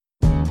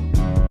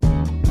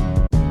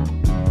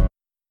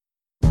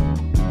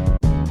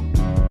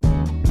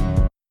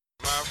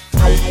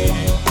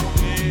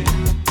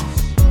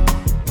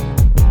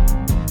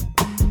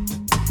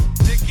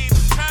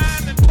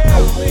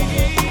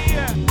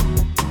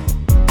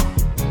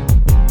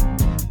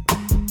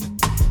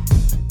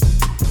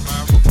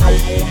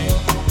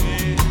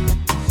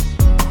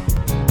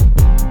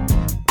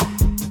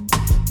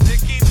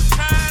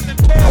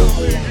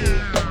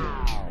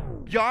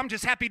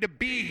just happy to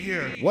be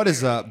here. What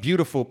is up,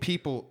 beautiful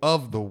people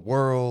of the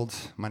world?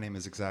 My name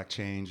is Exact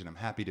Change, and I'm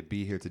happy to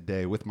be here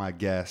today with my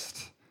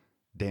guest,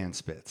 Dan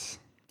Spitz.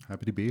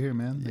 Happy to be here,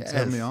 man. Thanks for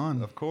having me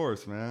on. Of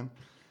course, man.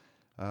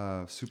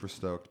 Super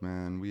stoked,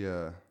 man. We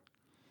get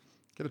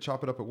to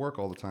chop it up at work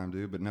all the time,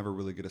 dude, but never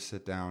really get to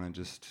sit down and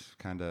just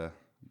kind of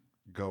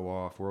go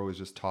off. We're always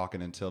just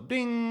talking until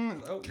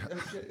ding, oh,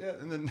 shit, yeah,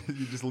 and then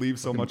you just leave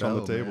so much on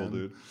the table, man.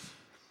 Dude.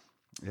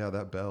 Yeah,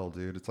 that bell,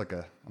 dude. It's like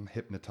I'm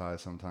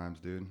hypnotized sometimes,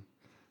 dude.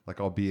 Like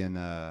I'll be in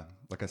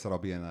like I said, I'll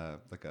be in a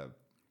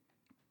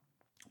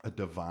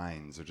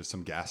Divines or just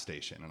some gas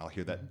station, and I'll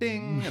hear that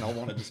ding, and I'll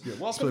want to just be like,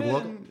 welcome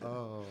in.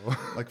 Oh.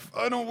 Like,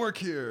 I don't work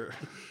here.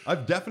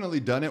 I've definitely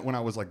done it when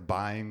I was like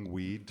buying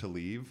weed to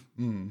leave,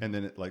 and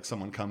then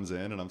someone comes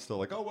in, and I'm still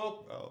like, yeah,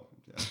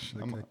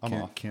 I'm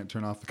off. Can't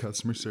turn off the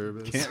customer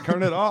service. Can't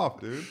turn it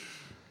off, dude.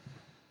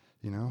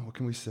 You know, what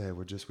can we say?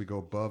 We go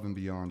above and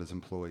beyond as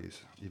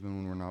employees, even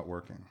when we're not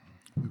working.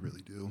 We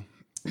really do.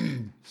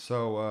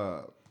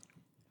 So,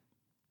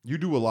 you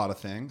do a lot of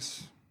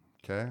things,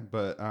 okay?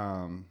 But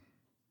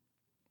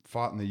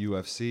fought in the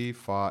UFC,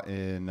 fought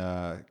in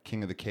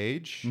King of the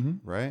Cage,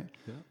 right?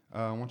 Yeah.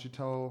 Why don't you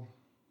tell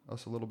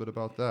us a little bit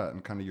about that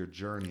and kind of your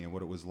journey and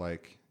what it was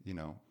like, you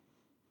know,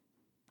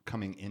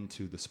 coming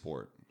into the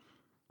sport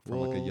from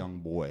like a young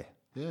boy.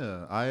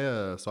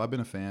 Yeah, so I've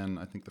been a fan.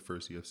 I think the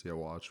first UFC I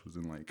watched was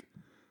in like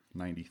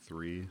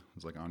 '93. It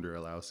was like Andre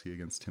Arlovski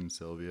against Tim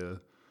Sylvia.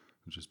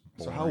 Just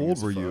so how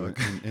old were you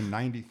in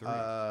 '93?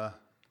 How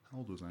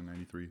old was I in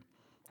 '93?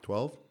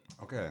 12.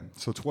 Okay,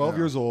 so 12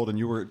 years old, and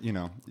you were, you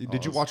know,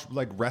 did you watch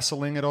like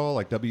wrestling at all,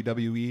 like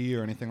WWE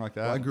or anything like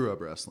that? Well, I grew up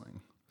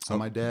wrestling. So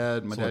my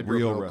dad like grew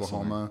real up in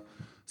Oklahoma.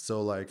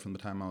 So like from the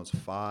time I was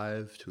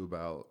 5 to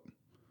about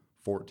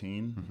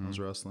 14, I was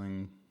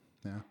wrestling.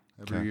 Yeah.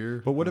 Every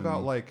year. But what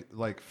about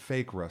like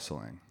fake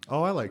wrestling?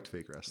 Oh, I liked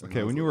fake wrestling.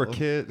 Okay, when you were a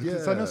kid,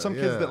 because I know some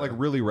kids that like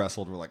really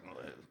wrestled were like,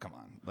 come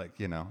on, like,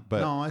 you know. But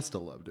no, I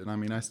still loved it. I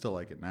mean, I still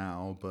like it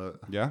now,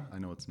 but yeah, I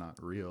know it's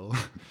not real.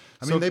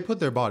 I mean, they put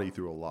their body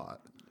through a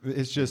lot.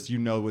 It's just, you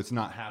know, it's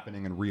not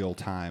happening in real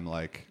time.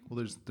 Like,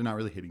 well, they're not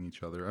really hitting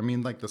each other. I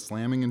mean, like the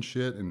slamming and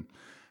shit and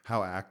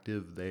how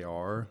active they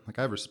are. Like,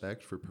 I have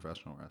respect for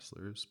professional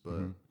wrestlers,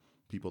 but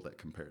people that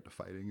compare it to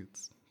fighting,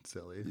 it's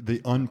silly. The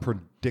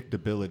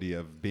unpredictability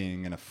of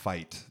being in a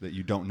fight that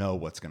you don't know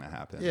what's going to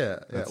happen. Yeah.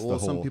 Well,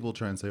 some people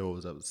try and say, "Oh,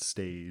 that was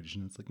staged,"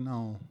 and it's like,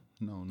 no,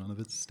 none of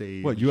it's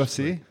staged. What,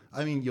 UFC? Like,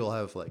 I mean, you'll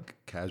have like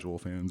casual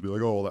fans be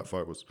like, "Oh, that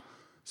fight was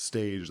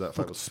staged. That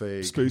fight was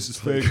fake. Space is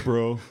fake,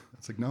 bro."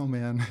 It's like, no,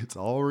 man, it's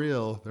all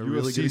real. They're UFC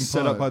really getting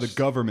set up by the punched.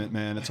 government,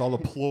 man. It's all a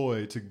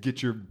ploy to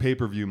get your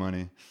pay-per-view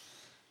money.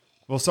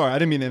 Well, sorry, I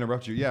didn't mean to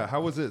interrupt you. Yeah, how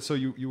was it? So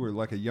you were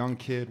like a young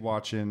kid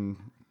watching,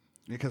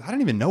 because I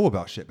didn't even know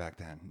about shit back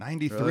then.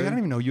 93, Really? I didn't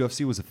even know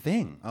UFC was a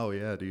thing. Oh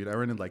yeah, dude. I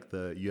rented like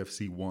the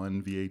UFC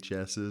 1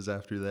 VHSs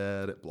after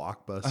that at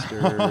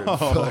Blockbuster.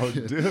 Oh,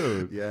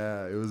 dude.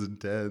 Yeah, it was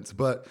intense.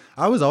 But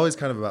I was always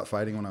kind of about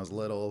fighting when I was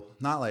little.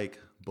 Not like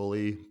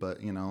bully,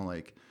 but you know,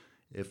 like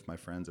if my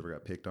friends ever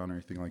got picked on or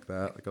anything like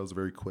that, like I was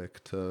very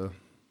quick to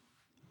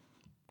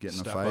get in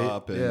a Step fight.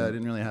 up and- Yeah, I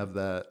didn't really have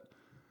that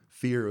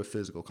fear of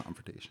physical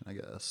confrontation, I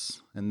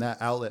guess. And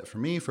that outlet for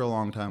me for a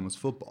long time was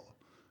football.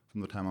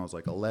 From the time I was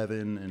like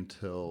 11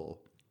 until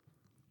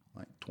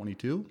like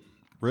 22.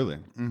 Really?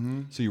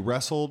 Mm-hmm. So you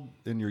wrestled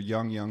in your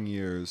young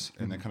years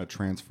and then kind of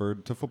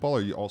transferred to football,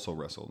 or you also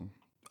wrestled?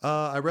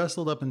 I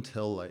wrestled up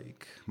until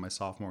like my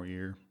sophomore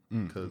year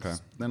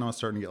because then I was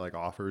starting to get like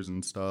offers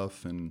and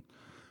stuff, and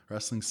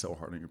wrestling's so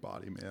hard on your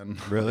body, man.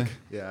 Really? Like,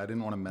 yeah, I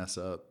didn't want to mess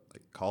up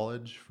like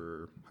college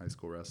for high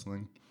school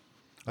wrestling.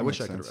 I That wish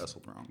makes I could have sense.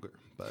 wrestled longer,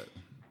 but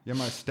Yeah,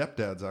 my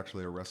stepdad's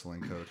actually a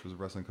wrestling coach. Was a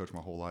wrestling coach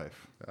my whole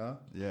life.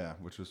 yeah.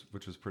 Which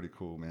was pretty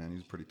cool, man.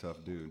 He's a pretty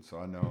tough dude. So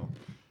I know,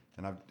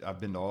 and I've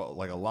been to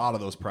a lot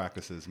of those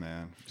practices,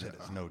 man. Shit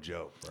is no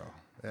joke, bro.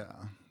 Yeah.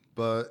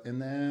 But,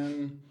 and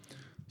then,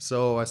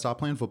 so I stopped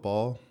playing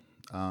football,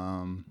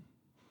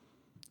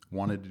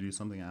 wanted to do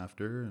something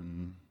after,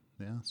 and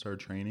yeah, started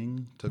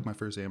training. Took my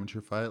first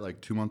amateur fight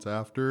like 2 months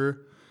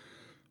after,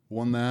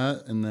 won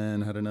that, and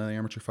then had another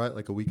amateur fight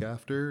like a week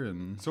after.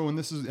 And So when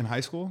this is in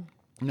high school?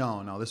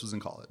 no, this was in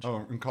college.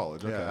 Oh, in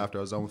college. Okay. Yeah, after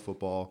I was done with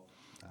football.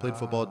 Played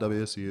football at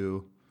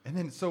WSU. And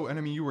then and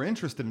I mean, you were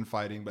interested in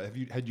fighting, but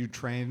had you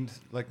trained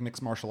like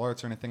mixed martial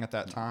arts or anything at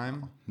that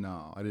time?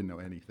 No, I didn't know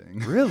anything.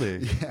 Really?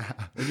 Yeah.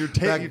 And you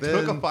Back took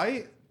a then-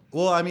 fight?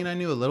 Well, I mean, I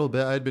knew a little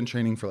bit. I had been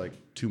training for like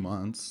 2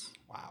 months.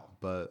 Wow.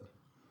 But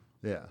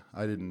yeah,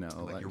 I didn't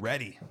know. Like, you're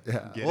ready.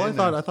 Yeah. Get Well, in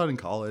I there. thought in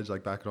college,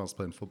 like back when I was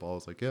playing football, I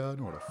was like, yeah, I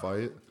know how to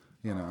fight.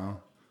 You know,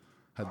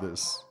 had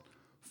this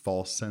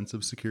false sense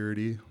of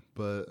security,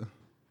 but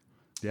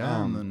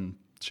yeah. And then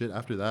shit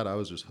after that, I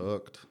was just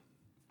hooked.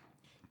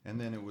 And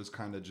then it was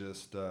kind of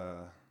just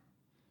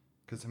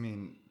because I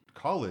mean,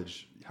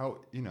 college. How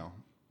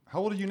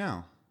old are you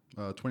now?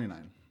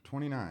 29.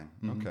 29.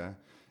 Okay.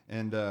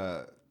 And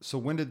so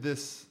when did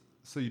this?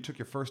 So you took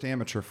your first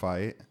amateur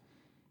fight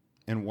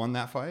and won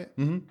that fight?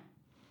 I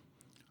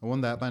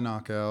won that by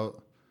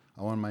knockout.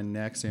 I won my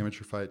next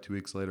amateur fight 2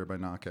 weeks later by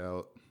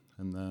knockout,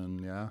 and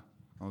then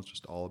I was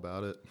just all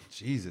about it.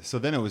 Jesus. So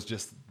then it was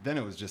just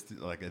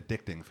like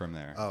addicting from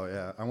there. Oh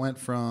yeah, I went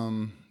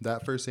from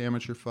that first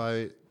amateur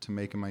fight to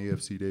making my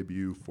UFC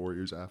debut 4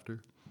 years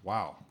after.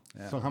 Wow.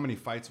 Yeah. So how many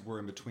fights were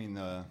in between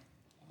the?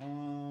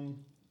 Wow.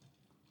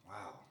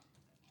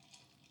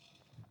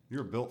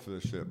 You're built for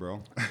this shit,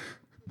 bro.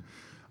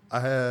 I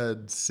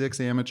had 6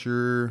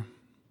 amateur,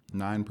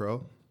 9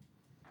 pro.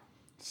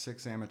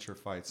 6 amateur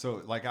fights.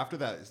 So like after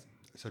that,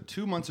 so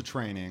 2 months of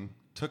training,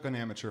 took an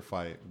amateur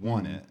fight,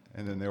 won it,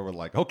 and then they were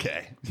like,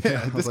 okay,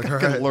 yeah, this like, guy all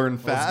can right, learn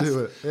let's fast. do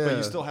it. But Yeah.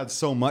 you still had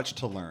so much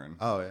to learn.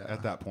 Oh, yeah.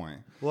 At that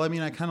point. Well, I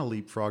mean, I kind of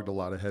leapfrogged a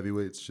lot of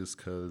heavyweights just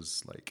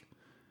because, like,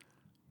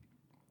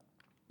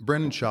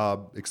 Brendan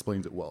Schaub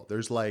explains it well.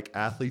 There's like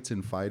athletes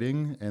in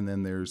fighting, and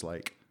then there's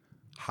like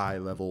high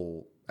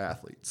level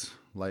athletes.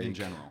 Like In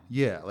general.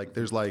 Yeah, like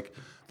there's like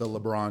the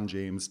LeBron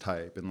James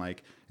type, and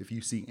like if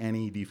you see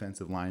any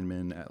defensive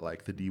lineman at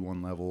like the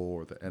D1 level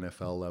or the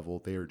NFL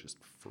level, they are just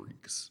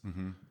freaks.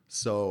 Mm-hmm.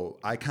 So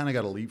I kind of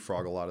got to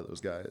leapfrog a lot of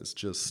those guys,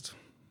 just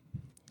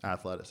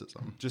athleticism.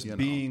 Just you know?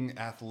 being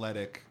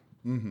athletic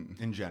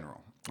in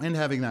general. And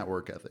having that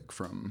work ethic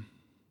from,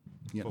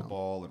 you know.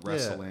 Football and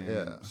wrestling,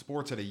 yeah.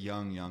 sports at a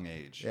young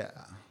age. Yeah.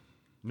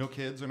 No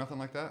kids or nothing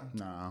like that?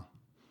 No.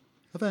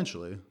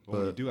 Eventually. Well, when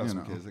you but, do have some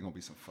know. kids, they're going to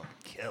be some fucking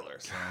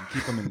killers. Man.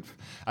 Keep them in.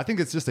 I think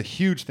it's just a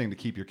huge thing to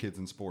keep your kids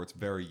in sports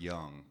very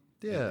young.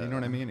 Yeah. You know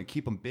what I mean? And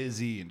keep them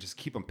busy and just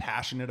keep them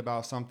passionate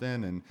about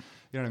something. And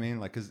you know what I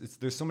mean? Like, because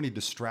there's so many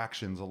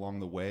distractions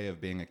along the way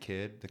of being a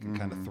kid that can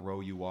kind of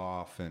throw you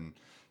off. And,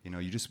 you know,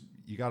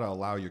 you got to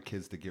allow your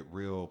kids to get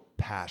real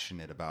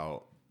passionate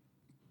about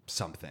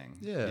something.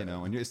 Yeah. You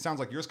know, and it sounds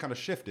like yours kind of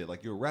shifted.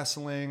 Like you're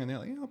wrestling and they're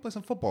like, you know, play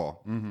some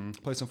football.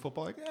 Play some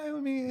football. Like, yeah,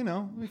 let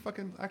me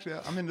fucking, actually,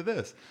 I'm into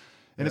this.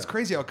 And it's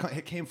crazy how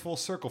it came full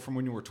circle from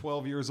when you were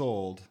 12 years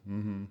old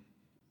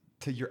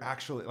to you're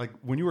actually, like,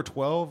 when you were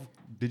 12,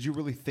 did you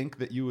really think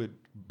that you would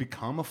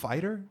become a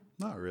fighter?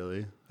 Not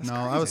really. That's no,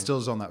 I crazy. was still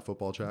just on that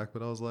football track,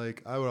 but I was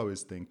like, I would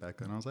always think back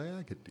then, I was like,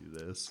 I could do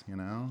this, you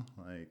know?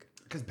 Like,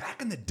 Because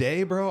back in the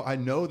day, bro, I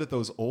know that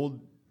those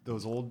old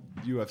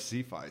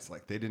UFC fights,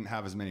 like, they didn't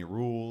have as many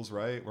rules,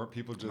 right? Weren't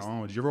people just...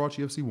 no, did you ever watch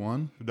UFC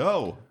 1?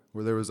 No.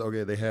 Where there was,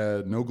 they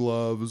had no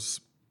gloves,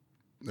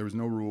 there was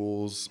no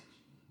rules.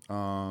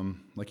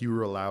 Like, you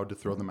were allowed to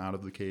throw them out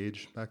of the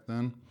cage back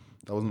then.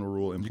 That wasn't a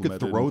rule You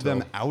implemented. could throw until,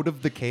 them out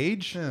of the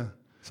cage? Yeah.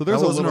 So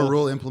there's that wasn't a a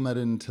rule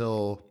implemented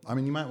until, I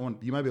mean, you might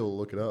be able to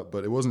look it up,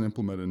 but it wasn't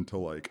implemented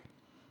until like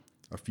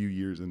a few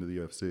years into the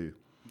UFC.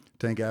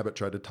 Tank Abbott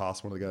tried to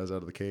toss one of the guys out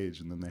of the cage,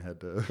 and then they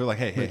had to. They're like,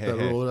 hey, make that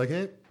hey. rule. They're like,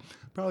 hey,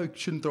 probably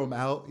shouldn't throw him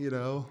out, you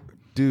know.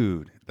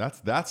 Dude,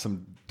 that's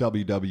some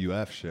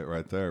WWF shit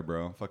right there,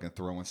 bro. Fucking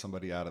throwing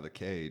somebody out of the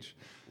cage.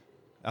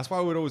 That's why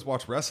I would always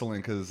watch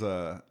wrestling, because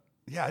I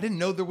didn't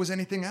know there was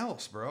anything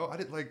else, bro.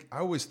 I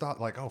always thought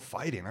like, oh,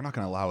 fighting, they're not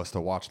gonna allow us to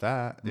watch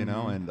that, you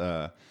know.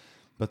 And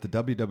but the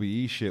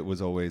WWE shit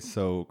was always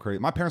so crazy.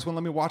 My parents wouldn't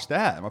let me watch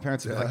that. My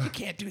parents were like, you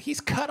can't do.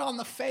 He's cut on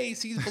the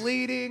face. He's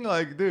bleeding.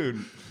 Like, dude,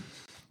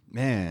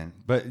 man.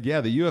 But yeah,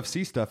 the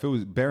UFC stuff. It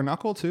was bare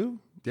knuckle too.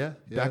 Yeah,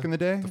 Back in the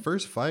day? The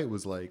first fight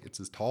was like, it's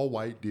this tall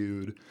white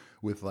dude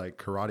with like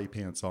karate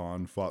pants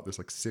on fought this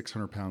like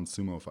 600-pound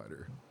sumo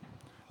fighter.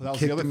 Well, that was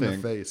Kicked the other him thing.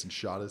 in the face and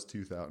shot his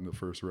tooth out in the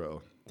first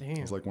row. Damn.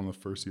 It was like one of the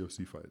first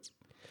UFC fights.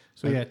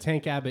 So yeah,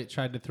 Tank Abbott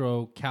tried to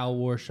throw Cal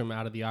Worsham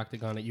out of the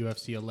octagon at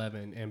UFC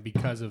 11, and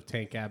because of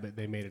Tank Abbott,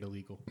 they made it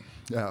illegal.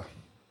 Yeah.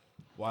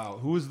 Wow.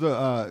 Who was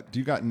the? Do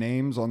you got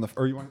names on the?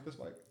 Or you want to hit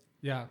this mic?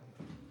 Yeah.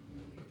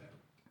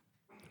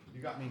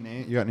 You got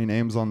any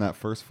names on that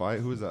first fight?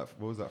 Who was that?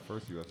 What was that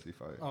first UFC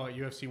fight? Oh, at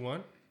UFC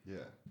 1? Yeah.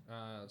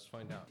 Let's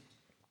find out.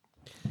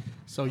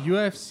 So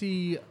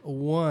UFC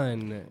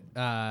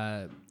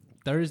 1,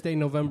 Thursday,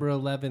 November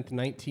 11th,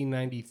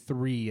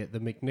 1993 at the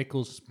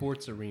McNichols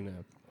Sports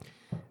Arena.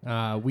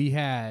 We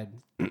had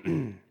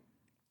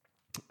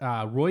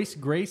Royce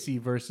Gracie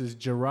versus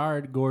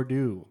Gerard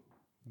Gordeau.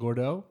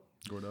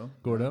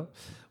 Gordeau?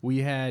 We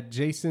had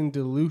Jason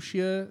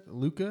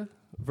Luca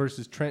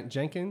versus Trent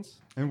Jenkins.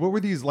 And what were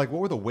these like?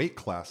 What were the weight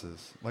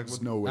classes? Like, There's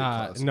what, no weight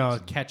classes. No,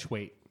 catch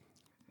weight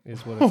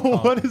is what it's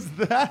called. what is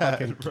that?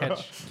 Fucking bro?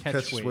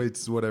 catch weight.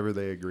 Weight's whatever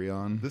they agree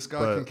on. This guy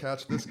But can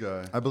catch this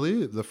guy. I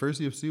believe the first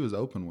UFC was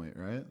open weight,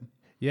 right?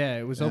 Yeah,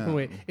 it was open Yeah.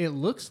 weight. It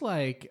looks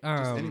like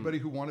Just anybody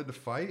who wanted to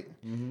fight.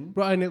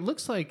 bro, and it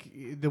looks like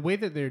the way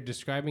that they're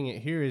describing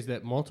it here is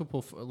that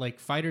multiple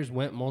fighters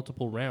went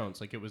multiple rounds.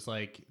 Like it was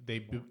like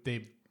they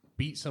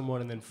beat someone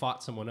and then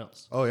fought someone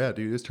else. Oh yeah,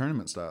 dude, it's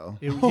tournament style.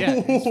 It's fucking Yeah,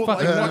 no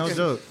Fucking-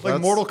 joke. Like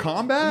That's- Mortal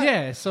Kombat.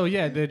 yeah. So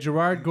yeah, the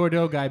Gerard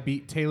Gordeau guy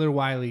beat Taylor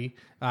Wiley.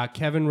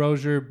 Kevin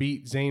Rozier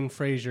beat Zane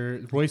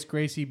Frazier. Royce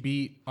Gracie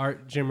beat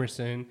Art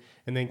Jimerson,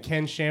 and then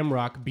Ken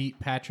Shamrock beat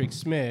Patrick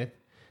Smith.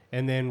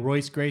 And then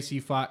Royce Gracie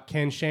fought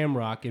Ken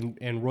Shamrock,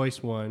 and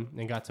Royce won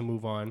and got to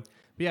move on.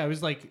 But yeah, it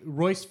was like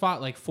Royce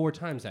fought like 4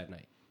 times that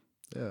night.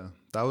 Yeah,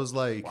 that was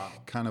like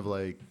kind of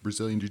like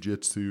Brazilian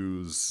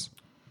Jiu-Jitsu's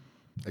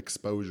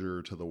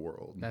exposure to the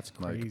world. That's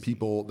crazy. Like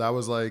people, that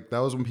was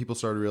when people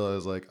started to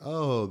realize like,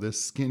 oh, this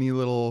skinny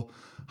little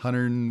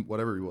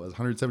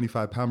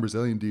 175 pound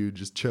Brazilian dude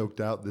just choked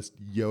out this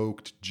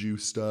yoked,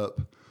 juiced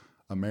up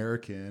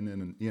American,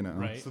 and you know,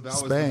 Right. So that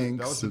Spanx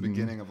was the and-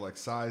 beginning of like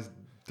size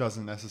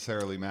doesn't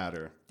necessarily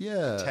matter.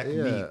 Yeah,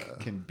 Technique yeah.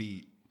 can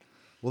beat.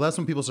 Well, that's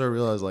when people started to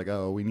realize like,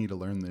 oh, we need to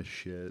learn this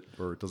shit,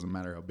 or it doesn't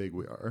matter how big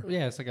we are.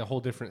 Yeah, it's like a whole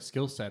different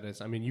skill set.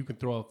 I mean, you can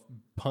throw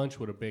a punch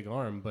with a big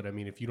arm, but I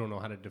mean, if you don't know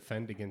how to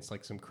defend against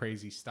like some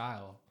crazy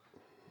style,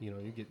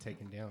 you get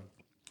taken down.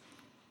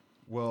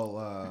 Well,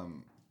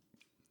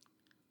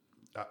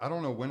 I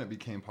don't know when it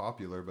became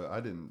popular, but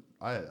I didn't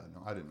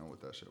know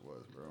what that shit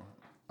was, bro.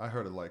 I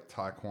heard of like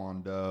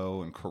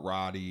taekwondo and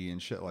karate and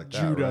shit like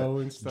that. Judo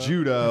right? and stuff.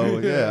 Judo,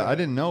 yeah. I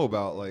didn't know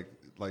about like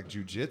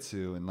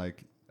jujitsu and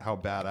like how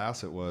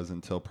badass it was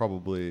until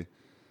probably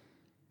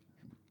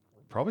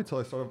till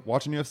I started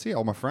watching UFC.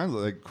 All my friends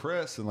like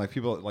Chris and like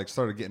people like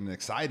started getting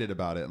excited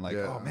about it and like,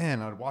 Yeah. oh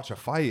man, I'd watch a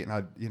fight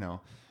and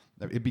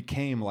it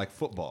became like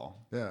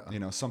football.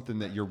 Yeah. Something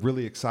that you're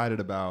really excited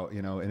about,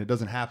 and it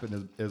doesn't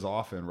happen as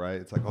often,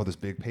 right? It's like, oh, this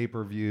big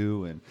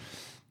pay-per-view. And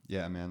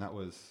yeah, man, that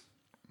was,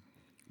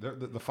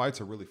 the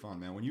fights are really fun,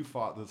 man. When you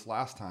fought this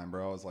last time,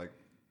 bro, I was like,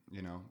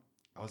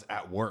 I was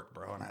at work,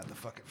 bro, and I had the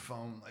fucking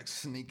phone like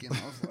sneaking.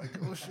 I was like,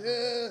 oh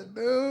shit,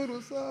 dude,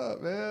 what's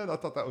up, man? I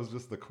thought that was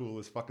just the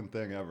coolest fucking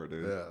thing ever,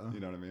 dude. Yeah. You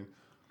know what I mean?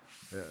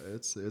 Yeah,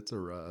 it's a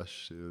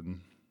rush, dude.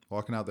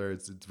 Walking out there,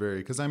 it's very,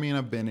 because I mean,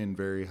 I've been in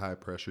very high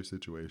pressure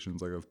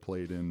situations. Like I've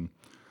played in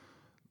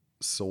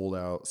sold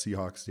out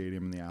Seahawks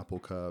Stadium in the Apple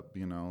Cup.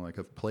 Like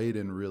I've been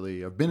in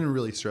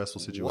really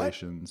stressful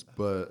situations.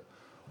 But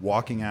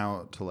walking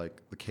out to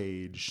like the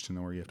cage to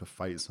know where you have to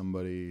fight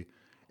somebody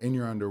in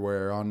your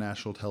underwear on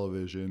national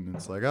television,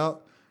 it's like,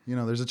 oh,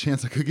 there's a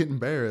chance I could get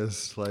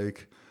embarrassed.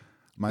 Like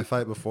my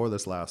fight before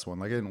this last one,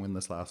 like I didn't win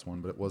this last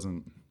one, but it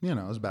wasn't, it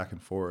was back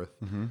and forth.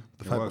 Mm-hmm.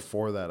 The fight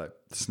before that, I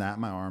snapped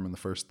my arm in the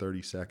first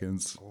 30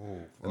 seconds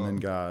and then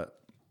got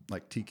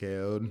like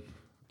TKO'd.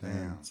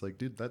 Damn. It's like,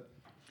 dude, that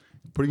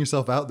putting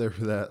yourself out there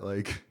for that,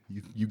 like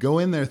you go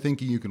in there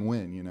thinking you can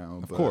win,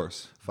 Of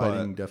course.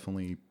 Fighting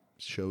definitely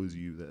shows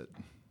you that.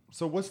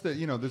 So what's the,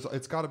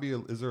 it's got to be,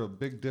 is there a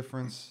big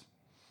difference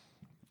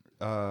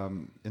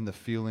in the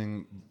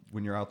feeling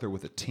when you're out there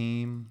with a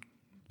team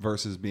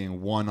versus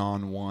being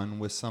one-on-one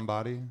with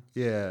somebody?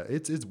 Yeah,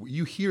 it's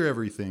you hear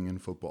everything in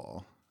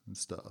football and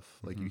stuff.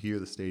 Like you hear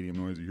the stadium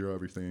noise, you hear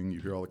everything,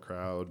 you hear all the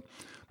crowd.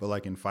 But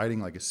like in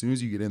fighting, like as soon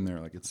as you get in there,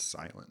 like it's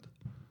silent.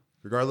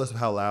 Regardless of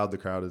how loud the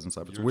crowd is and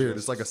stuff. It's weird.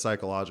 It's like a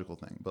psychological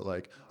thing. But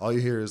like all you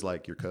hear is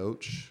like your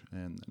coach,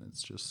 and then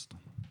it's just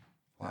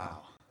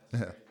Wow.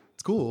 yeah.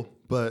 It's cool,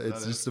 but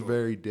it's is just cool. a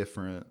very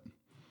different.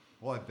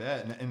 Well, I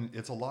bet. And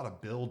it's a lot of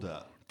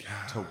buildup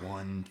to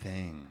one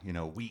thing,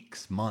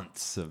 weeks,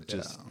 months of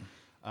just.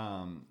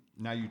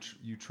 Now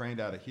you trained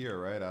out of here,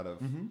 right? Out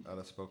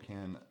of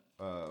Spokane.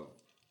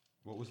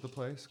 What was the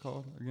place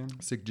called again?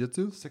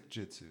 Sikjitsu?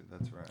 Sikjitsu.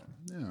 That's right.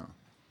 Yeah.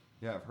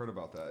 Yeah, I've heard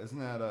about that. Isn't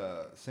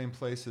that same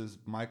place as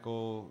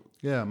Michael?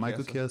 Yeah,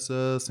 Michael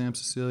Chiesa, Sam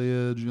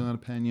Cecilia, Juliana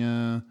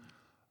Pena.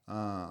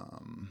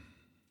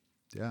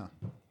 Yeah.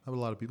 Have a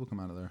lot of people come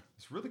out of there.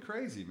 It's really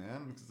crazy,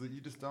 man, because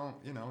you just don't,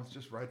 it's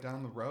just right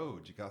down the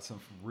road. You got some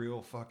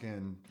real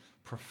fucking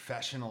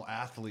professional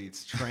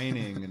athletes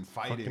training and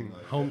fighting.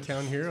 Like,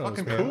 Hometown heroes.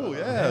 fucking man. cool,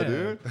 yeah,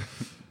 dude.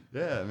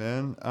 Yeah,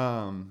 man.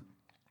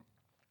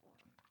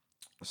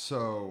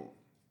 So,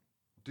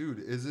 dude,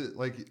 is it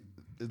like,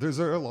 there's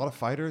a lot of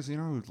fighters,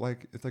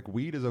 like, it's like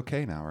weed is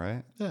okay now,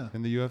 right? Yeah.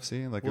 In the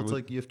UFC? Like, Well, it's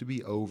like you have to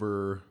be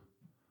over,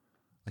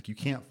 like you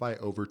can't fight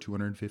over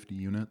 250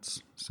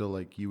 units. So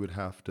like you would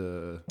have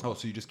to oh,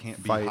 so you just can't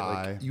fight, be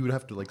high. like you would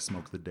have to like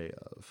smoke the day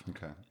of.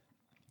 Okay.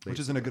 Which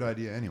isn't a good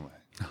idea anyway.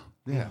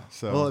 Yeah.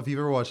 So, Well, if you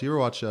ever watch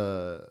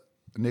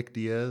Nick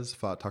Diaz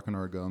fought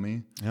Takanori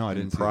Gomi No, I in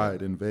didn't see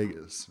Pride in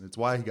Vegas. It's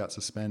why he got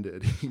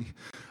suspended. He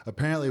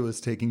apparently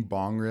was taking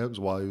bong rips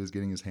while he was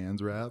getting his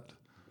hands wrapped.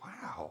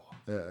 wow.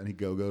 Yeah, and he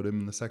go-go'd him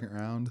in the second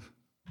round.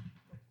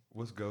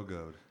 What's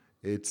go-go'd?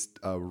 It's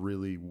a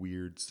really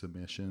weird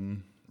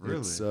submission. Really?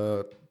 It's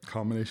a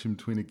combination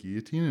between a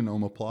guillotine and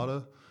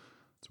omoplata.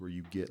 It's where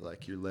you get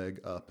like your leg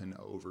up and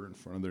over in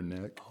front of their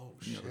neck. Oh,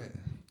 shit.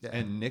 Yeah.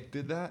 And Nick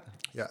did that?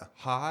 Yeah.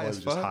 High Well, as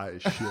he was just fuck? high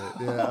as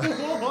shit.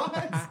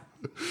 Yeah.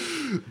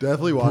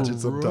 Definitely watch it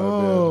sometime,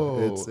 Bro.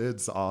 man.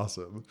 It's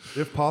awesome.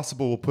 If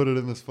possible, we'll put it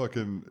in this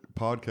fucking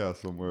podcast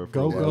somewhere. if we're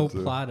Go allowed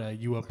to. plata.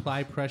 You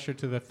apply pressure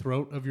to the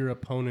throat of your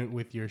opponent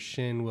with your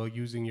shin while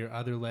using your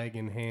other leg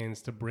and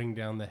hands to bring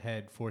down the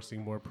head,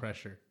 forcing more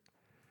pressure.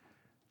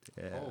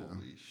 Yeah.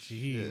 Holy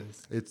shit.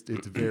 Jeez.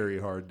 It's very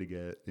hard to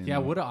get. In, Yeah,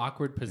 what an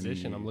awkward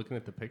position. the- I'm looking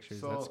at the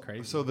pictures. That's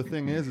crazy. So the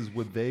thing is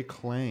would they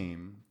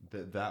claim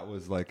that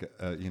was like,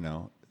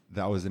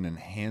 that was an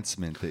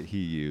enhancement that he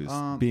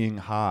used? Being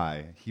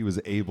high, he was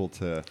able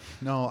to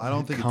No, I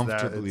don't think it's that.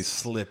 comfortably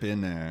slip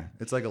in there.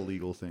 It's like a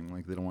legal thing.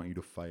 Like they don't want you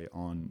to fight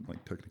on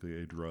like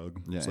technically a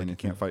drug. Yeah, it's like you anything.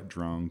 can't fight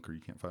drunk or you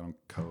can't fight on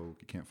coke.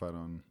 You can't fight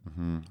on.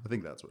 I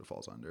think that's what it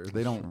falls under.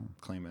 They don't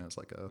claim it as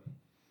like a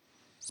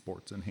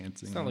sports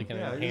enhancing. It's not like an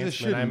Yeah, it enhancement. I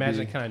shouldn't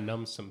imagine be. it kind of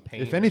numbs some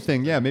pain. If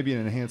anything, yeah, maybe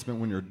an enhancement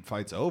when your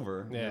fight's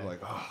over. Yeah. You're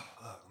like, oh,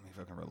 fuck,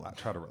 let me fucking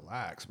try to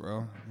relax,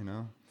 bro. You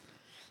know.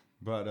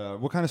 But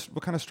what kind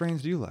of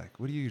strains do you like?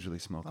 What do you usually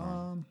smoke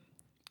on?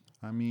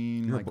 I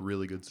mean, You're a like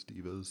really good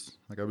sativas.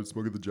 Like I've been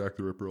smoking the Jack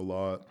the Ripper a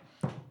lot.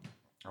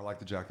 I like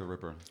the Jack the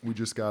Ripper. We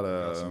just got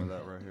Got some of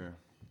that right here.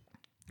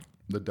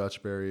 the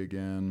Dutch Berry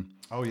again.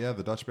 Oh yeah,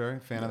 the Dutch Berry.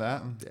 Fan of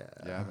that?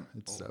 Yeah,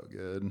 it's so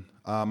good.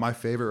 My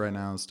favorite right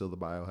now is still the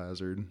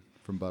Biohazard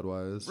from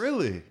Budweiser.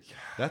 Really?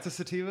 That's a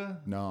sativa?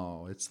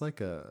 No, it's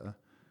like a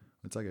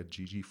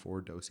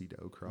GG4 Dosey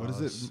Do cross. What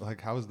is it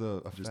like? How is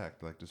the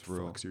effect? Like just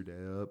real? Fucks your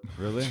day up.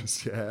 Really?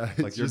 Yeah.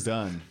 Like it's you're just-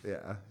 done.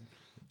 Yeah.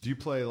 Do you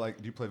play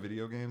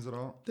video games at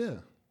all? Yeah.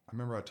 I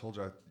remember I told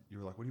you you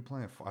were like, "What are you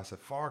playing?" I said,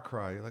 "Far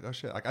Cry." You're like, "Oh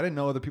shit!" Like I didn't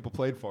know other people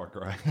played Far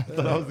Cry. I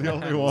thought I was the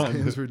only one.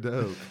 Games were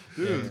dope.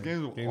 Dude, Yeah, these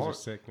games are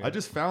sick, man. I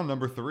just found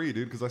number 3,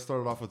 dude, because I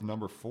started off with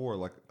number 4,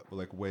 like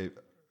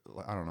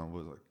I don't know, what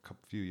was it, like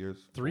a few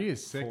years. 3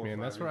 is sick, 4 or man.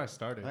 5 That's where I years.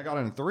 started. I got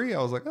in 3.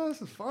 I was like, "Oh,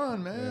 this is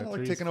fun, man!" Yeah, I like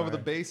 3 's taking over the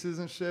fire. bases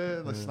and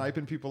shit, like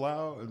sniping people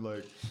out, and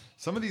like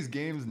some of these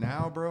games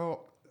now,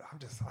 bro.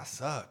 I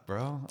suck,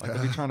 bro. Like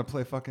I be trying to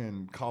play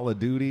fucking Call of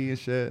Duty and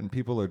shit, and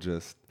people are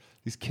just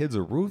these kids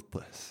are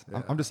ruthless.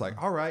 I'm just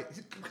like, all right.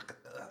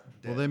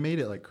 Well, they made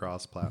it like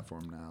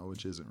cross-platform now,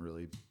 which isn't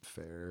really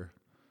fair.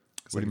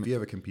 'Cause, What do like, you if you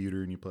have a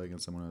computer and you play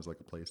against someone who has like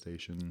a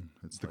PlayStation,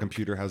 it's The like,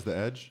 computer has the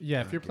edge.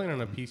 Yeah, if you're playing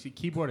on a PC,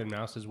 keyboard and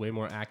mouse is way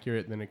more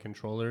accurate than a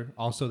controller.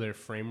 Also, their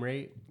frame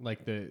rate,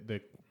 like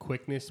the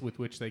quickness with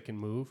which they can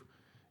move,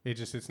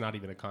 it's not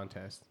even a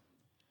contest.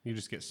 You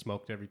just get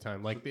smoked every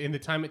time. Like in the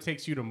time it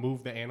takes you to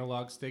move the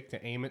analog stick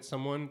to aim at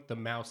someone, the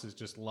mouse is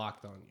just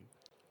locked on you.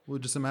 Well,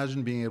 just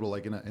imagine being able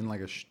like in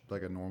like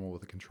a normal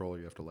with a controller,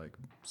 you have to like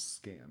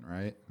scan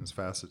right as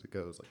fast as it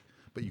goes. Like,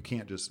 but you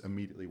can't just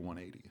immediately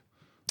 180.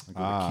 Like with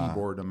a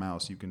keyboard and a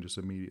mouse, you can just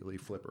immediately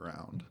flip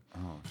around.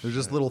 There's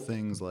just little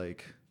things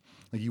like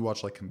you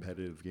watch like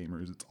competitive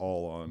gamers, it's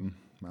all on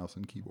mouse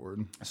and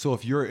keyboard. So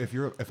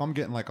if I'm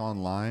getting like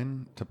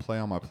online to play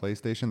on my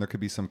PlayStation, there could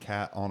be some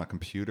cat on a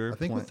computer. I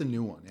think with the playing-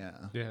 new one,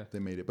 Yeah. they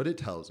made it, but it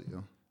tells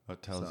you.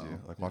 it tells so, you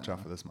like watch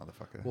out for this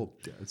motherfucker. Well,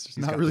 yeah, it's just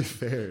He's not got really the-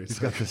 fair. It's He's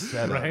got the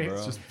setup, Right? bro.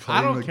 It's just I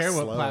playing, don't like, care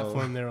what slow.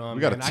 platform they're on.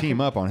 We got to man.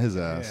 team up on his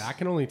ass. Yeah, I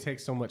can only take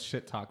so much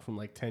shit talk from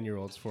like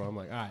 10-year-olds before I'm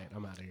like, all right,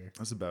 I'm out of here.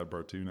 That's the bad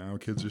part too. Now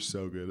kids are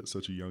so good at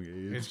such a young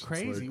age. It's like-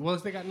 crazy. Well,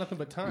 they got nothing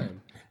but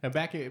time. And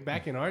back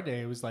in our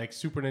day, it was like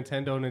Super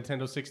Nintendo,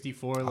 Nintendo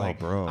 64. Like,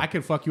 bro. I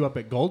could fuck you up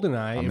at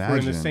GoldenEye if we're in the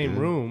Imagine, same dude.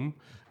 room,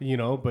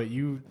 but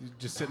you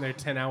just sitting there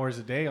 10 hours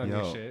a day on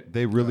your Yo, shit.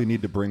 they really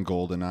need to bring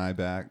GoldenEye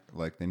back.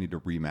 Like they need to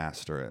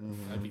remaster it.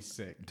 That'd be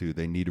sick. Dude,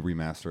 they need to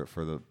remaster it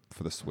for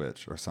the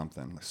Switch or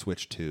something. Like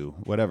Switch 2,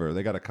 whatever.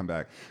 They got to come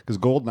back because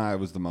GoldenEye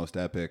was the most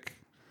epic.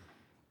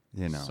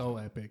 So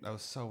epic. That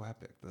was so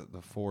epic.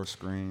 The 4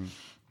 screen.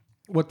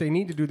 What they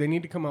need to do, they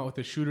need to come out with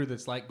a shooter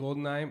that's like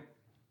GoldenEye,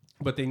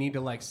 but they need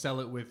to like sell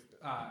it with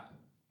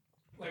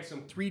like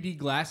some 3D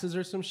glasses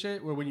or some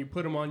shit where when you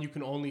put them on, you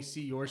can only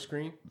see your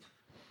screen.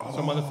 So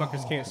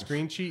motherfuckers can't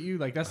screen cheat you.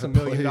 Like that's $1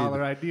 million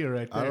idea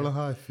right there. I don't know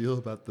how I feel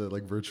about the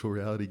like virtual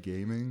reality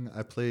gaming.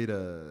 I played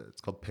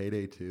it's called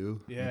Payday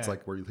 2. Yeah. It's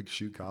like where you like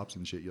shoot cops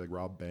and shit. You like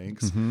rob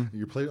banks. And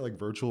you play it like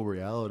virtual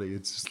reality.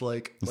 It's just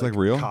like It's like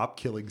real? cop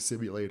killing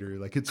simulator.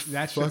 Like it's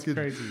That shit's fucking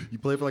crazy. You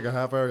play for like a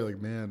half hour. You're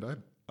like, man,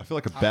 I feel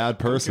like a bad I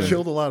person.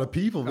 killed a lot of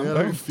people, man.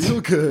 I don't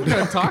feel good. I'm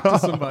gonna talk to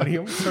somebody.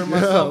 I'm gonna turn Yeah,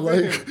 myself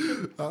like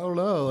in. I don't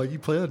know. Like you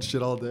play that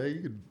shit all day.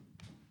 You could.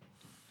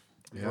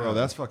 Bro,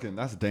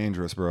 that's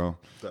dangerous, bro.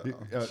 So- Shit is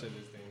dangerous.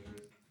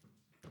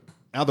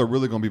 Now they're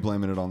really gonna be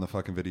blaming it on the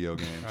fucking video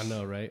games. I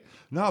know, right?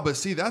 No, but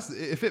see, that's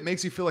if it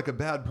makes you feel like a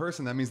bad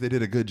person, that means they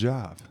did a good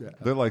job. Yeah.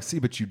 They're like, see,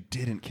 but you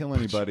didn't kill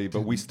anybody,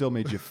 but we still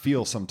made you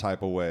feel some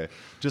type of way.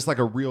 Just like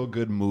a real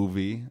good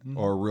movie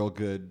or a real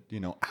good,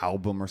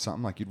 album or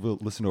something. Like you'd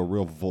listen to a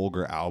real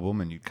vulgar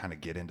album and you'd kind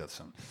of get into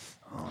some,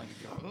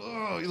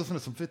 you listen to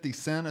some 50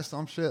 Cent or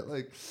some shit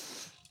like,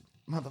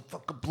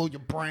 motherfucker, blow your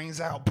brains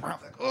out, bro.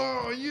 Like,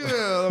 oh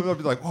yeah, I'll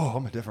be like, whoa,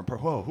 I'm a different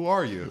person. Whoa, who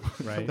are you?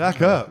 Right.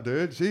 Back up,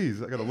 dude.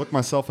 Jeez, I gotta look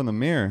myself in the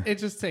mirror. It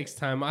just takes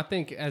time. I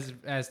think as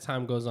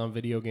time goes on,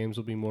 video games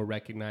will be more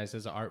recognized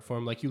as an art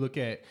form. Like you look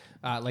at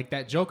like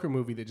that Joker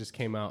movie that just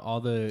came out.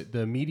 All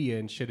the media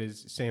and shit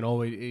is saying,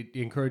 oh, it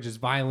encourages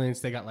violence.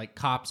 They got like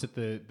cops at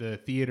the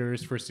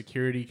theaters for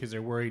security because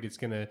they're worried it's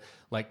gonna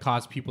like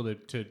cause people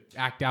to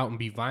act out and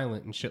be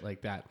violent and shit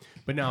like that.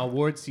 But now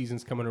award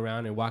season's coming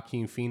around, and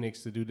Joaquin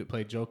Phoenix, the dude that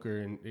played Joker,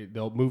 and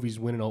the movie's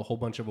winning a whole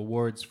bunch of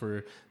awards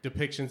for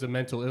depictions of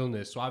mental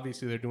illness. So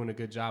obviously they're doing a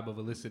good job of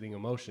eliciting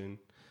emotion.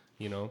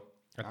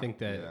 I think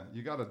that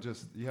you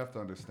have to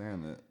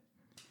understand that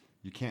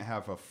you can't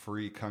have a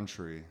free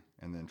country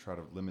and then try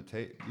to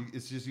limitate.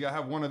 It's just you gotta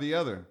have one or the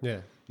other.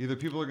 Yeah. Either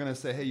people are gonna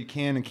say, hey, you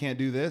can and can't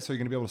do this, or you're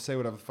gonna be able to say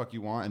whatever the fuck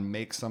you want and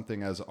make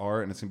something as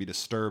art, and it's gonna be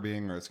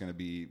disturbing, or it's gonna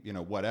be, you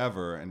know,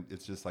 whatever. And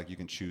it's just like you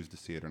can choose to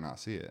see it or not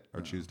see it,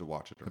 or choose to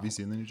watch it. Or Have you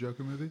seen the new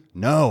Joker movie?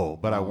 No,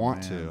 but I Oh,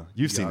 want man. to.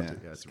 You've seen got it.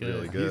 to. Yeah, it's Good.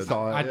 really You good.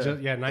 saw it.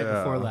 Night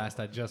Yeah. before last,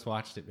 I just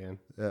watched it, man.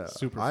 Yeah,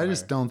 Super I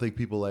just fire. don't think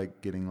people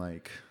like getting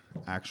like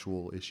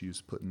actual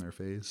issues put in their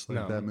face like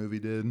No. that movie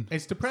did.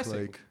 It's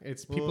depressing.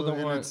 It's people don't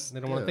and want. it's-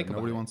 They don't want to think about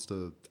Nobody it. wants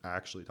to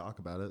actually talk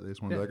about it. They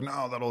just want to Yeah. be like,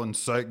 no, that'll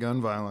incite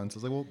gun violence.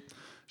 It's like, well,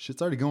 shit's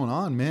already going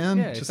on, man.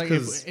 Yeah, it's Just like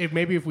 'cause- if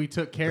maybe if we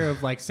took care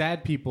of like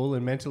sad people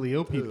and mentally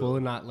ill people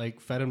and not like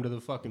fed them to the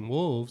fucking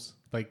wolves,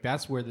 like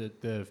that's where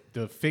the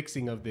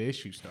fixing of the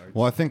issue starts.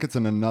 Well, I think it's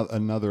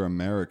another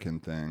American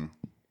thing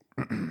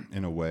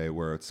in a way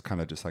where it's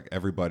kind of just like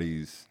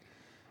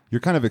you're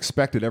kind of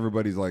expected.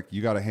 Everybody's like,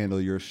 you got to handle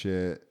your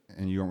shit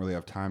and you don't really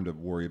have time to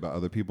worry about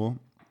other people.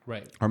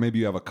 Right. Or maybe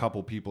you got a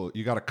couple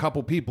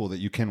people that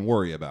you can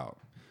worry about.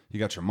 You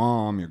got your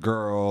mom, your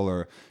girl,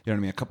 or, you know what I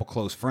mean, a couple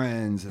close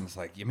friends. And it's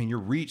like, I mean, your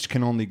reach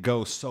can only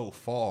go so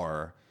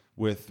far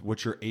with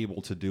what you're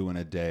able to do in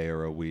a day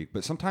or a week.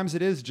 But sometimes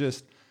it is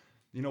just,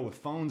 you know, with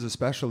phones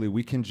especially,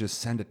 we can just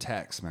send a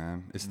text,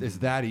 man. It's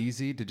that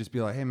easy to just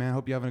be like, hey, man, I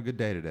hope you're having a good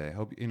day today.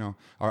 Hope, you know,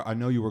 or I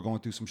know you were going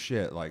through some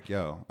shit. Like,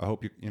 yo, I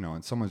hope you know,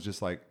 and someone's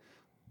just like,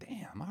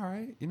 damn, all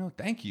right, you know,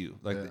 thank you.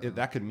 Like,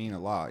 that could mean a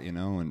lot, you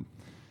know, and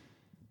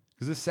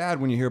because it's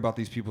sad when you hear about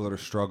these people that are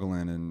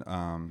struggling and,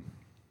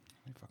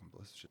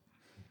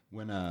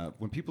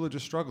 when people are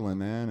just struggling,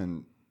 man,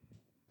 and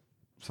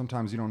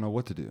sometimes you don't know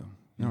what to do.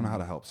 You don't know how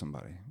to help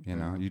somebody. You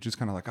know, you just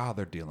kind of like, oh,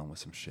 they're dealing with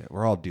some shit.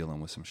 We're all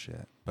dealing with some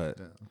shit. But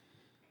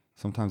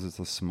sometimes it's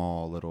a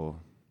small little,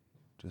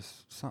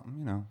 just something,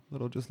 you know,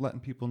 little just letting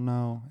people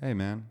know, hey,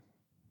 man,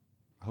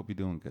 I hope you're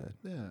doing good.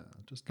 yeah,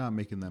 just not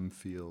making them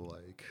feel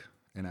like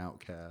an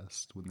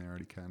outcast when they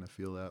already kind of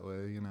feel that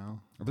way, you know?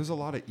 There's a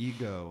lot of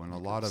ego and a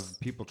lot of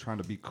people trying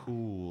to be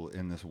cool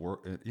in this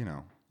work, you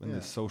know, in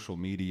this social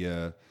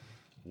media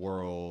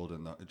world,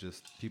 and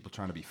just people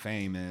trying to be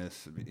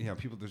famous. You know,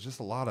 people. There's just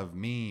a lot of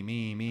me.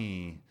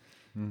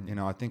 You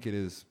know, I think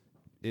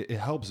it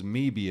helps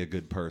me be a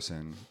good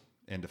person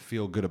and to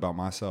feel good about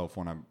myself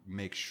when I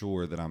make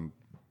sure that I'm,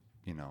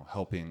 you know,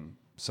 helping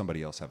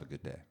somebody else have a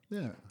good day.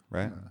 Yeah.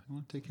 Right? Yeah. I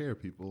want to take care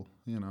of people,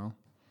 you know?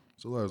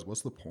 So otherwise,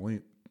 what's the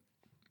point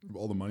of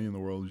all the money in the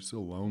world? You're so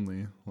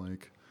lonely.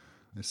 Like,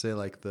 they say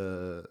like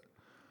the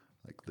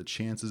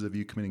chances of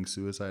you committing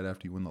suicide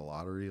after you win the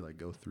lottery like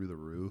go through the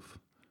roof.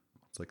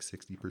 It's like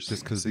 60%.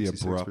 Just 'cause the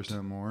abrupt-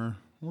 66% more.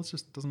 Well, it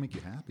just doesn't make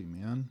you happy,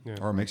 man. Yeah.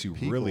 Or it makes you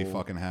really People-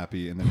 fucking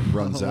happy, and then it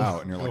runs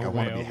out, and you're like, I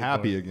want to be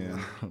happy again.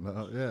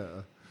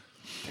 Yeah.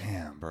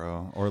 Damn,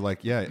 bro. Or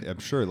like, yeah, I'm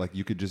sure like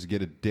you could just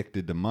get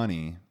addicted to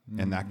money,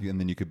 and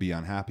then you could be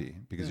unhappy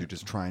because you're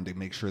just trying to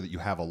make sure that you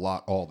have a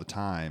lot all the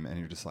time, and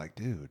you're just like,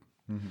 dude.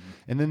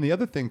 And then the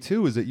other thing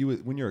too is that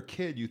when you're a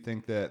kid, you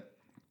think that,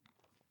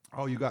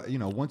 oh, you got, you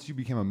know, once you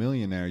became a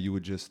millionaire, you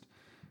would just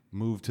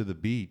move to the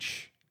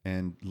beach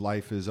and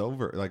life is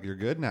over. Like, you're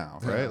good now,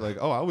 right? Like,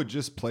 oh, I would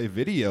just play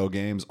video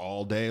games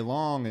all day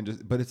long and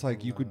just, but it's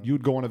like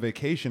you'd go on a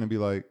vacation and be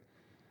like,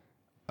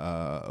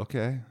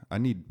 okay, I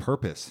need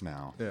purpose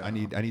now. Yeah. I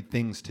need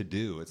things to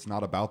do. It's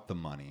not about the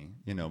money.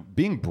 You know,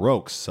 being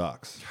broke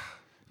sucks.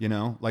 You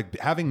know, like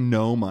having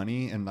no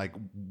money and like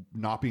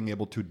not being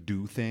able to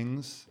do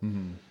things.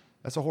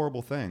 That's a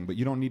horrible thing, but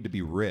you don't need to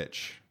be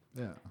rich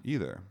Yeah.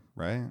 either,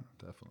 right?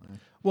 Definitely.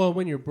 Well,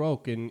 when you're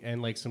broke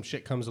and like some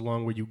shit comes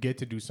along where you get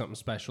to do something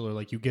special or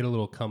like you get a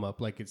little come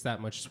up, like it's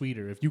that much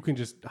sweeter. If you can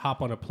just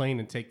hop on a plane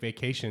and take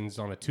vacations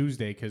on a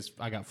Tuesday because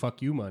I got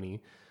fuck you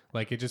money,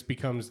 like it just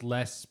becomes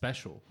less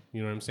special.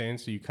 You know what I'm saying?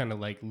 So you kind of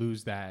like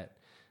lose that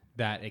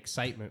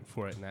excitement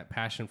for it and that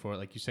passion for it.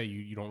 Like you say,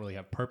 you don't really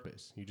have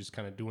purpose. You just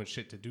kind of doing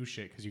shit to do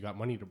shit because you got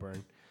money to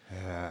burn.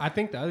 I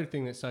think the other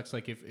thing that sucks,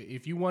 like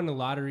if you won the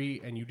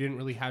lottery and you didn't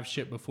really have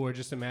shit before,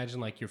 just imagine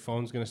like your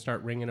phone's gonna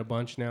start ringing a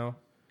bunch now.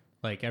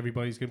 Like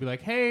everybody's gonna be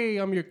like, "Hey,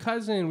 I'm your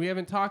cousin. We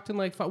haven't talked in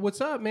like,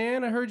 what's up,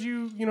 man? I heard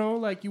you, you know,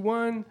 like you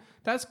won.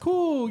 That's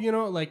cool, you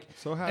know, like."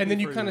 So happy and then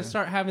you for kind of you.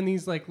 start having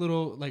these like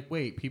little like,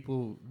 wait,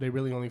 people they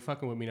really only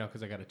fucking with me now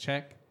because I got a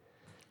check,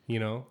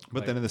 you know. But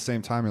like, then at the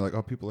same time, you're like,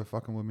 oh, people are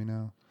fucking with me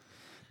now.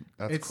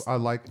 That's It's- I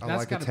like that's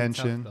gotta be tough,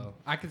 attention. though.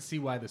 I could see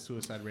why the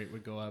suicide rate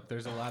would go up.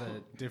 There's a lot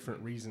of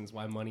different reasons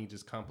why money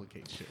just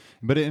complicates shit.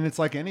 But and it's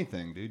like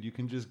anything, dude. You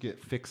can just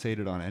get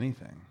fixated on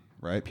anything,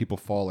 right? People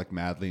fall like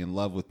madly in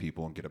love with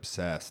people and get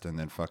obsessed, and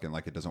then fucking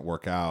like it doesn't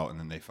work out, and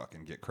then they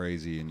fucking get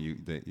crazy, and you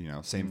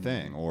know, same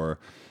thing. Or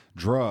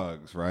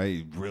drugs, right?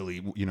 You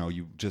really, you know,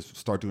 you just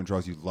start doing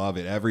drugs. You love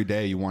it every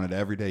day. You want it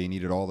every day. You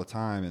need it all the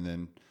time, and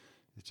then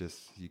it just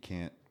you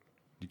can't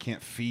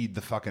feed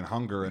the fucking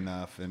hunger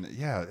enough. And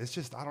yeah, it's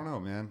just I don't know,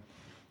 man.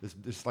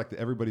 It's like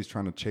everybody's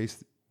trying to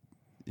chase.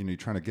 You know, you're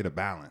trying to get a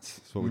balance.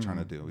 That's what we're trying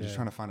to do. We're just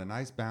trying to find a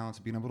nice balance,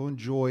 being able to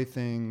enjoy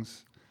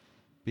things,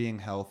 being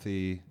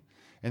healthy.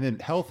 And then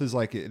health is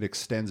like it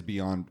extends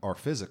beyond our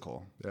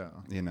physical. Yeah.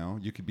 You know,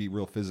 you could be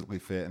real physically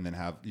fit and then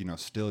have, you know,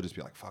 still just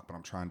be like, fuck, but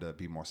I'm trying to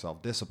be more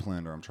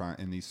self-disciplined, or I'm trying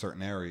in these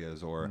certain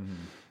areas, or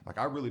like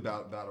I really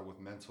battle with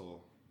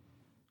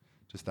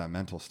just that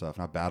mental stuff,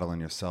 not battling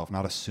yourself,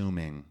 not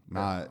assuming,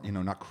 not, you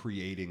know, not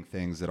creating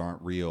things that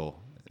aren't real,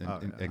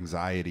 and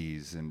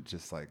anxieties, and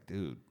just like,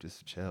 dude,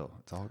 just chill.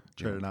 It's all,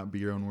 Try to not be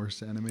your own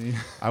worst enemy.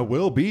 I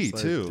will be It's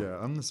like, too. yeah,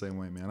 I'm the same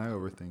way, man. I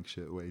overthink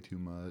shit way too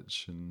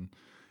much and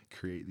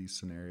create these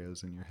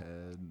scenarios in your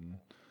head. And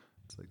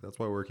it's like, that's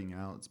why working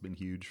out's been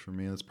huge for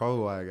me. That's probably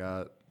why I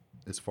got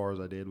as far as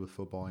I did with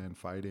football and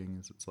fighting.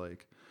 Is it's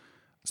like,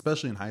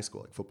 especially in high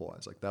school, like football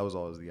wise, like that was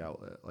always the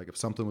outlet. Like if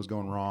something was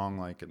going wrong,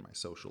 like in my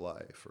social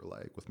life or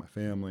like with my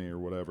family or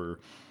whatever,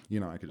 you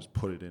know, I could just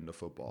put it into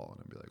football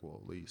and I'd be like, well,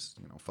 at least,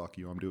 you know, fuck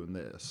you, I'm doing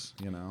this,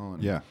 you know?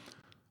 And Yeah.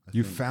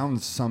 You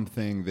found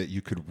something that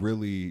you could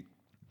really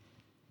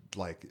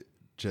like,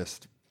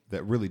 just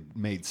that really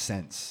made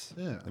sense.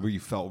 Yeah. Where you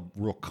felt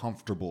real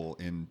comfortable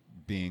in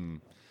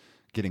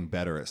getting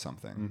better at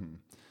something.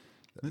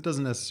 It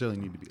doesn't necessarily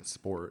need to be a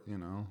sport, you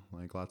know,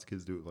 like lots of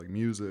kids do it with like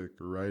music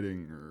or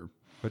writing or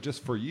But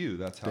just for you,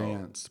 that's how.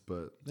 dance,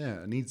 but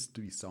yeah, it needs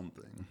to be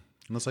something.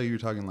 And that's like you're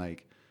talking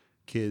like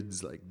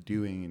kids like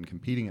doing and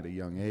competing at a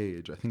young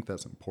age. I think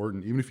that's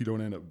important, even if you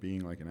don't end up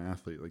being like an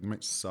athlete. Like you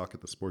might suck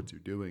at the sports you're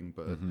doing,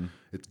 but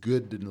it's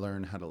good to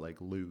learn how to like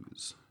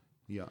lose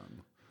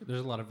young.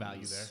 There's a lot of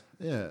value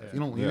there. Yeah, you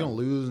don't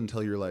lose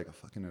until you're like a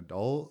fucking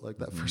adult. Like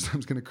that first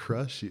time's gonna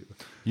crush you.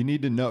 You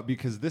need to know,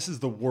 because this is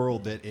the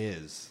world that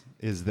is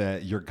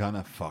that you're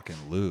gonna fucking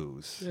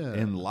lose. Yeah.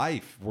 In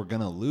life, we're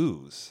gonna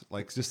lose.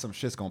 Like just some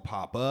shit's gonna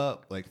pop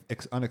up. Like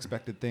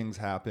unexpected things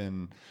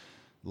happen.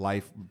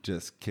 Life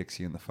just kicks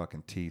you in the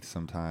fucking teeth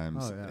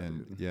sometimes. Oh, yeah,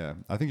 and dude. yeah,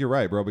 I think you're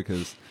right, bro,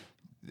 because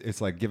it's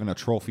like giving a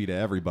trophy to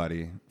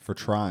everybody for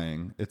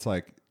trying. It's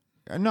like,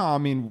 no, I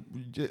mean,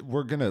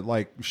 we're going to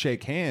like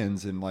shake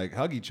hands and like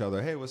hug each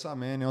other. Hey, what's up,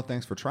 man? You know,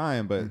 thanks for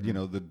trying. But, you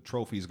know, the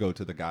trophies go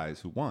to the guys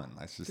who won.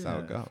 That's just how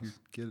it Yeah, if goes.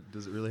 you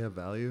does it really have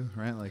value,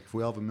 right? Like if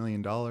we all have $1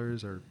 million,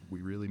 are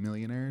we really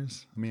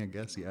millionaires? I mean, I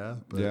guess, yeah.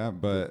 Yeah,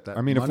 but, that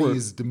I mean, if money we're-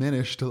 is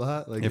diminished a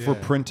lot. Like If we're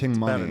printing bad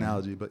money,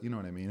 analogy, but you know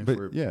what I mean. If But,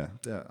 we're, yeah.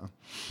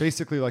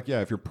 Basically, like,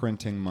 yeah, if you're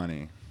printing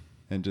money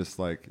and just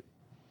like,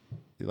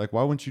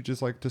 why wouldn't you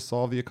just like to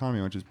solve the economy?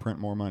 Why don't you just print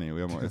more money?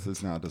 We have more. It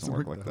doesn't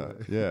work like that.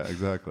 way. Yeah,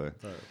 exactly.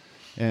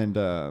 And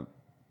well,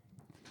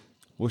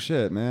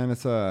 shit, man.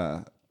 It's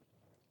what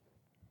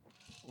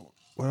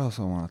else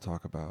I want to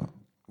talk about?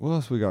 What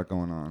else we got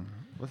going on?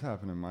 What's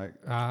happening, Mike?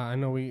 I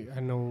know we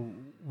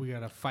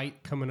got a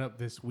fight coming up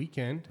this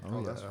weekend.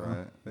 Oh, that's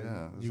right.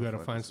 Yeah, You got to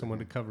find someone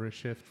to cover a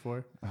shift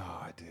for. Oh,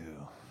 I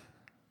do.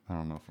 I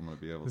don't know if I'm gonna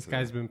be able This to.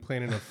 guy's been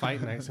planning a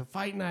fight night. So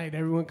fight night,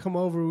 everyone come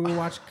over. We're gonna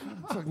watch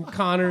fucking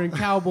Connor and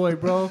Cowboy,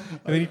 bro.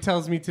 And then he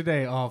tells me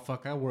today, oh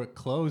fuck, I work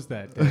closed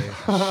that day.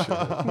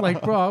 I'm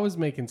like, bro, I was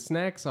making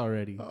snacks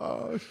already.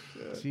 Oh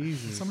shit.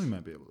 Jesus. Somebody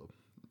might be able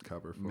to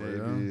cover for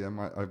Maybe you. I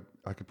might.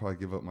 I could probably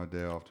give up my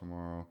day off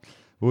tomorrow.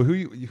 Well, who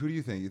do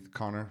you think? You think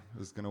Connor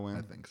is gonna win?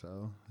 I think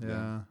so. Yeah.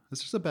 Yeah.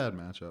 It's just a bad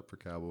matchup for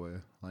Cowboy.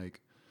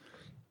 Like,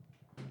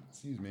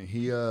 excuse me,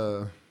 he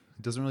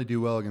doesn't really do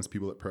well against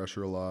people that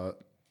pressure a lot.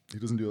 He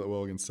doesn't do that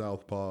well against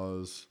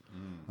southpaws.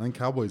 I think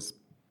Cowboy's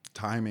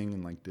timing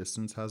and like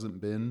distance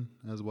hasn't been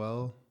as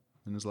well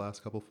in his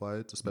last couple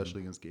fights, especially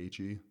against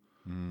Gaethje.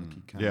 Like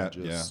he kind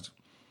of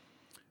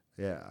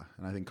yeah.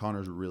 And I think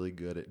Connor's really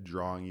good at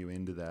drawing you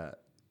into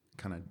that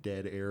kind of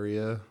dead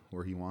area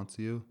where he wants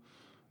you.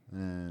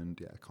 And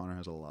yeah, Connor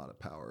has a lot of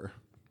power.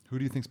 Who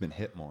do you think's been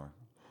hit more?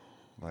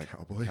 Like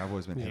Cowboy.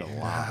 Cowboy's been hit a Yeah.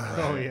 lot. Right?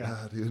 Oh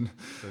yeah. Dude.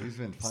 So he's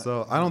been.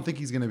 So I don't think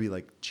he's gonna be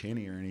like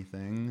chinny or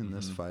anything in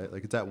this fight.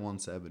 Like it's at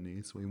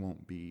 170, so he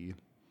won't be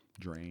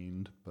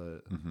drained.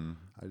 But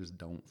I just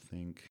don't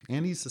think.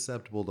 And he's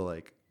susceptible to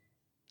like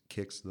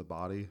kicks to the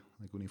body,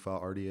 like when he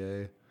fought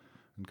RDA.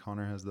 And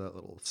Connor has that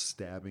little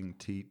stabbing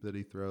teep that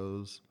he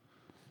throws.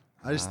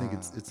 I just think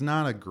it's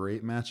not a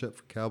great matchup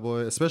for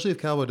Cowboy, especially if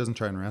Cowboy doesn't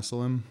try and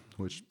wrestle him,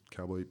 which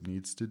Cowboy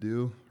needs to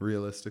do.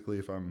 Realistically,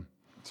 if I'm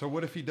So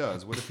what if he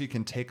does? What if he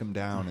can take him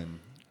down and?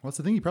 Well, that's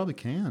the thing. He probably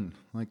can.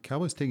 Like,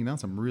 Cowboy's taking down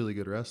some really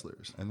good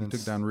wrestlers. And He then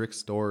took down Rick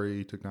Story.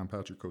 He took down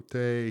Patrick Cote.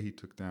 He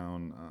took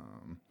down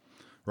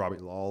Robbie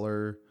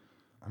Lawler.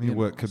 I mean, You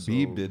what know,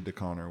 Khabib so- did to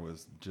Connor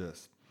was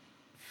just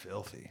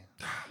filthy.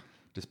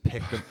 Just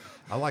picked him.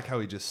 I like how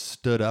he just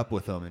stood up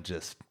with him and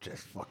just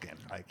fucking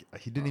like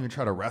he didn't even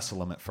try to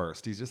wrestle him at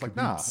first. He's just like,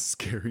 nah.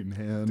 Scary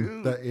man.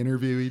 Dude. That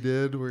interview he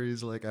did where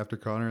he's like, after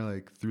Connor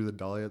like threw the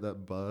dolly at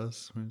that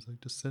bus, where he's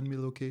like, just send me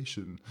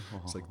location.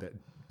 It's like that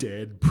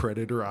dead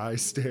predator eye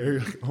stare.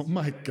 Like, oh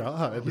my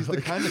God. He's the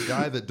Like, kind of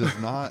guy that does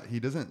not. He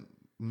doesn't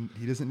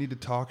need to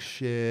talk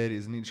shit. He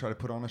doesn't need to try to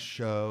put on a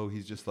show.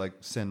 He's just like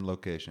send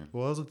location.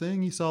 well, that was the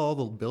thing. You saw all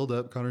the build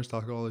up. Connor's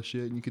talking all this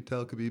shit, and you could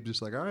tell Khabib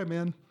just like, all right,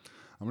 man.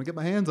 I'm gonna get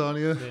my hands on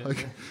you.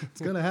 Like it's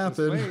gonna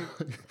happen.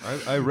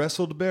 I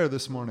wrestled a bear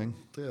this morning.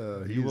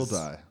 Yeah, He will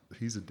die.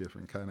 He's a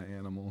different kind of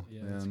animal.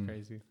 Yeah, that's and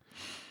crazy.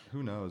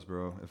 Who knows,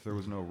 bro? If there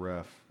was no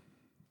ref,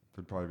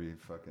 there'd probably be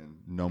fucking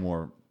no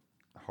more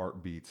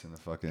heartbeats in the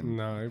fucking.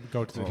 No, it'd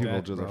go to the People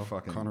dead, just bro. are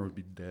fucking. Connor would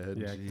be dead.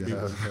 Yeah, Jeez.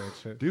 people would say that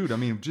shit. Dude, I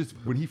mean, just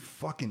when he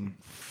fucking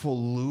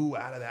flew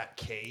out of that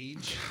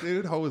cage,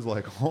 dude, I was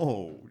like,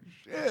 oh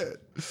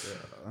shit.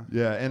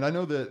 Yeah, and I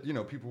know that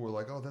people were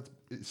like, oh, that's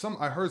some.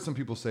 I heard some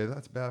people say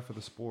that's bad for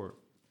the sport.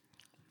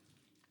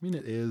 I mean,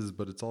 it is,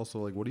 but it's also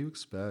like, what do you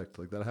expect?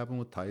 Like that happened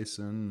with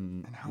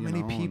Tyson. And how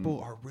many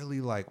people are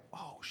really like,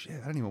 oh shit,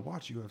 I didn't even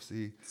watch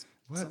UFC.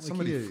 What? not like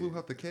Somebody he- flew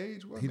out the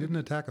cage? What? He didn't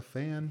attack a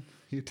fan.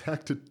 He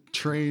attacked a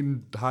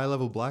trained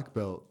high-level black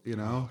belt. Like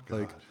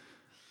God.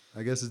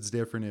 I guess it's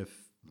different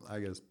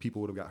if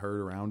people would have got hurt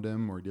around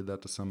him or did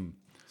that to some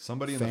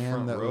Somebody in the fan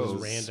front that row.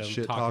 was Random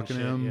shit talking talking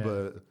shit, him. yeah.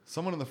 But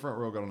Someone in the front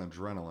row got an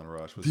adrenaline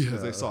rush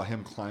because they saw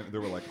him climb. They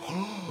were like,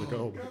 like,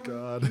 oh my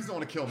god, he's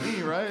going to kill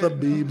me, right? the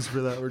memes for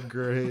that were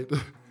great.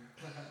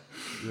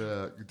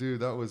 Yeah,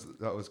 dude, that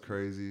was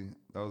crazy.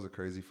 That was a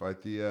crazy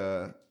fight.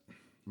 The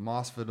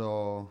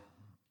Masvidal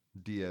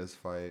Diaz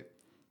fight.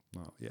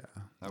 Well, yeah,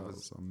 that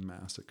was a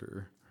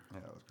massacre.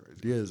 Yeah, that was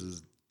crazy. Diaz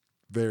is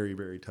very,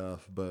 very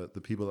tough, but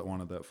the people that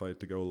wanted that fight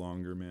to go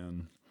longer,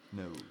 man,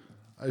 No,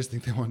 I just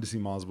think they wanted to see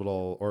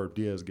Masvidal or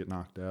Diaz get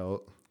knocked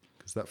out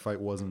because that fight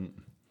wasn't.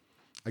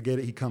 I get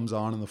it, he comes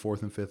on in the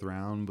 4th and 5th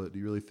round, but do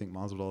you really think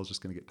Masvidal is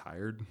just going to get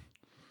tired?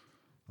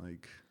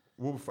 Like,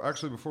 well,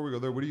 actually, before we go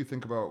there, what do you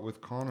think about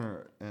with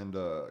Conor and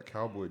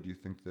Cowboy? Do you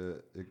think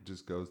that it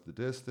just goes the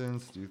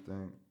distance? Do you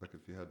think, like,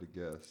 if you had to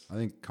guess, I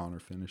think Conor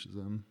finishes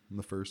him in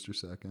the 1st or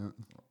 2nd.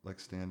 like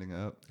standing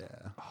up? Yeah,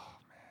 I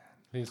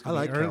think it's I gonna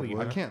like be early.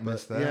 Cowboy. I can't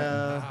miss that.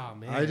 Yeah, Oh,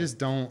 man. I just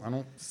don't. I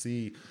don't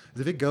see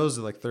if it goes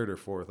to like 3rd or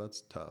 4th.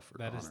 That's tough for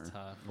That Conor. is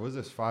tough. What is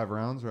this? 5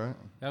 rounds, right?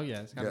 Oh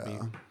yeah, it's gotta Yeah.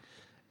 be.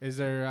 Is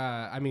there?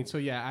 I mean, so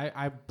yeah,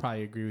 I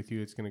probably agree with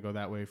you. It's gonna go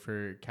that way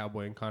for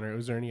Cowboy and Connor.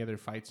 Was there any other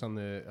fights on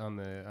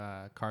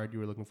the card you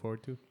were looking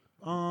forward to?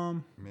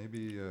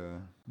 Maybe.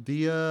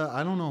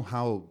 I don't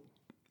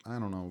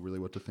know really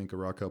what to think of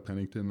Raquel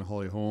Pennington and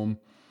Holly Holm,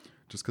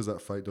 just because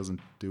that fight doesn't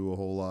do a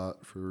whole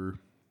lot for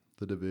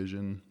the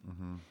division.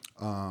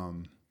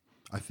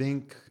 I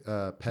think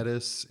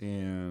Pettis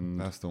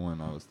and That's the one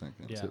I was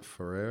thinking. Yeah. is it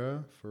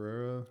Ferreira?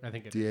 I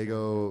think it is.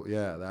 Diego.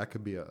 Yeah, that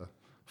could be a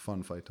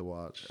fun fight to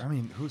watch. I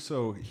mean,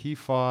 so he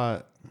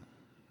fought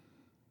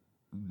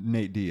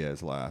Nate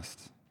Diaz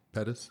last.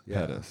 Pettis.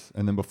 Pettis.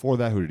 And then before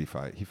that, who did he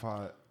fight? He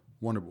fought.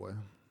 Wonder Boy.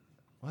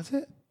 Was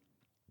it?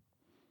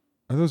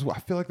 Are those? I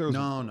feel like there was.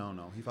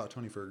 No. He fought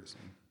Tony Ferguson.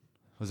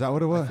 Was that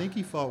what it was? I think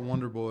he fought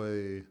Wonder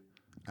Boy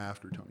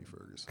after Tony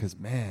Ferguson. Because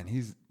man,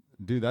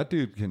 that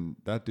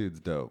dude's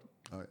dope.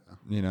 Oh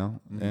yeah.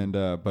 And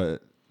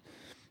but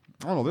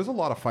I don't know. There's a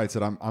lot of fights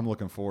that I'm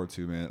looking forward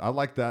to, man. I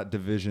like that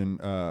division.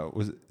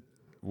 Was it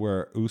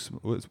where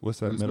what's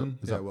that middle? Usman?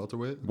 Is Yeah, that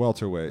welterweight.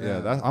 welterweight?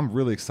 Yeah, Yeah. I'm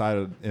really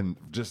excited in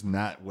just in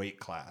that weight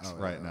class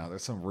right yeah. now.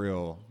 There's some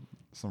real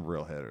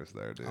hitters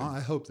there, dude. I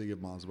hope they give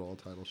Masvidal a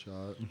title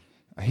shot.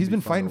 He's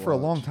been fun fighting to for a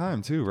watch. long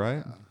time too,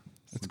 right?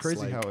 It's Since,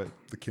 crazy like, how it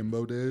the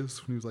Kimbo days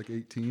when he was like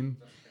 18.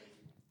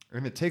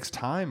 and it takes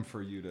time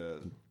for you to.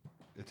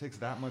 It takes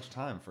that much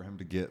time for him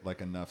to get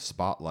like enough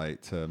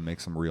spotlight to make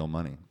some real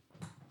money.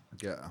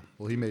 Yeah.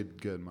 Well, he made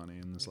good money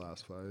in this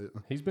last fight.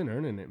 He's been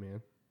earning it,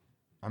 man.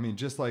 I mean,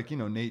 just like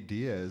Nate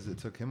Diaz, it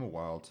took him a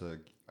while to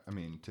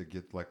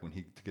get like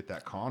to get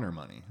that Conor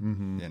money.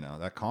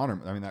 That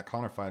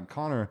Conor fight.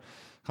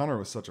 Conor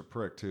was such a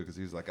prick too because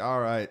he was like,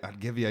 "All right, I'll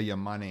give you your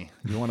money.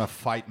 You want to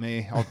fight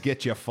me? I'll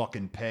get you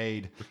fucking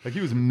paid." Like he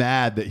was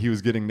mad that he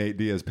was getting Nate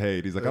Diaz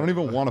paid. He's like, "I don't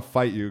even want to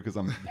fight you because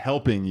I'm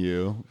helping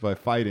you by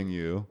fighting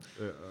you."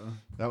 Yeah.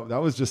 That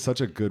was just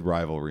such a good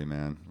rivalry,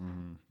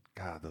 man.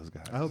 God, those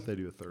guys. I hope they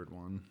do a third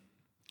one.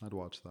 I'd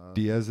watch that.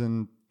 Diaz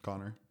and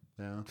Connor.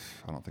 Yeah.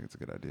 I don't think it's a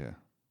good idea.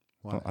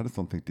 Why? I just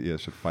don't think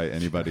Diaz should fight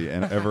anybody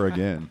ever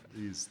again.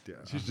 Yeah.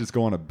 He should just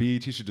go on a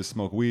beach. He should just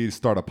smoke weed,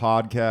 start a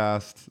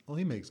podcast. Well,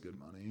 he makes good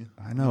money.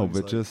 I know, He's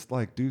but like- just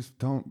like dudes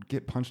don't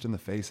get punched in the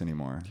face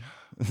anymore.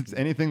 It's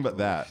anything but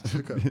that. He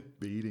took a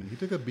beating. He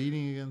took a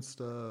beating against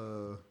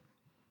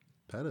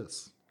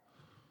Pettis.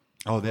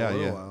 Oh For a yeah,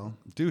 little yeah. while.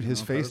 Dude, his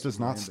You know, face Pettis does was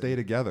not landing. stay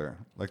together.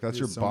 Like that's He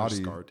your has so much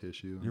body. scar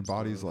tissue. Your and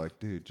body's stuff. like,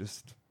 dude,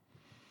 just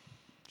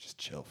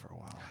chill for a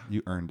while.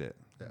 You earned it.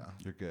 Yeah.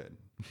 You're good.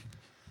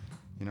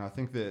 I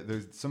think that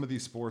there's some of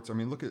these sports. I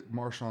mean, look at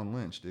Marshawn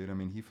Lynch, dude. I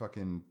mean, he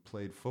fucking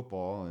played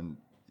football, and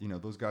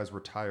those guys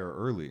retire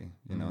early.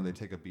 They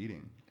take a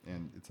beating,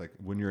 and it's like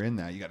when you're in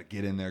that, you got to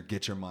get in there,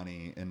 get your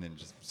money, and then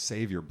just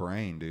save your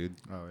brain, dude.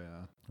 Oh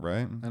yeah.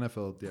 Right?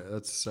 NFL, yeah,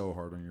 that's so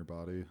hard on your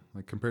body.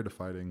 Like compared to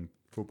fighting,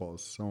 football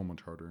is so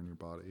much harder on your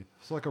body.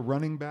 So, like a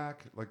running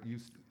back, like you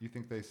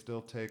think they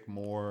still take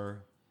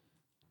more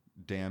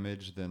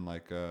damage than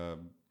like a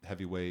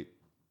heavyweight?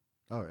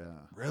 Oh yeah.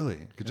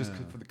 Really? Just Yeah.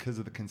 because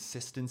of the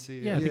consistency?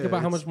 Yeah, think Yeah,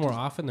 about how it's much more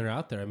often they're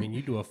out there. I mean,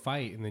 you do a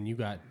fight and then you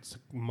got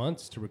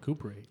months to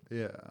recuperate.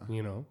 Yeah.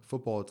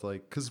 Football, it's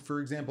like, because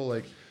for example,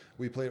 like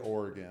we played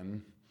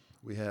Oregon,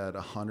 we had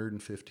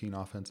 115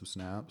 offensive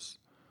snaps.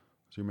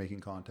 So you're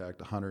making contact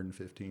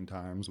 115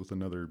 times with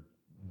another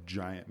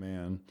giant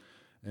man.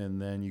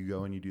 And then you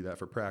go and you do that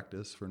for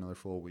practice for another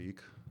full week.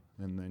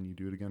 And then you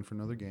do it again for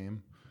another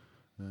game.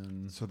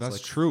 And So it's that's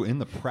like true in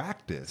the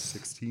practice.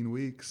 16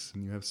 weeks.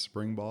 And you have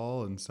spring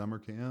ball and summer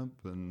camp.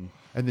 And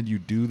And then you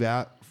do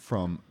that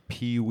from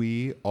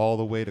pee-wee all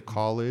the way to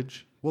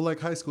college. well, like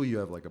high school, you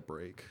have like a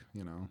break,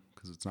 you know,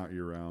 because it's not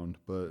year round.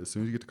 But as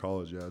soon as you get to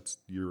college, yeah, it's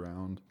year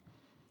round.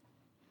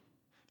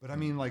 But I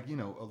mean, like, you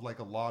know, like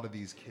a lot of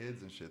these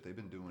kids and shit, they've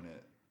been doing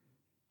it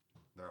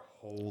their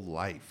whole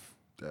life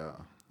Yeah.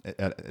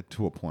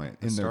 to a point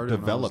in their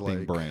started when I was, developing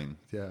like- brain.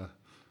 Yeah.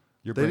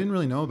 Your They brain- didn't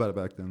really know about it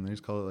back then. They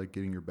just call it like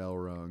getting your bell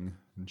rung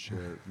and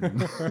shit.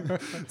 And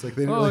it's like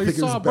they didn't Oh, really he think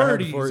it was saw bad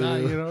birdies. for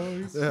you. You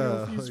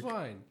know, he's like-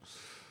 fine.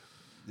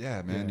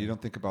 Yeah, man. Yeah. You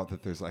don't think about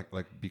that. There's like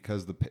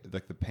because the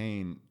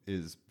pain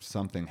is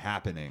something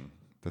happening.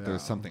 That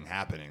there's Yeah. something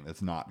happening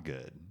that's not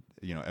good.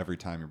 You know, every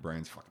time your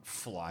brain's fucking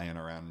flying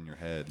around in your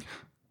head.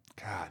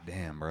 God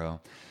damn, bro.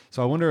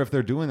 So I wonder if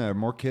they're doing that. Are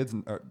more kids,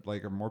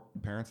 are more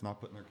parents not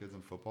putting their kids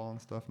in football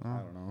and stuff now?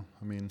 I don't know.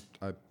 I mean,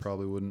 I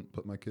probably wouldn't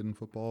put my kid in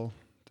football,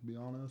 to be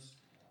honest.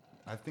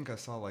 I think I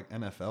saw like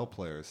NFL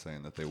players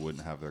saying that they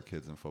wouldn't have their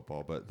kids in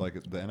football, but like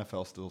the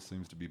NFL still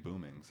seems to be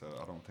booming. So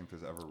I don't think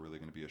there's ever really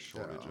going to be a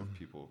shortage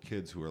of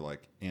kids who are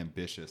like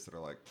ambitious that are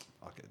like,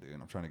 fuck it, dude,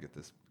 I'm trying to get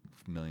this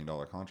 $1 million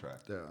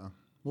contract. Yeah.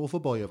 Well,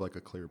 football, you have like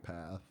a clear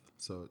path,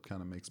 so it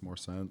kind of makes more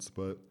sense.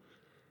 But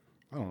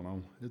I don't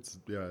know. It's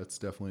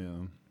definitely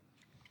a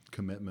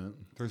commitment.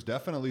 There's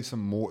definitely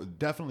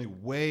definitely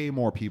way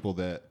more people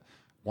that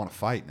want to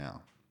fight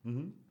now,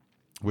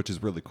 which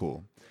is really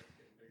cool.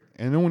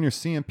 And then when you're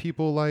seeing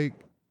people like,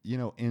 you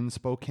know, in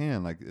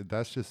Spokane, like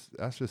that's just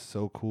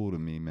so cool to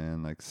me,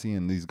 man. Like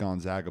seeing these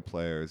Gonzaga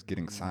players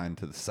getting signed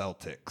to the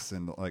Celtics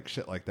and like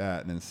shit like that,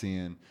 and then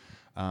seeing,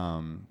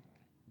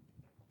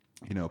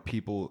 you know,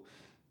 people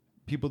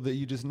that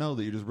you just know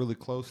that you're just really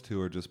close to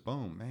are just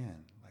boom, man.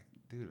 Like,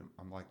 dude,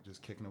 I'm like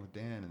just kicking it with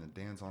Dan, and then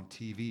Dan's on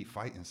TV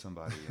fighting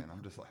somebody, and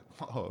I'm just like,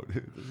 whoa,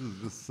 dude, this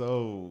is just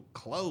so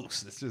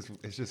close.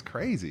 It's just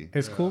crazy.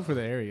 It's cool for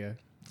the area.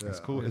 It's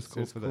cool. It's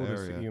cool it's for cool the to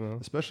see, area, you know?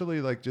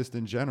 especially like just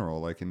in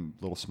general, like in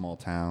little small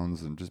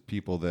towns and just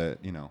people that,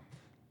 you know.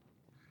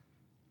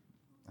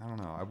 I don't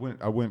know.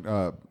 I went.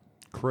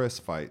 Chris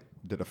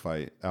did a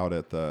fight out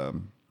at the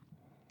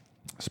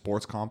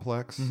sports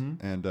complex,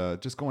 and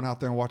just going out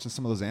there and watching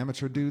some of those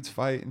amateur dudes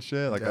fight and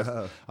shit. Like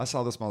Yeah. I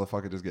saw this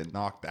motherfucker just get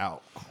knocked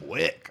out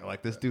quick.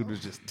 Like this dude was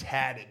just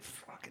tatted,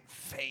 fucking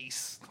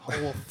face,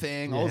 whole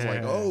thing. I was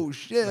like, Yeah. oh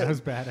shit, That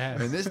was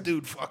badass. And this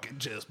dude fucking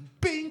just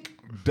bink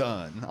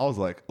done. I was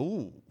like,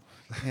 ooh,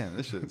 man,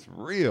 this shit's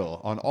real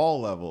on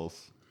all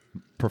levels.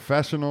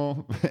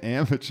 Professional,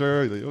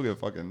 amateur, you'll get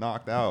fucking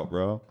knocked out,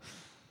 bro.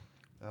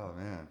 Oh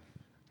man.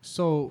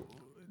 So,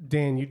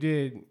 Dan, you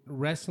did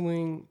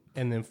wrestling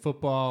and then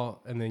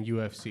football and then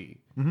UFC.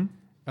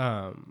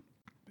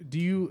 Do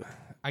you?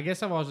 I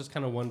guess I've always just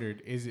kind of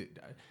wondered: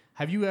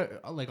 have you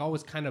like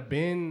always kind of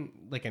been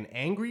like an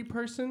angry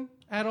person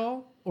at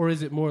all, or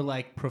is it more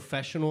like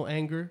professional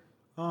anger?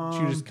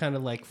 You just kind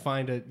of like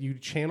you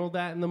channel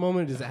that in the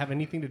moment. Does it have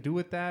anything to do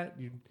with that?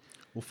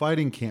 Well,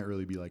 fighting can't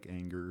really be like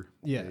anger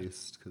Yeah.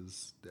 based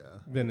because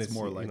Then it's it's,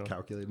 more you like know.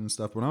 calculated and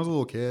stuff. When I was a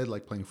little kid,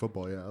 like playing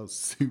football, I was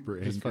super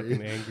angry. Just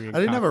fucking angry and I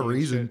didn't have a cocky and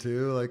reason shit.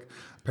 to. Like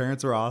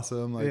parents were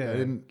awesome. Like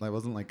Yeah. I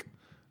wasn't like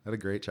I had a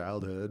great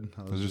childhood.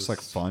 It was just like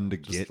fun to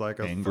just get like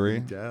a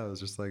angry. yeah, it was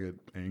just like an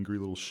angry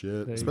little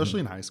shit. you Especially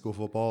in high school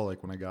football.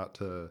 Like when I got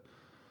to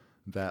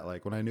that,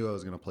 like when I knew I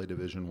was gonna play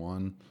Division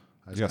One,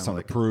 I You got kinda, something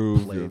like to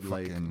prove, Played you're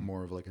like fucking-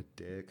 more of like a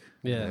dick.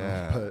 Yeah.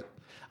 Yeah. But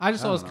I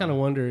just I always don't kind of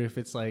know. wonder if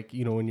it's like,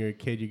 you know, when you're a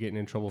kid, you're getting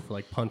in trouble for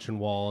like punching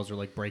walls or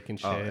like breaking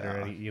shit Oh, or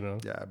yeah. any, you know.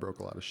 yeah, I broke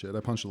a lot of shit.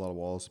 I punched a lot of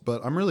walls,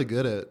 but I'm really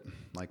good at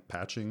like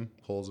patching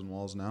holes in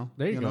walls now.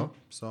 There you go. know?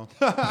 So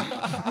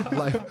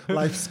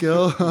life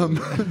skill.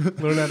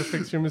 Learn how to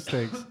fix your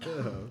mistakes.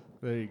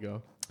 There you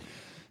go.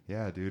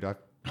 Yeah, dude. I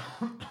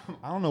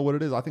don't know what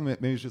it is. I think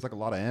maybe it's just like a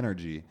lot of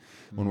energy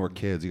when we're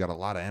kids. You got a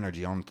lot of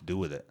energy on what to do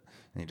with it.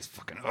 And you just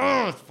fucking,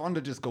 it's fun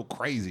to just go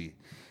crazy.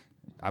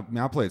 I mean,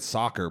 I played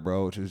soccer,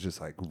 bro, which was just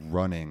like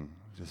running,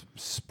 just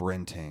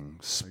sprinting,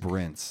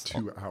 sprints.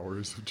 2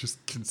 hours of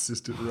just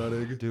consistent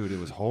running. Dude, it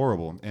was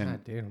horrible. God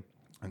And damn.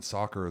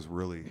 soccer is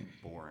really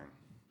boring.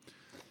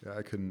 Yeah,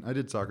 I couldn't. I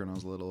did soccer when I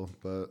was little,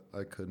 but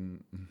I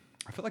couldn't.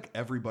 I feel like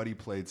everybody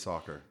played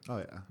soccer. Oh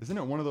yeah. Isn't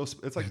it one of those?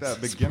 It's like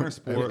that beginner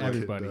sport. like-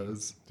 Everybody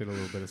does. did a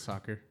little bit of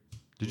soccer.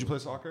 Did you play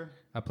soccer?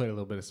 I played a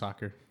little bit of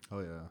soccer.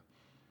 Oh yeah.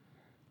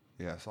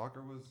 Yeah,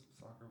 soccer was.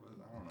 I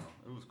don't know.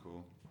 It was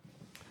cool.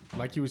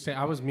 Like you were saying,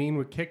 I was mean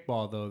with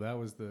kickball though. That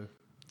was the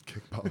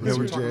Kickball. Yeah, was we were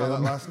your talking about that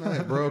jam. last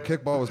night, bro.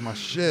 Kickball was my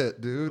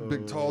shit, dude.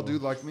 Big tall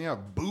dude like me, I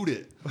boot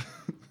it.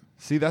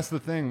 See, that's the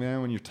thing,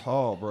 man. When you're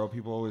tall, bro,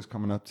 people always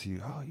coming up to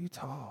you. Oh, you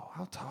tall?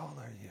 How tall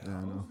are you? Yeah,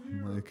 I know.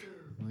 I'm like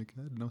I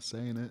had no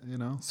say in it, you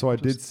know. So I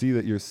did see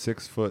that you're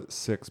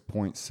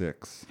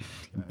 6'6.6",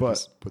 but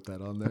Just put that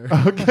on there.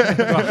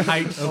 the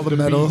height all of the the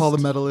medal, beast. all the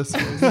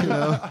medalists, you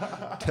know.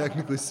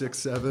 Technically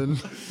 6'7". Don't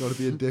want to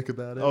be a dick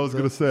about it. I was but-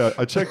 gonna say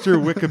I checked your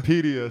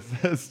Wikipedia. It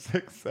says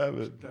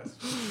 6'7".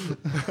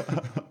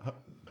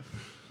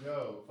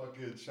 Yo,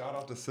 fucking shout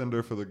out to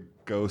Cinder for the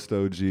Ghost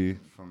OG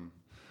from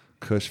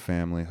Kush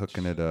family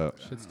hooking it up.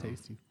 Shit's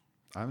tasty.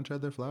 I haven't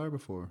tried their flour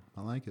before.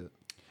 I like it.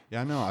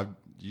 Yeah, I know.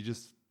 You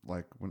just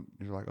like when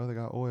you're like, oh, they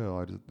got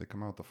oil. They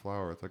come out with the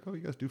flour. It's like, oh,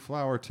 you guys do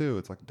flour too.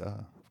 It's like, duh,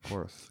 of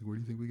course. Where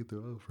do you think we get the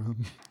oil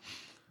from?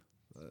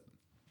 But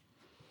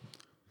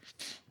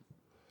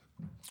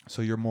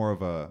So you're more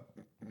of a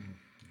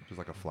just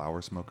like a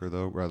flour smoker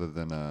though, rather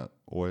than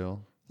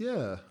oil.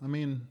 yeah, I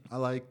mean, I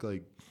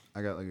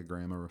got like a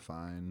gram of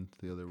refined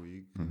the other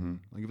week.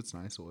 Like if it's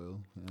nice oil,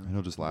 yeah. And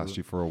it'll just last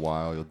you for a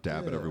while. You'll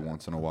dab it every Yeah.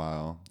 once in a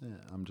while. Yeah,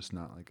 I'm just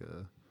not like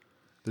a.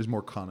 There's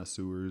more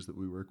connoisseurs that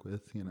we work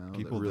with, you know,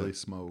 People that really that-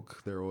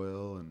 smoke their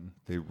oil, and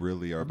They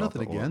really are about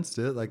nothing the oil. against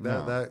it. Like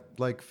No. that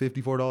like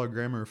 $54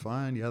 gram of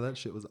refined, yeah, that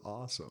shit was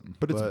awesome.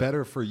 But it's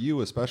better for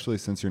you, especially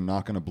since you're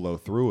not going to blow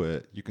through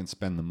it. You can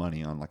spend the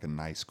money on like a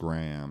nice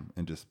gram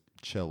and just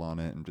chill on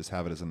it and just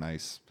have it as a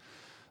nice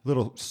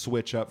little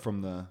switch up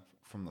from the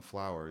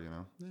flour, you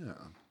know. Yeah,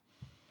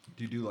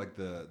 Do you do like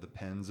the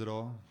pens at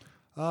all?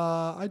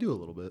 I do a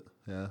little bit,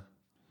 yeah.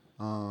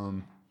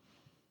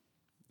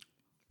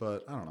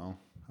 But I don't know.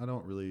 I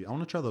don't really. I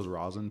want to try those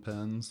rosin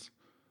pens.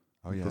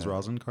 Oh yeah, Those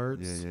rosin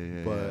carts.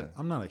 Yeah. But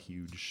I'm not a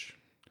huge.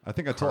 I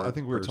think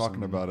we were talking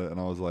person. about it, and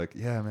I was like,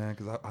 yeah, man,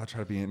 because I try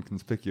to be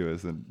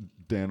inconspicuous, and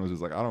Dan was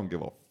just like, I don't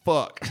give a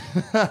fuck.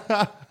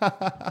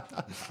 I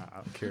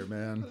don't care,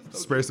 man.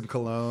 Spray some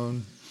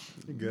cologne.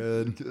 You're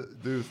good.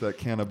 Dude, it's that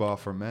Cannabis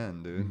for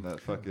men, dude.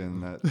 That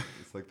fucking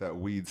it's like that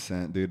weed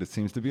scent, dude. It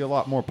seems to be a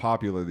lot more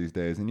popular these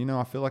days. And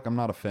I feel like I'm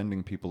not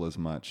offending people as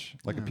much.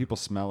 Like if people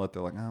smell it,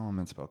 they're like, oh, I'm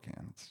in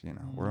Spokane. It's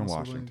we're in Also,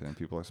 Washington.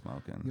 People are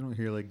smoking. You don't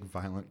hear like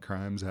violent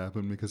crimes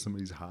happen because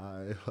somebody's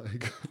high.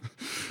 Like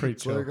Pretty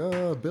it's chill. like,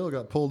 oh, Bill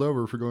got pulled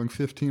over for going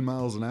 15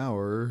 miles an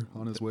hour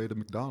on his way to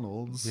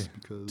McDonald's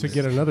because To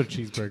get another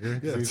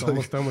cheeseburger. Yeah, So he's it's like-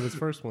 almost done with his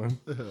first one.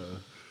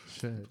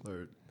 Shit.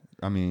 Or-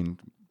 I mean,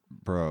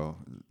 bro,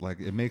 like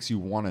it makes you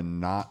want to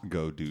not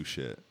go do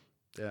shit.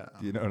 yeah.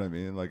 You know what I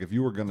mean? Like if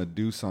you were gonna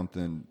do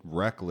something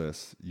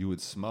reckless, you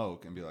would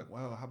smoke and be like,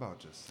 well, how about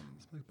just some?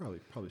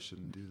 Like probably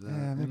shouldn't do that.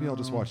 Yeah, you maybe I'll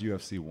just know? watch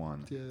UFC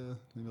 1. Yeah,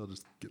 maybe I'll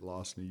just get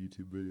lost in a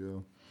YouTube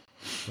video.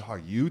 Oh,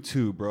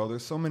 YouTube, bro.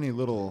 There's so many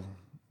little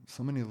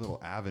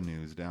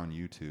avenues down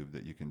YouTube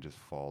that you can just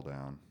fall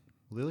down.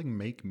 Well, they like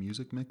make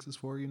music mixes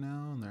for you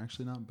now, and they're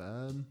actually not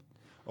bad.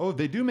 Oh,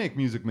 they do make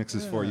music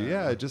mixes for you.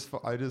 Yeah,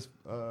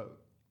 oh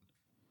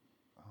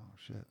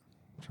shit.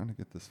 I'm trying to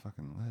get this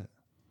fucking lit.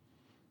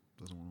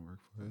 Doesn't want to work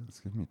for you. It's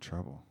giving me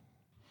trouble.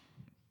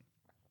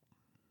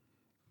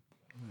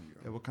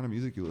 Yeah, what kind of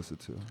music you listen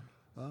to?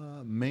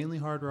 Mainly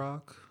hard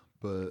rock,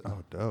 but Oh,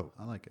 dope.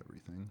 I like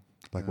everything.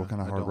 Like what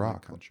kind of I hard don't like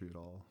rock? country at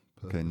all.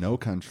 but- Okay, no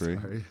country.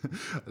 Sorry.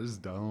 I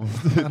just don't.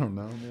 I don't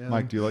know, man.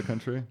 Mike, do you like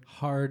country?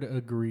 Hard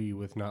agree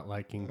with not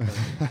liking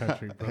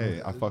country, bro.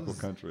 Hey, I fuck with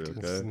country, It's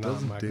okay? not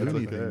doesn't my do cup of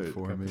anything tea.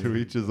 for me. To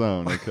each his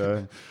own,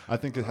 okay? I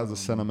think it has a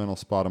sentimental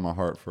spot in my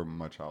heart from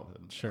my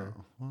childhood. Sure.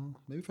 Well,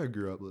 maybe if I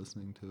grew up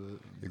listening to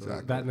it. but-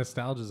 Exactly. That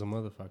nostalgia's a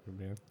motherfucker,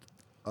 man.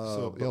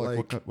 So, but yeah,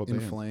 like, like, what In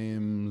band?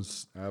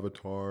 Flames,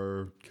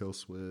 Avatar, Kill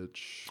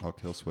Switch. Oh,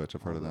 Kill Switch.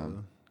 I've heard of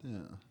them. Yeah.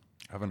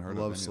 I haven't heard I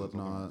love of any of those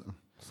Slipknot. ones.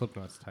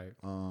 Slipknot's tight.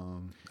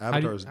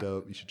 Avatar's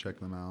dope. You should check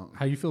them out.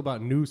 How you feel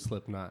about new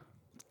Slipknot?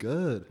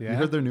 Good. Yeah? You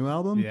heard their new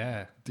album?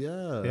 Yeah.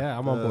 Yeah. Yeah,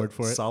 I'm on board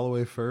for it.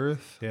 Soloway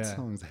Firth. Yeah. That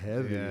song's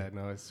heavy. Yeah,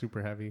 no, it's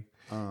super heavy.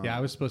 Yeah, I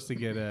was supposed to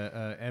get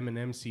a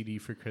Eminem CD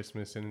for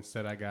Christmas, and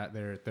instead I got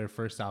their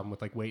first album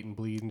with like Wait and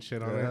Bleed and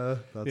shit on Yeah, it.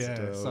 that's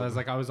dope. So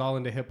I was all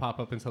into hip hop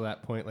up until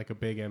that point, like a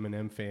big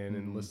Eminem fan,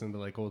 and listening to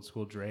like old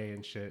school Dre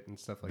and shit and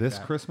stuff like This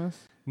that.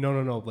 Christmas? No,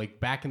 like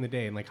back in the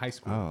day in like high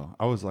school. Oh,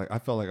 I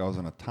felt like I was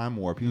in a time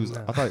warp. He was,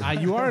 I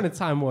thought, You are in a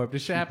time warp.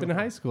 This shit happened in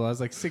high school. I was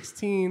like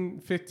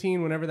 16,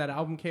 15, whenever that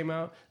album came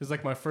out. It was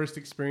like my first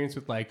experience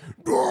with like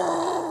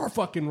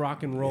fucking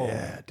rock and roll.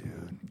 yeah,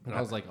 dude. And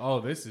I was like, oh,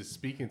 this is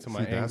speaking to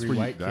my See, that's angry where you,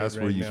 white kid that's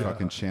where right you now.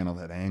 fucking channel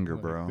that anger,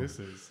 Like, bro. This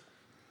is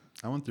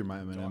I went through my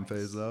Eminem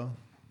phase though.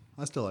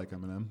 I still like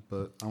Eminem,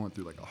 but I went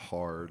through like a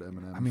hard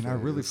Eminem. I mean, I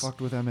really phase.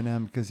 fucked with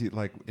Eminem because he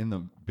like in the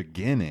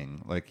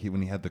beginning, like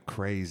when he had the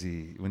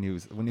crazy when he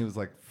was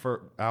like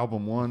for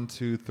album 1,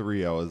 2,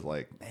 3, I was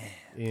like, man.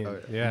 in. Oh,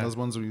 yeah. And those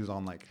ones when he was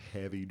on like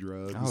heavy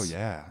drugs. Oh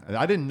yeah,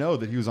 I didn't know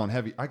that he was on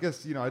heavy. I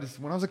guess I just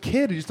when I was a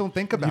kid, you just don't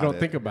think about it. You don't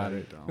think about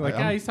it. don't. You're like,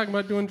 Like, he's talking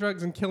about doing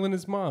drugs and killing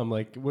his mom.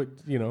 Like, what,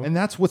 And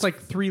that's what's it's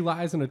like 3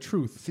 lies and a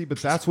truth. See, but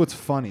that's what's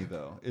funny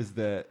though, is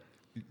that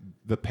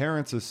the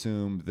parents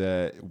assume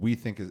that we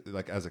think is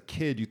like as a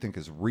kid you think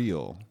is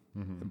real,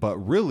 but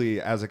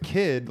really as a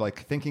kid, like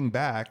thinking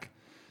back,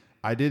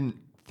 I didn't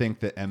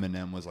think that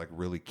Eminem was like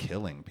really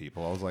killing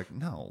people. I was like,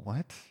 no,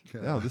 what?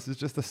 No, this is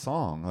just a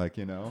song, like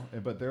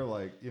But they're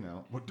like,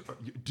 what,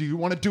 do you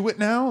want to do it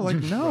now?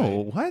 Like,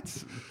 no,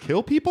 what?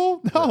 Kill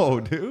people? No,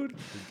 dude.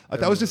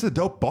 That was just a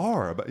dope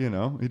bar, but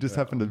he just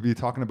happened to be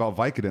talking about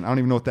Vicodin. I don't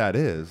even know what that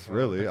is,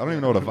 really. I don't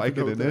even know what a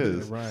Vicodin It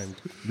is. rhymed.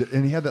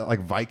 And he had that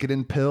like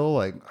Vicodin pill,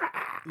 like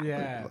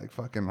Yeah. like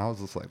fucking. I was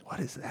just like, what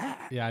is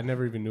that? Yeah, I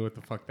never even knew what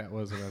the fuck that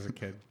was when I was a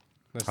kid.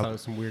 That's how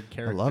some weird I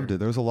character. loved it.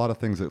 There was a lot of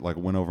things that like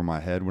went over my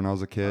head when I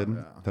was a kid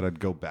yeah. that I'd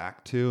go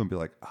back to and be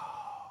like,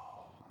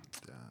 oh,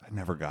 I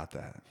never got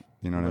that.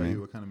 You know what I What about mean?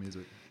 you? What kind of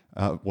music?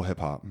 Well, hip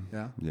hop.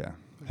 Yeah? Yeah.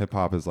 Hip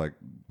hop is like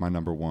my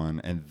number one.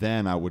 And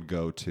then I would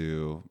go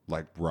to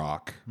like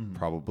rock,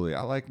 probably.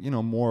 I like,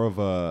 more of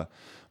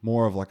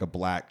like a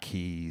Black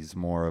Keys,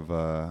 more of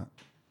a,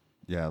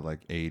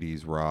 like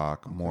 80s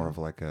rock, more of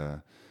like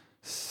a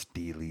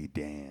Steely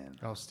Dan.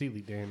 Oh,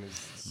 Steely Dan is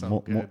so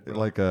good.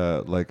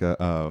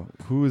 Bro.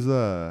 Who's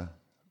that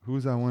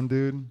one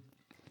dude?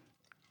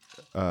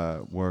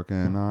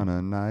 Working on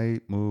a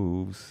night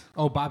moves.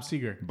 Oh, Bob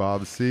Seger.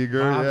 Bob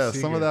Seger, Bob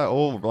some Seger. of that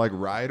old like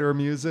Rider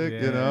music,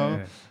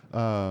 Yeah.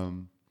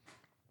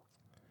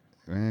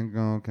 Ain't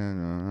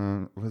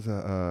gonna what's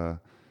that?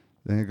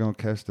 They ain't gonna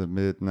catch the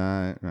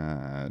midnight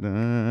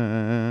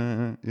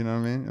rider. You know what I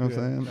mean? You know what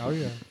I'm saying? Oh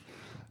yeah.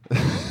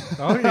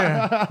 Oh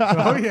yeah.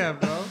 Oh yeah,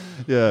 bro.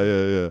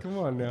 Yeah. Come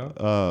on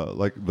now.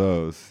 Like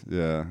those,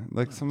 yeah,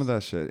 like some of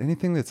that shit.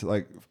 Anything that's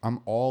like, I'm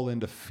all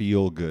into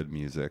feel good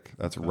music.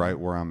 That's right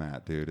where I'm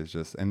at, dude. It's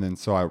just, and then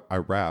so I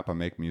rap, I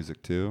make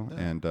music too,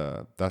 and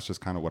that's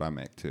just kind of what I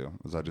make too.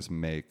 Is I just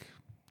make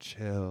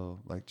chill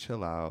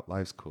out,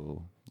 life's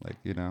cool, like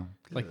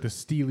Like the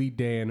Steely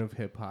Dan of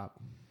hip hop.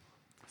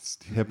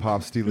 hip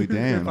hop Steely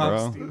Dan,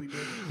 bro.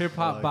 Hip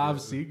hop Bob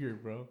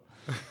Seger, bro.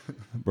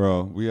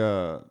 Bro, we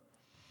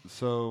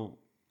so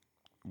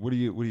what do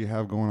you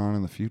have going on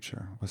in the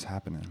future? What's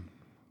happening?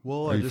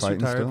 Well, Are I you just fighting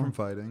retired still? from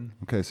fighting.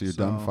 Okay, so you're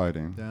done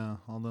fighting. Yeah,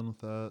 all done with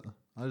that.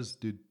 I just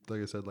do,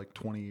 like I said, like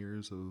 20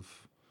 years of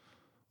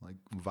like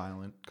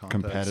violent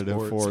contact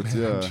Competitive sports,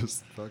 man. yeah. I'm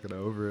just fucking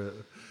over it.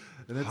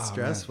 And it's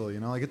stressful,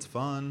 like it's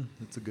fun.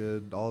 It's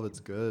all of it's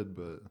good,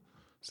 but I'm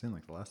saying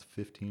like the last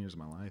 15 years of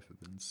my life have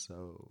been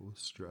so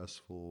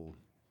stressful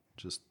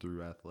just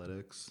through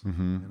athletics,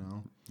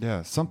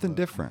 Yeah, something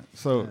different.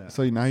 So Yeah.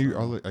 so now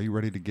are you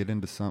ready to get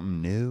into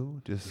something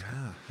new? Just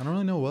Yeah, I don't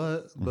really know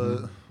what,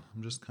 but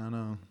I'm just kind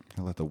of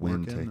let the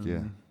wind take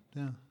you.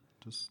 Yeah,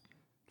 just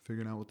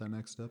figuring out what that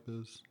next step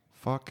is.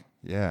 Fuck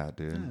yeah,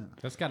 dude. Yeah.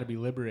 That's got to be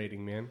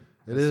liberating, man.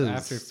 It is.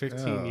 After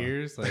 15 Yeah.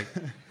 years, like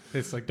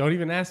it's like don't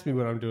even ask me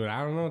what I'm doing.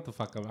 I don't know what the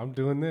fuck I'm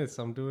doing. This.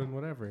 I'm doing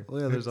whatever.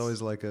 Well, yeah, there's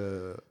always like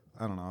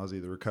I don't know, I was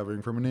either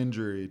recovering from an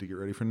injury to get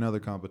ready for another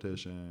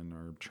competition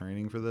or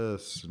training for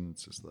this. And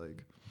it's just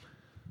like,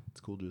 it's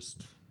cool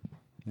just,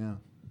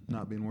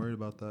 not being worried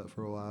about that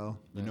for a while.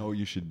 You know what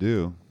you should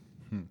do?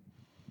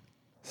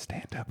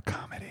 Stand-up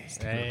comedy.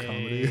 Hey.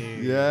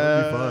 Comedy. Yeah,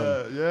 That'd be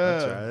fun. yeah.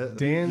 I'll try it.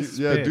 Dan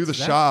Yeah, do the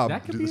Spitz. shop.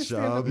 That could Do be the a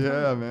stand-up shop. comedy. Yeah,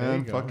 There man.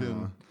 you go.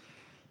 Fucking,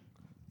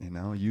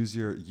 use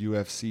your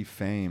UFC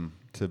fame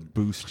to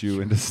boost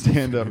you into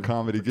stand-up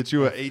comedy. Get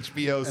you a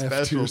HBO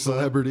special, F2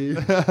 celebrity.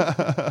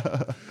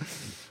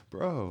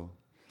 bro.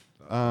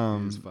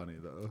 It's funny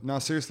though. No,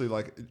 seriously,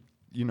 like,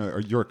 are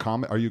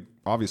you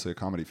obviously a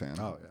comedy fan?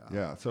 Oh, yeah.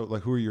 Yeah. So,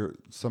 like, who are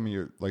some of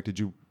your, like, did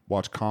you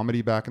watch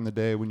comedy back in the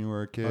day when you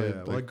were a kid? Oh, yeah.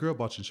 Well, I Like, grew up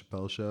watching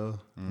Chappelle Show,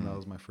 and that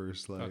was my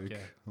first, like, yeah.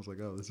 I was like,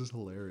 oh, this is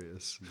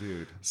hilarious.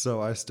 dude.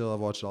 So I still have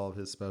watched all of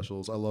his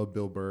specials. I love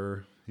Bill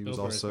Burr. He was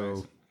Bill Burr's also,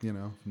 nice.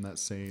 from that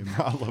same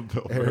I love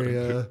Bill Burr.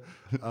 area.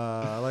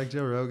 I like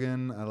Joe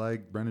Rogan. I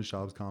like Brendan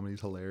Schaub's comedy.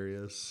 He's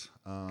hilarious.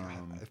 I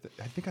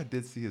think I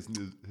did see his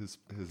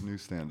new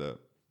stand-up,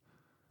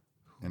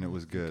 and it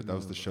was good. That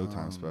was the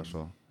Showtime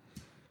special.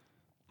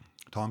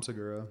 Tom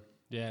Segura.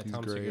 Yeah, He's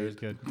Tom great. Segura is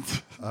good.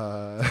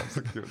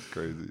 It was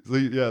crazy. So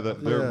yeah,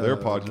 their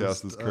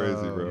podcast is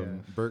crazy, bro.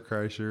 Bert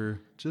Kreischer.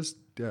 Just,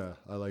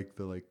 I like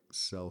the like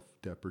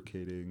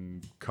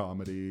self-deprecating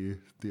comedy,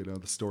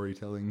 the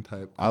storytelling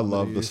type I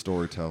love comedy. the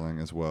storytelling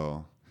as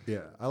well.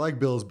 Yeah, I like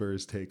Bill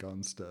Burr's take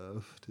on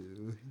stuff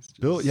too. He's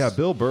just,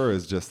 Bill Burr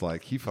is just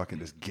like, he fucking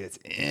just gets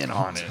in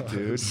on it,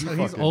 dude. He's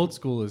fucking- old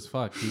school as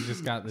fuck. He's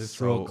just got this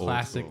So real old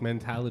classic school.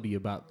 mentality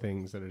about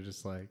things that are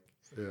just like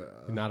Yeah.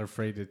 not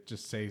afraid to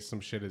just say some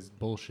shit is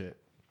bullshit.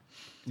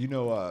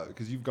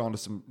 because you've gone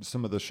to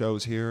some of the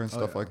shows here and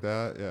stuff yeah. like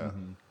that. Yeah,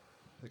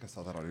 I think I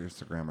saw that on your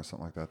Instagram or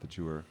something like that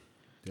you were.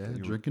 Yeah,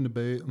 Drinking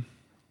Debate.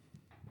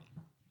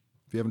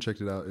 If you haven't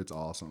checked it out, it's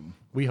awesome.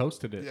 We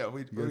hosted it. Yeah,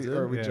 we guys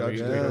or we did? judged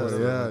Yeah, it. we or did.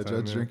 whatever. Yeah, time,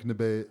 Judge yeah. Drinking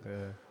Debate. Yeah.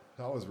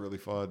 That was really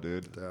fun,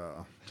 dude.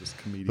 Yeah, just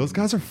comedians. Those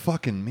guys are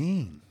fucking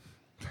mean.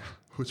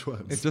 Which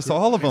ones? It's just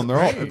all of them.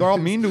 They're all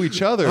mean to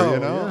each other. Oh, You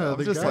know, yeah, I'm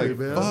they just got like, it,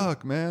 man.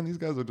 fuck, man. These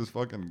guys are just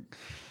fucking.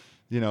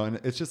 And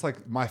it's just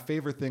like my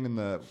favorite thing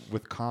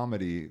with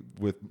comedy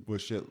with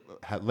shit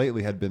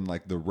lately had been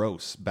like the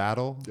roast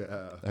battle.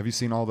 Yeah. Have you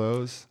seen all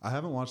those? I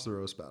haven't watched the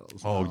roast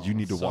battles. Oh, no. you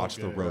need to so watch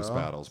the good. roast Yeah.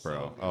 battles,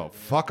 bro.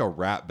 Fuck a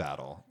rap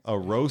battle. A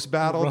roast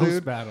battle, Roast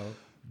dude. battle.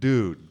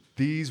 Dude,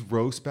 these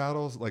roast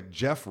battles, like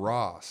Jeff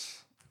Ross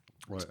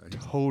Right.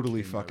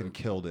 totally fucking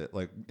killed it.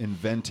 Like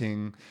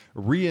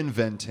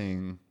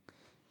reinventing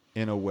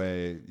in a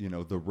way,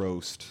 the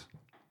roast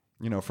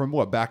you know, from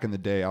what back in the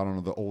day, I don't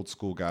know, the old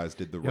school guys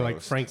did the roast.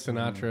 Like Frank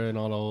Sinatra and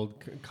all the old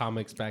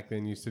comics back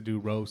then used to do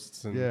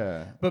roasts. And,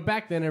 Yeah. But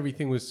back then,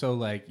 everything was so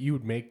like you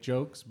would make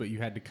jokes, but you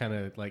had to kind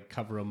of like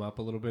cover them up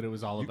a little bit. It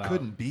was all You about.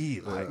 couldn't be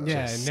like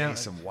just say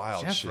some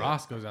wild Jeff shit.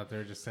 Ross goes out there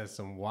and just says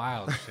some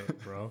wild shit,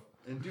 bro.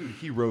 And dude,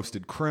 he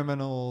roasted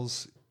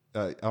criminals.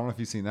 I don't know if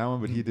you've seen that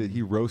one, but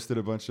he roasted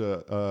a bunch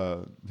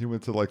of. He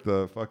went to like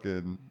the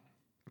fucking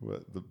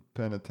the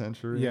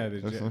penitentiary. Yeah, or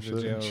the some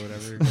shit. jail or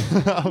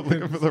whatever. I'm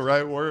looking for the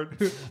right word.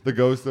 The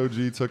ghost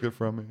OG took it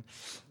from me.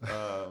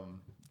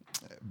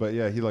 But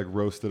yeah, he like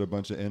roasted a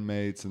bunch of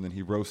inmates, and then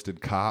he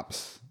roasted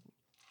cops,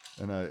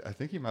 and I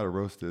think he might have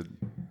roasted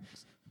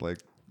like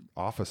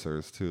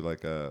officers too,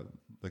 like the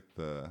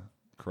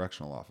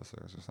correctional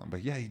officers or something.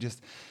 But yeah,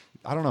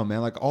 I don't know,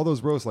 man. Like all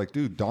those roasts, like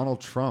dude,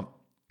 Donald Trump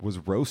was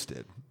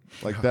roasted.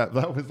 Like that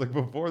was like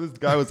before this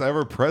guy was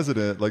ever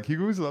president. Like he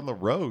was on the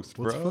roast,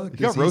 What's bro. fucked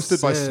He got is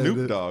roasted by said-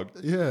 Snoop Dogg.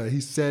 Yeah, he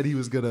said he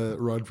was gonna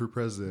run for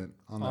president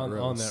on that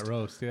roast. On that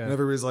roast, yeah. And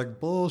everybody's like,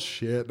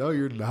 bullshit. No,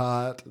 you're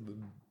not.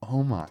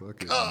 Oh my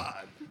Fucking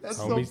god, that's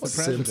so Homie's the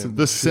fucking- president.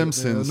 The shit,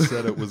 Simpsons man.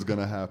 said it was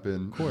gonna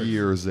happen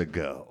years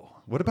ago.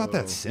 What about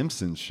that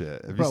Simpsons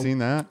shit? Have Bro, you seen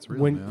that?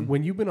 real, when man.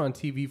 when you've been on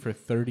TV for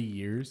 30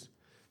 years,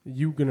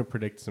 you're gonna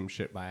predict some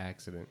shit by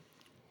accident.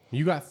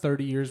 You got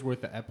 30 years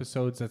worth of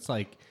episodes. That's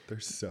like They're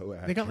so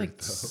accurate. they got like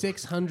though.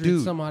 600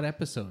 Dude, some odd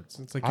episodes.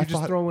 It's like I you're just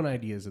thought- throwing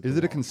ideas at Is the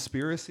it a wall.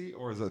 conspiracy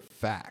or is it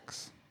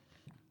facts?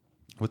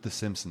 With the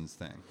Simpsons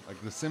thing,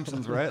 like the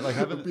Simpsons, right? Like,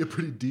 That'd be haven't a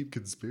pretty deep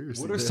conspiracy.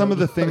 what are man. some of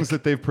the things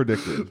Like, that they've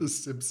predicted? the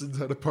Simpsons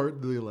had a part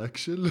in the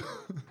election?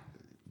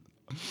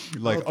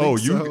 Like, don't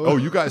think so.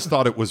 you guys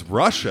thought it was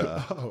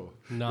Russia. Oh,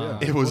 Nah.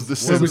 It was the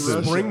It was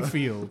Simpsons.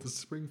 Springfield. the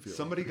Springfield.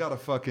 Somebody got a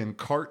fucking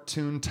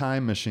cartoon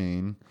time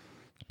machine,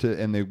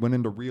 and they went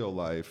into real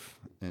life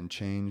and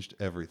changed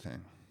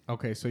everything.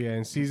 Okay, so yeah,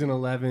 in season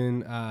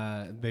 11,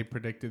 they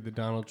predicted the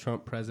Donald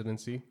Trump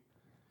presidency.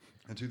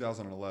 In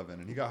 2011,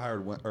 and he got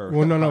hired. Well,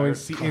 no, in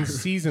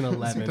season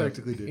 11,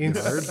 technically did in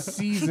get hired.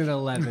 season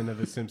 11 of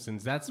The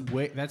Simpsons.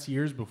 That's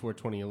years before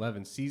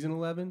 2011. Season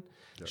 11,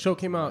 show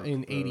came out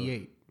in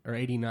 88 or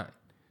 89.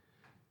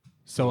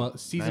 So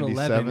season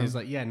 11 is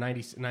like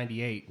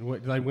 98,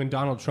 like when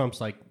Donald Trump's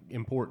like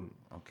important.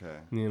 Okay.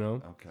 You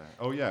know, Okay.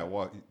 Oh yeah.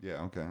 Well,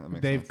 yeah. Okay. That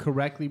makes they've sense.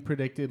 correctly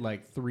predicted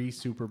like 3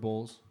 Super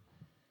Bowls.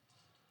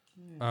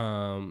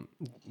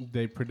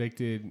 They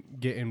predicted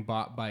getting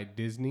bought by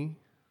Disney.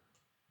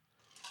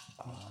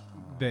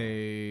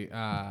 They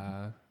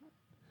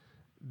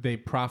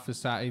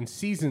prophesied in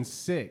season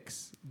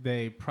 6.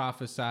 They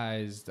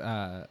prophesized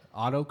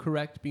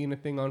autocorrect being a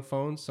thing on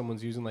phones.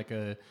 Someone's using like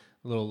a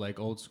little like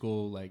old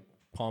school like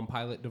Palm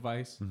Pilot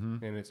device,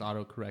 and it's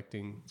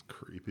autocorrecting.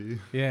 Creepy.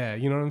 Yeah,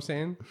 you know what I'm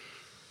saying.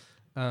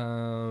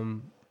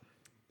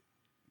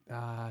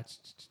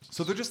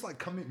 So they're just like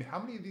coming. How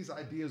many of these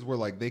ideas were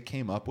like they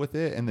came up with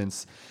it, and then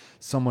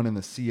someone in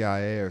the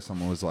CIA or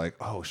someone was like,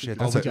 "Oh shit,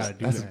 Oh, that's we a, gotta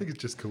do I that. think it's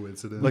just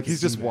coincidence. like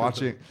he's just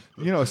watching."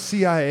 You know,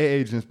 CIA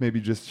agents maybe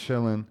just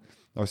chilling,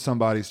 or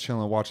somebody's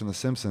chilling watching The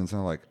Simpsons, and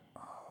they're like,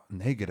 oh, and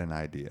they get an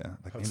idea.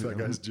 Like, That's maybe that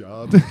they'll- guy's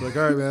job. Like,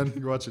 all right, man,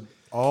 you're watching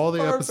all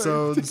the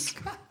episodes,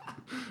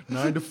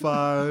 9 to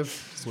 5,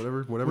 just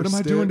whatever. What am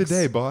I doing sticks.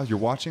 today, boss? You're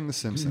watching The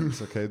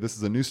Simpsons. Okay, this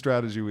is a new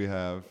strategy we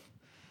have.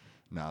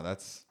 No,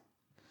 that's.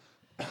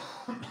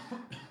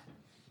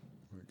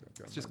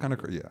 It's just kind of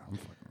crazy. Yeah,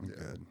 I'm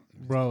good.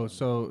 Bro,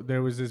 so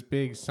there was this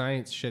big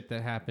science shit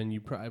that happened. You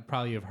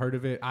probably have heard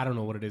of it. I don't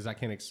know what it is. I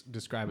can't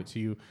describe it to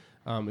you.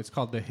 It's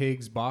called the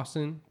Higgs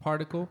boson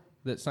particle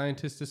that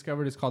scientists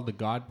discovered. It's called the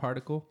God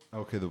particle.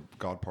 Okay, the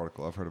God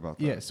particle. I've heard about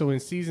that. Yeah, so in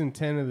season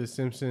 10 of The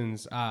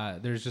Simpsons,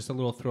 there's just a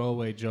little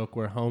throwaway joke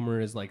where Homer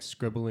is like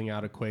scribbling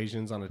out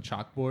equations on a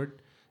chalkboard,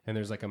 and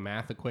there's like a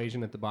math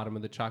equation at the bottom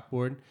of the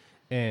chalkboard.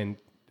 And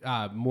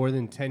more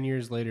than 10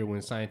 years later,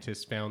 when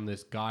scientists found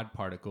this God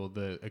particle,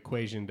 the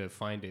equation to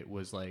find it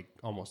was like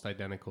almost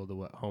identical to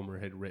what Homer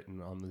had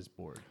written on this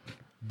board.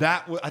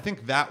 I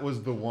think that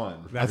was the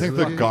one. I That's think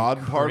the fucking God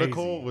crazy.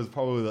 particle was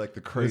probably like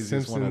the The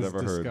craziest one I'd Simpsons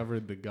ever heard.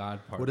 discovered the God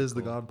particle. What is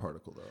the God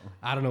particle, though?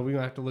 I don't know. We're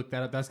going to have to look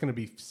that up. That's going to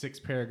be 6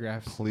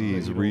 paragraphs.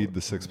 Please You know, read the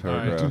 6 right.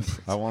 paragraphs.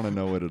 I want to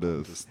know what it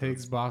is.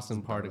 Higgs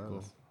boson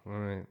particle. All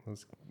right.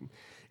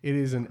 It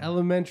is an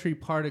elementary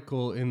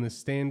particle in the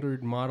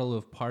standard model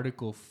of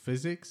particle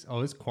physics. Oh,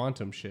 it's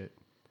quantum shit.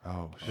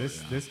 Oh,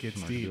 This gets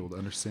Might be deep. able to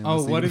understand.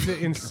 Oh, this what even. is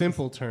it in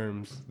simple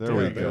terms? There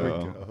we you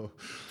go.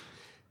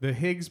 The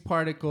Higgs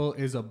particle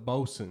is a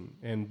boson,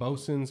 and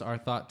bosons are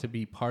thought to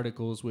be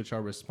particles which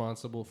are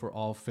responsible for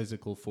all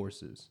physical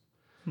forces.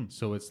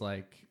 So it's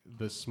like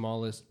the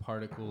smallest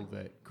particle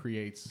that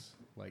creates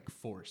like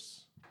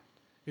force.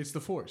 It's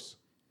the force.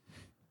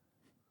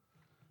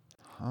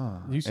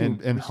 You've seen- And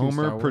you've seen Homer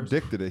Star Wars?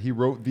 predicted it. He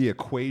wrote the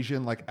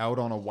equation like out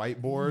on a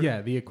whiteboard.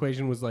 Yeah, the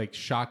equation was like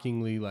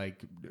shockingly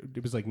like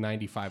it was like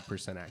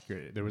 95%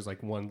 accurate. There was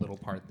like one little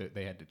part that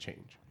they had to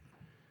change.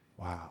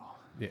 Wow.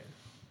 Yeah.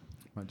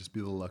 Might just be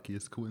the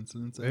luckiest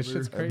coincidence That ever.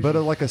 shit's crazy. But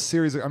like a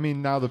series. I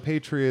mean, now the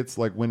Patriots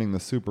like winning the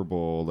Super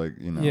Bowl, like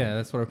Yeah,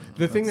 that's what.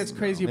 The thing that's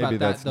crazy maybe about that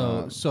that's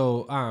though, not-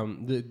 so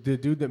the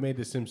dude that made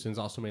The Simpsons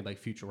also made like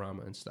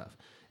Futurama and stuff,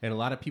 and a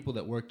lot of people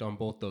that worked on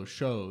both those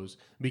shows,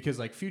 because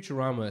like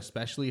Futurama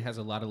especially has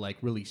a lot of like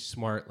really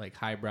smart like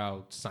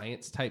highbrow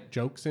science type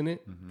jokes in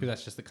it, because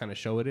that's just the kind of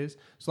show it is.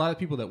 So a lot of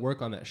people that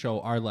work on that show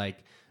are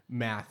like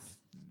math,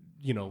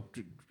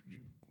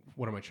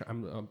 what am I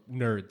trying? I'm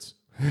nerds.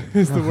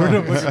 Is the word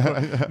I'm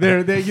looking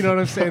for. They, you know what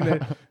I'm saying?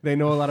 They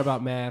know a lot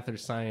about math or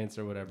science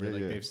or whatever. Yeah,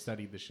 like yeah. they've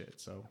studied the shit,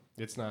 so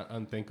it's not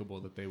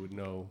unthinkable that they would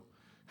know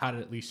how to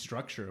at least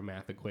structure a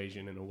math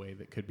equation in a way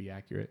that could be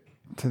accurate.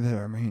 To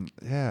there, I mean,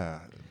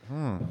 yeah.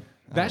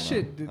 That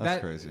shit, That's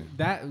that crazy.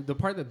 That the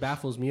part that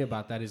baffles me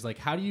about that is like,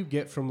 how do you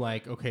get from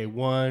like, okay,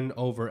 1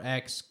 over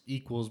x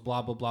equals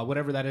blah blah blah,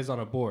 whatever that is on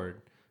a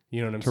board?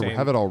 You know what I'm To saying?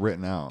 have it all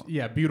written out.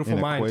 Yeah, beautiful in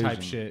mind type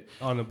equation. shit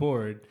on the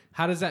board.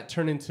 How does that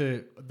turn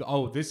into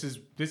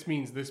this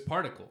means this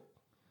particle?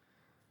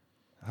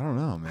 I don't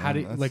know, man. How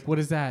do That's- like what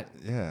is that?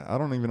 Yeah, I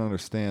don't even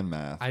understand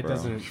math. I bro.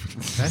 doesn't.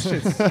 That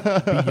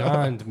shit's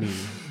beyond me.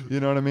 You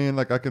know what I mean?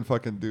 Like I can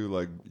fucking do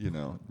like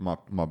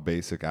my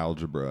basic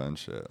algebra and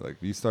shit. Like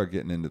you start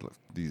getting into like,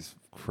 these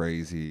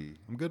crazy.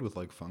 I'm good with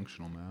like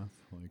functional math,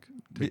 like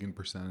taking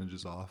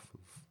percentages off of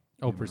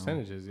Oh, you know,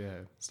 percentages, yeah.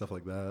 stuff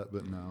like that.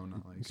 But no,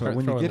 not like Start But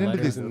when you throwing get into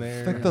letters these, in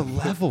there. like the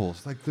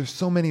levels, like there's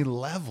so many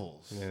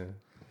levels. Yeah.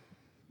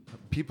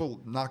 People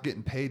not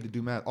getting paid to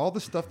do math. All the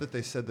stuff that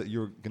they said that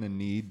you're gonna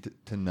need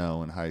to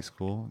know in high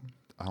school,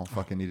 I don't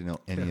fucking need to know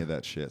any of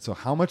that shit. So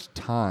how much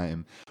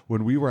time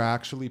when we were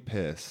actually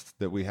pissed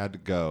that we had to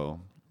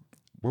go,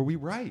 were we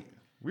right?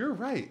 We were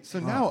right. So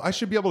now I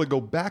should be able to go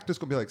back to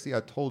school and be like, see, I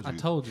told you. I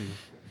told you.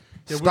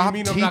 Yeah, what Stop do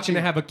you mean I'm not going teaching-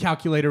 to have a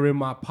calculator in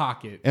my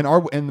pocket?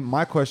 And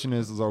my question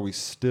is are we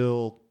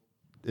still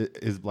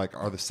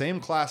are the same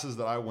classes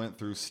that I went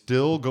through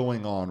still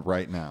going on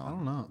right I now?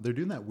 don't know. They're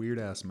doing that weird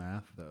ass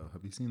math though.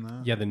 Have you seen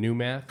that? Yeah, the new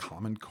math.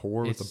 Common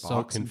Core with It's the so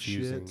box and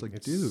confusing. shit. It's like,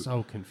 It's dude,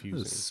 so confusing.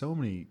 there's so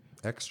many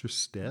extra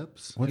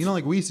steps. What's- You know,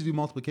 like we used to do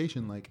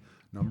multiplication, like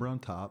number on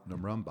top,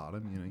 number on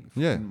bottom. You know, you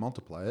Yeah. fucking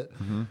multiply it.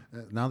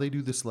 Now they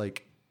do this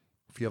like.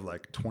 If you have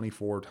like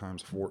 24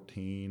 times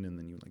 14, and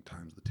then you like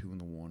times the 2 and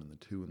the 1 and the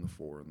 2 and the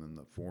 4, and then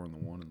the 4 and the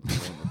 1 and the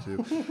 4 and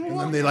the 2, and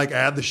then they like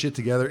add the shit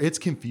together. It's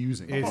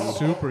confusing. It's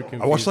super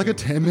confusing. I watched like a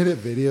 10-minute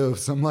video of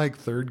some like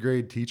third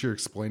grade teacher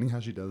explaining how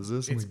she does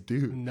this. I'm It's like,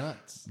 dude,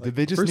 nuts. Did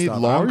they just first need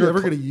off, how are longer? you ever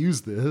going to use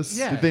this?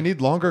 Yeah. Did they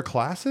need longer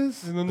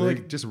classes? And then They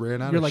like, just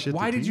ran out you're of like, shit to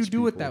why did you teach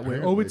do it people, that way? Oh,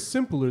 apparently. it's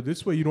simpler.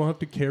 This way you don't have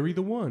to carry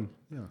the 1.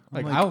 Yeah.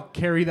 Like, I'm I'll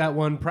carry that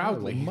 1 I would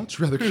proudly. much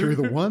rather carry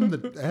the one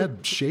that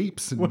add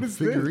shapes and What is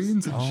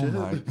figurines and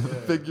shit.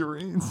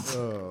 Figurines.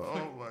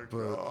 Oh my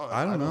god!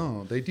 I don't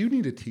know. They do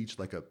need to teach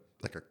like a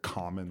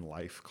common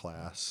life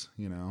class.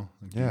 You know,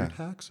 like do Yeah. your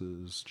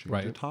taxes, change your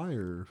Right.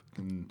 tire.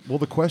 And Well,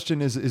 the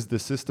question is the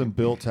system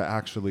built to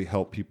actually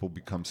help people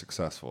become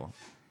successful?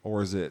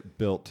 Or is it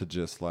built to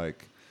just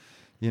like,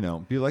 be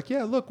like,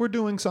 yeah, look, we're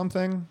doing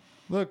something.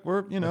 Look,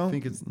 we're, I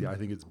think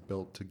it's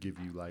built to give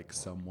you like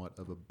somewhat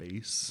of a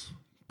base,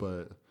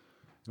 but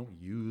you don't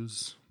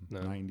use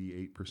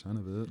 98%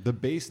 of it. the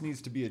base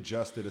needs to be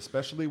adjusted,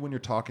 especially when you're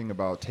talking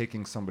about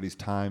taking somebody's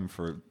time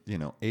for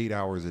 8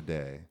 hours a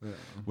day.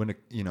 When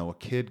a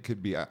kid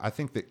could be, I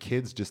think that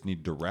kids just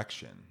need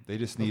direction. They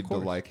just need to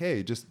like,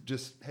 hey, just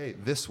hey,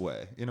 this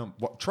way.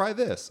 Try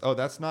this. Oh,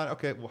 that's not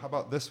okay. Well, how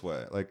about this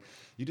way? Like,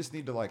 you just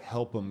need to like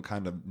help them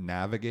kind of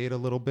navigate a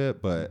little bit.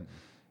 But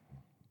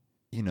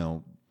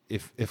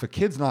if a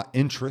kid's not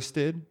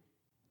interested,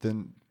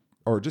 then.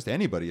 Or just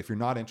anybody, if you're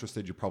not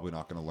interested, you're probably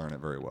not going to learn it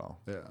very well.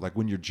 Yeah. Like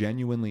when you're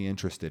genuinely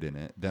interested in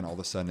it, then all of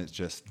a sudden it's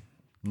just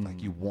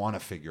like you want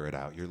to figure it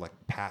out. You're like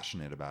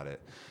passionate about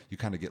it. You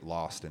kind of get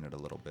lost in it a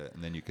little bit,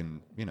 and then you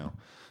can,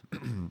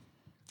 and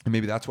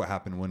maybe that's what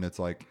happened when it's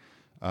like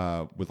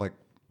with like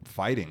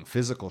fighting,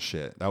 physical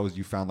shit. That was,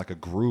 you found like a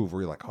groove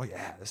where you're like, oh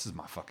yeah, this is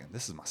my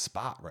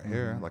spot right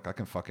here. Like I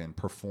can fucking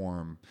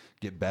perform,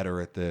 get better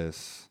at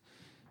this,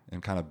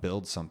 and kind of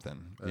build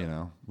something,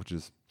 which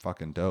is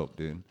fucking dope,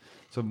 dude.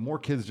 So more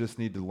kids just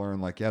need to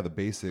learn like, the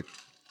basic,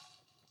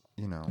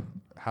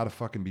 how to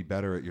fucking be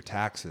better at your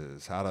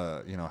taxes, how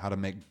to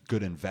make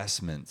good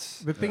investments.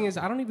 The thing is,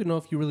 I don't even know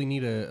if you really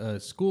need a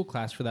school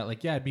class for that.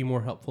 Like, yeah, it'd be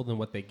more helpful than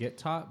what they get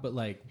taught, but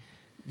like,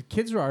 the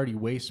kids are already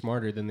way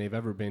smarter than they've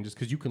ever been just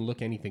because you can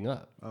look anything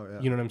up. Oh,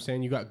 yeah. You know what I'm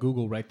saying? You got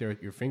Google right there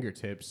at your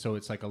fingertips. So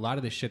it's like a lot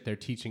of the shit they're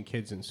teaching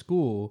kids in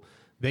school,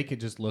 they could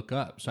just look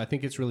up. So I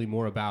think it's really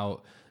more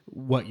about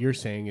what you're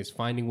saying is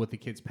finding what the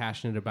kid's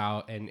passionate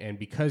about. And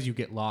because you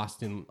get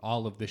lost in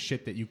all of the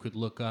shit that you could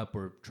look up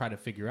or try to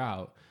figure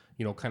out,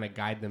 kind of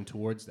guide them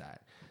towards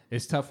that.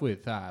 It's tough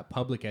with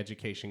public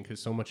education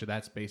because so much of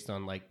that's based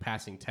on like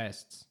passing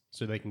tests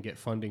so they can get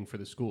funding for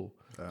the school.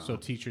 So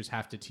teachers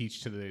have to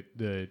teach to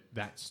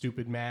that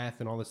stupid math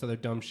and all this other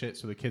dumb shit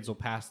so the kids will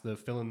pass the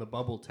fill in the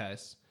bubble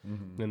tests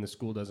and then the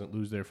school doesn't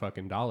lose their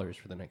fucking dollars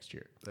for the next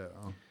year. Yeah.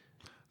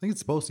 think it's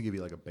supposed to give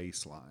you like a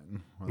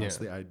baseline. Well, that's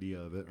Yeah. the idea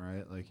of it,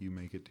 right? Like you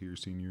make it to your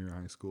senior year of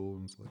high school,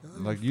 and it's like,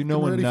 oh, Like, you're you know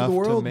fucking ready for enough the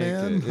to world, make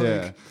man. it, Like,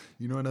 yeah.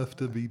 you know enough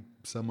to be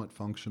somewhat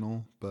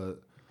functional,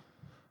 but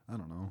I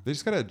don't know. They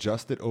just gotta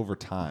adjust it over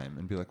time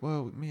and be like,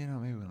 well, maybe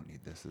we don't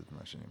need this as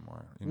much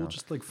anymore. You know, Well,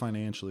 just like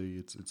financially,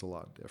 it's a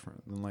lot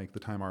different than like the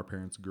time our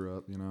parents grew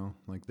up. You know,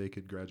 like they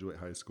could graduate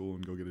high school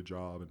and go get a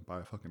job and buy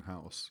a fucking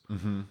house.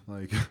 Mm-hmm.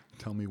 Like,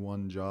 tell me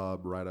one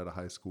job right out of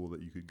high school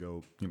that you could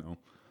go,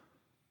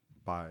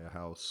 buy a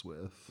house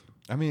with.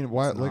 I mean,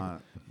 why It's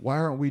not. why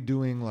aren't we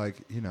doing like,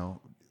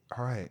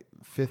 all right,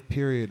 5th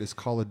period is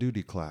Call of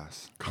Duty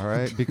class. All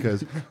right,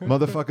 because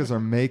motherfuckers are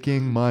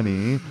making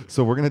money,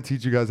 so we're gonna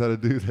teach you guys how to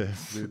do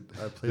this. Dude,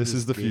 I played This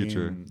is the game-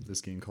 future.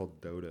 This game called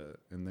Dota,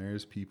 and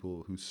there's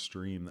people who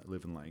stream that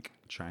live in like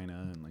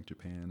China and like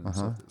Japan and Uh-huh.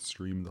 stuff that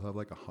stream. They'll have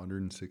like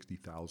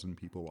 160,000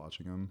 people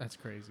watching them. That's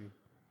crazy.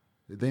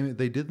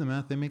 They did the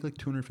math. They make like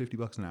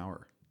 $250 an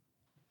hour.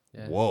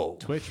 Yeah. Whoa.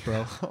 Twitch,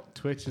 bro.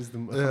 Twitch is the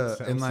most.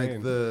 Yeah, and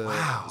like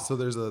Wow. so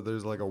there's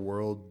like a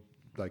world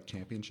like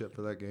championship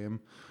for that game.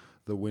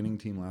 The winning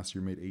team last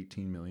year made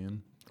 18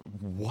 million.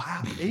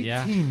 Wow,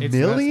 yeah, 18 it's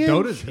million?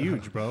 nuts. Dota's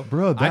huge, bro.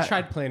 Bro, I that-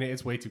 tried playing it.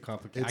 It's way too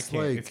complicated. It's I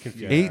can't. like- It's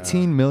confusing. yeah.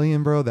 18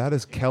 million, bro. That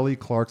is Kelly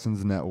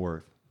Clarkson's net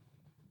worth.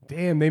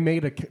 Damn, they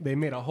made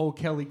a whole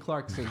Kelly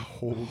Clarkson,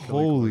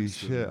 Holy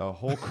shit, a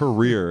whole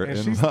career. and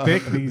in she's life.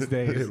 thick these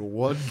days. In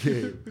one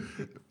game.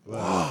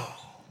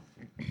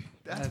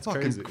 That's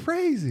crazy. fucking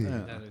crazy. Yeah.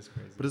 That is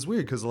crazy. But it's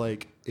weird because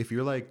like if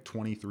you're like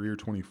 23 or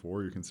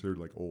 24, you're considered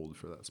like old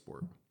for that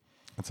sport.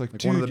 It's like,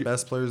 Like dude, one of the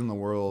best players in the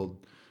world.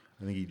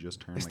 I think he just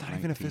turned. it's like not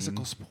even a 19.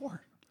 physical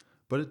sport.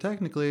 But it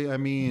technically, I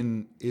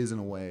mean, is in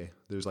a way.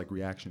 There's like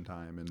reaction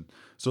time, and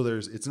so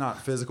it's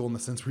not physical in the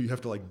sense where you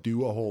have to like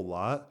do a whole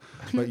lot,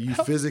 but you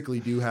physically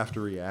do have to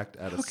react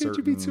at How a certain.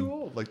 could you be too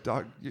old? Like,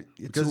 dog, it's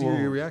Because too your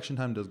old. reaction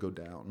time does go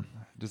down.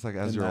 Just like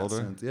as in you're that older.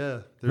 sense. Yeah.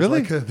 There's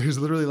Really? There's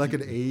literally like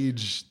an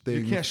age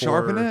thing. You can't for-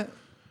 sharpen it?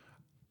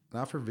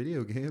 Not for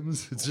video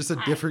games. It's just a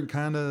different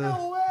kind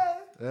of. way.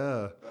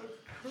 Yeah.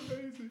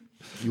 Crazy.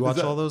 You watch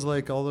that- all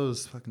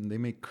those fucking. They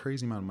make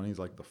crazy amount of money.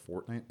 Like the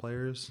Fortnite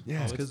players.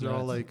 Yeah, because it's they're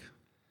all nuts. like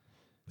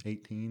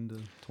 18 to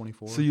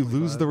 24. So you lose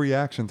 25. the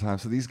reaction time.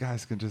 So these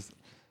guys can just,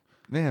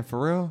 man,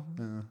 for real?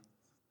 Yeah.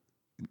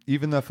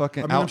 Even the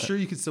fucking I mean, I'm sure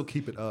you can still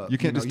keep it up. You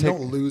can't just you take-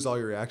 don't lose all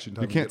your reaction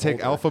time. you when can't get take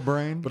older. Alpha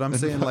Brain. But I'm and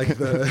saying fucking- like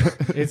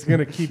the It's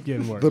gonna keep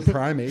getting worse. the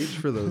prime age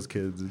for those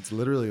kids. It's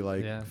literally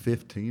like Yeah.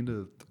 15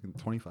 to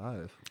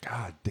 25.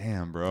 God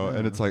damn, bro.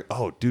 And it's like,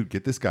 oh, dude,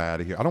 get this guy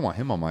out of here. I don't want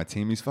him on my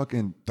team. He's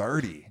fucking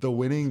 30. The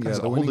winning, Guy's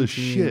the old winning as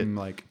team shit.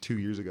 like 2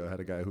 years ago had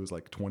a guy who was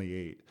like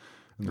 28,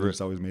 and they Right.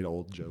 just always made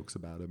old jokes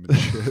about him and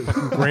shit.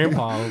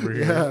 Grandpa over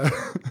here. yeah.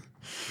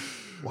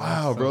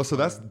 Wow, bro.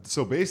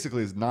 So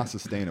basically it's not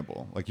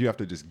sustainable. Like you have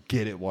to just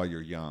get it while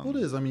you're young. Well,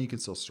 it is. I mean, you can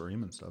still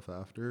stream and stuff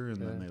after, and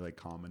then Yeah. they like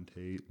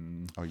commentate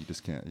and Oh, you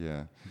just can't.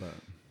 Yeah. but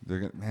They're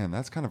gonna, man,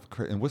 that's kind of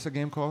crazy. And what's the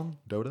game called?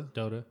 Dota.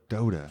 Dota.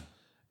 Dota.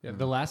 Yeah,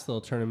 the last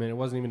little tournament, it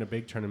wasn't even a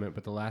big tournament,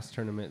 but the last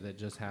tournament that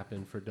just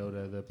happened for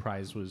Dota, the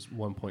prize was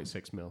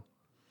 1.6 mil.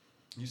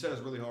 You said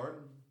it's really hard?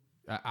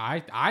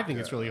 I think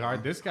it's really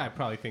hard. This guy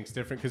probably thinks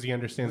different because he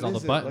understands What all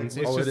is the it? Like, buttons.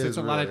 what- it's Oh, just it it's is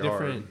a lot of really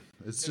hard.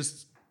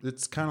 different.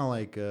 It's kind of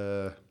like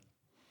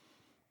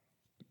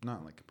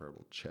not like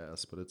comparable to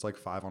chess, but it's like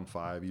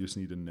 5-on-5. You just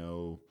need to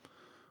know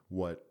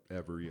what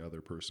every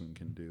other person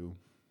can do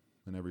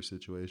in every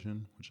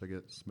situation, which I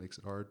guess makes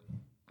it hard.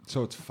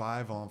 So it's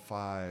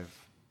 5-on-5,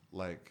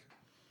 like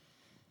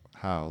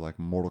how? Like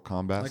Mortal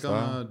Kombat Like style?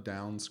 on a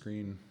down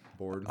screen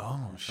board.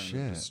 Oh, You're trying to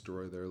shit.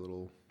 destroy their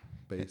little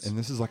base. And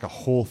this is like a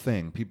whole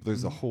thing. People,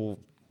 there's a whole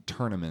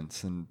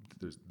tournaments and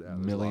there's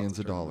millions lots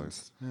of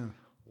dollars. tournaments.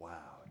 Wow,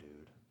 dude.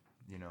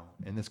 You know,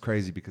 and it's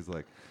crazy because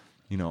like,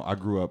 you know, I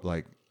grew up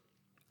like,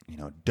 you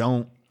know,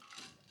 don't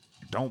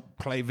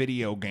play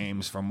video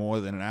games for more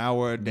than an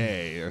hour a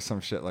day or some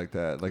shit like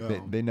that. Like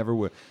No. they never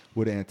would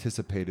have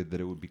anticipated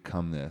that it would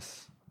become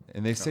this.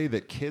 And they say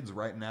that kids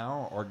right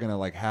now are gonna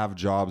like have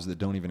jobs that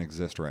don't even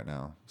exist right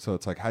now. So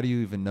it's like, how do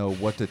you even know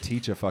what to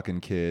teach a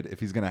fucking kid if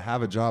he's gonna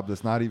have a job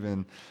that's not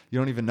even, you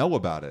don't even know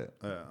about it,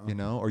 Yeah. you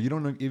know, or you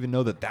don't even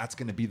know that that's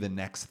gonna be the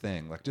next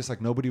thing. Like just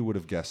like nobody would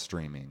have guessed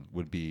streaming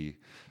would be,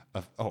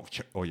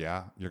 oh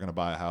yeah, you're gonna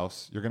buy a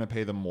house, you're gonna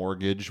pay the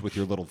mortgage with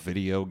your little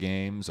video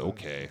games.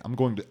 Okay, I'm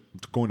going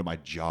to my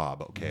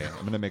job. Okay,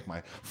 I'm gonna make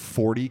my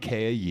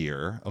 $40K a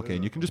year. Okay,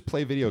 and you can just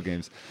play video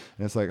games.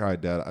 And it's like, all right,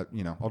 Dad,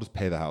 I'll just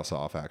pay the house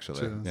off. Actually,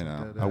 Sure,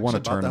 I I want bought to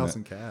the turn house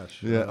in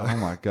cash. Yeah. Oh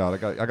my God,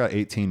 I got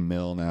 18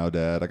 mil now,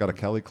 Dad. I got a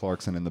Kelly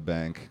Clarkson in the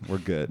bank. We're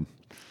good.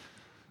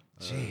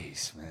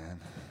 Jeez,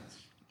 man.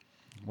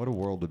 What a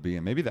world to be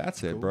in. Maybe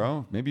that's it,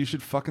 bro. Maybe you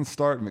should fucking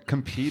start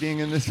competing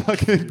in this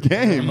fucking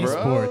game, bro.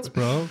 Esports,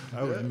 bro.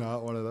 I would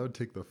not want to. That would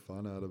take the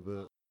fun out of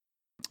it.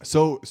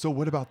 So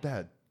what about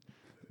that?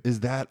 Is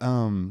that's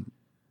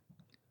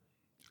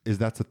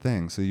a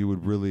thing? So you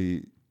would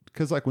really,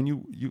 because like when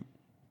you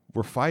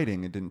were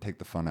fighting, it didn't take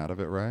the fun out of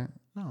it, right?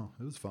 No,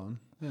 it was fun.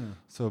 Yeah.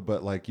 So,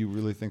 but like, you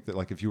really think that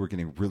like if you were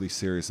getting really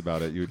serious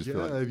about it, you would just be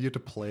Yeah, like, you have to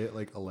play it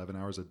like 11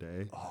 hours a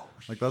day. Oh,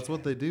 like that's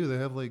what they do. They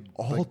have like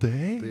All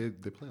day?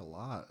 They play a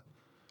lot.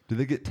 do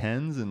they get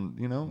tens and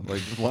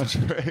like lunch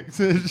breaks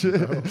and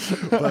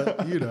shit?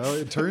 But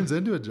it turns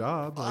into a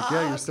job. Like,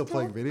 yeah, you're still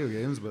playing video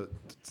games, but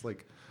it's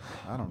like,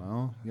 I don't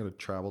know. You got to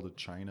travel to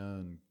China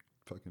and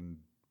fucking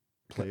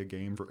play a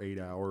game for 8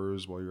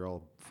 hours while you're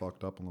all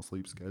fucked up on the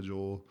sleep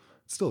schedule.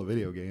 It's still a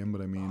video game, but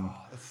I mean,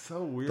 That's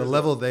so weird. the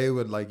level they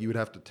would you would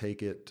have to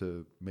take it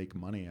to make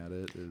money at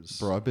it is.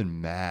 Bro, I've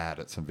been mad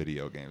at some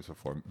video games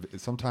before.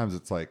 Sometimes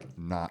it's like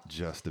not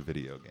just a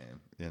video game,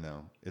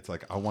 It's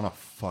like I want to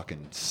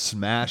fucking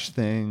smash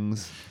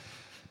things.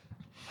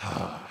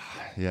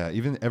 Yeah,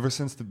 even ever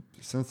since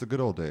the good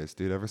old days,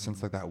 dude. Ever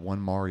since like that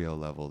one Mario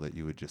level that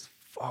you would just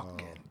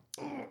fucking.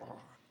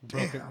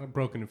 I've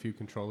broken a few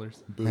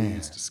controllers. Boo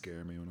used to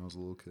scare me when I was a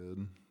little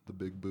kid. The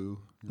big Boo.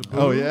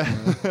 Oh yeah.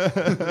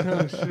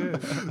 Oh shit!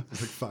 I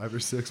was like 5 or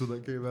 6 when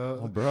that came out.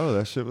 Oh, bro,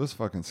 that shit was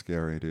fucking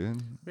scary,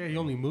 dude. Yeah, he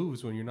only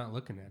moves when you're not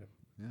looking at him.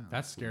 Yeah,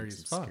 That's scary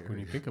as fuck when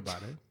you think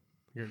about it.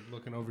 You're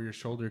looking over your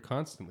shoulder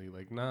constantly.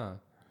 Like, nah.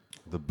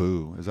 The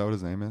Boo. Is that what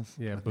his name is?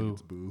 Yeah, I think boo.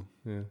 it's Boo.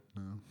 Yeah.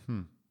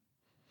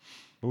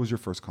 What was your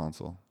first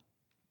console?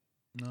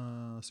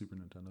 Super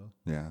Nintendo.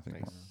 Yeah, I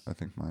think Nice. I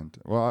think mine.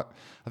 Well,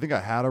 I think I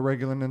had a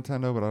regular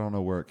Nintendo, but I don't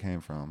know where it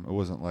came from. It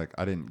wasn't like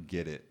I didn't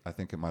get it. I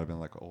think it might have been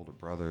like older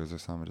brothers or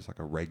something, just like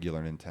a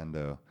regular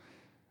Nintendo.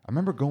 I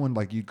remember going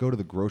you'd go to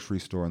the grocery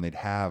store and they'd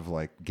have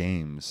like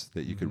games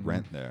that you could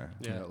rent there.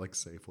 Yeah. Like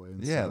Safeway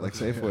and Yeah, stuff. like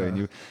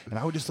Safeway, and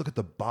I would just look at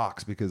the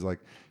box because like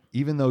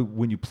even though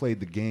when you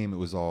played the game it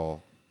was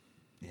all,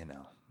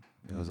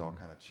 it was all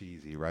kind of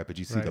cheesy, right? But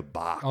you see Right. the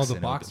box. Oh, the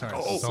and it would box be art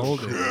like, oh, sold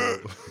it.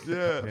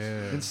 yeah.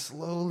 Yeah. And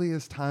slowly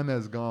as time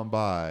has gone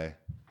by,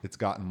 it's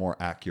gotten more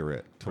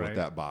accurate to Right. what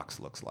that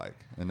box looks like.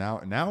 And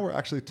now we're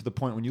actually to the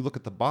point when you look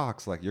at the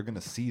box, like you're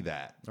gonna see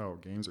that. Oh,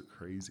 games are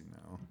crazy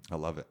now. I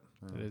love it.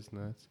 It is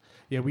nuts.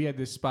 Yeah, we had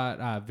this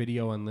spot,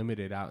 Video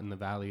Unlimited, out in the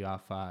valley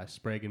off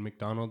Sprague and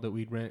McDonald that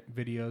we'd rent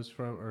videos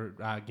from or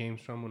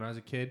games from when I was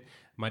a kid.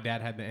 My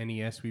dad had the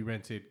NES. We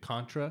rented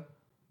Contra,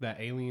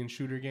 that alien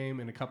shooter game,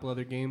 and a couple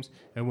other games.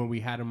 And when we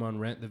had them on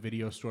rent, the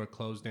video store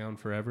closed down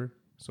forever.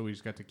 So we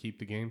just got to keep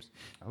the games.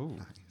 Oh,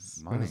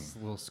 That money. was a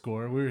little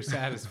score. We were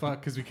sad as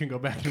fuck because we couldn't go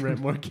back and rent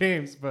more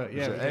games. But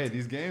yeah, So, we got hey, to-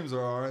 these games are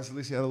alright. So at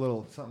least you had a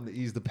little something to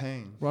ease the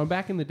pain. well,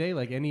 back in the day,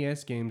 like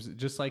NES games,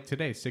 just like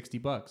today, $60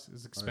 is Oh,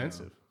 yeah.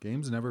 expensive.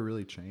 Games never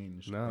really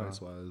changed No. price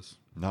wise.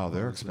 No,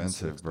 they're Always been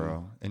expensive, 60.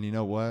 bro. And you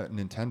know what?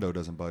 Nintendo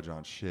doesn't budge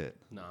on shit.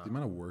 No. The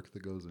amount of work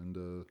that goes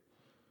into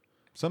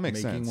So it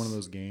makes making sense. one of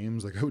those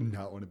games, I would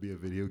not want to be a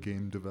video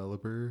game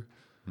developer.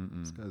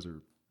 These guys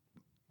are,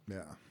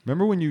 yeah.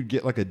 Remember when you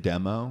get like a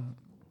demo?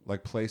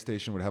 Like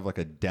PlayStation would have like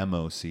a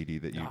demo CD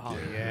that you Oh,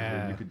 get.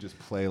 yeah. Where you could just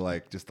play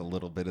like just a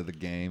little bit of the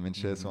game and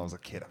shit. So I was a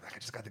kid. I'm like, I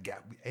just got the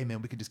gap. Hey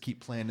man, we could just keep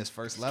playing this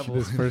first level.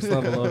 This first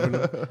level over. And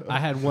over. I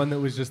had one that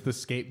was just the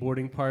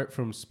skateboarding part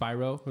from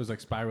Spyro. It was like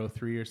Spyro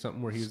 3 or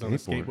something where he was on a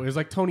Skateboard. skateboard. It was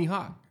like Tony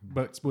Hawk,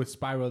 but with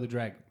Spyro the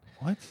Dragon.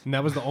 What? And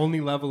that was the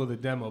only level of the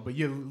demo. But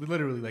you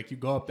literally, like, you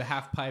go up the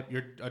half pipe,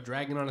 you're a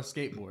dragon on a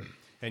skateboard,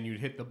 and you'd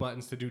hit the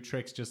buttons to do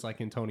tricks just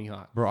like in Tony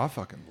Hawk. Bro, I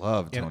fucking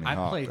love And Tony I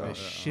Hawk. played bro. the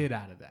shit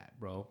out of that,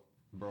 bro.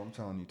 Bro, I'm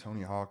telling you,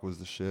 Tony Hawk was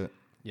the shit.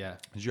 Yeah.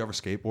 Did you ever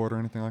skateboard or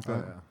anything like Oh,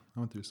 that? yeah. I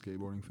went through a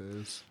skateboarding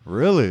phase.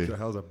 Really?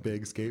 I was a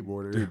big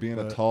skateboarder. Dude, being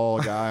a but tall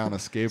guy on a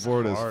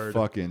skateboard is hard.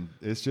 fucking,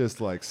 it's just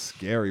like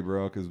scary,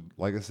 bro. Because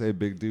like I say,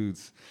 big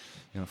dudes,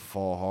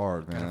 fall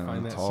hard, man. Gotta find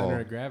I'm that tall.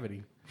 center of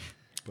gravity.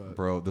 But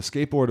Bro, the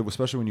skateboard,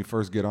 especially when you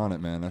first get on it,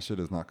 man, that shit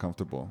is not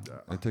comfortable.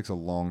 It takes a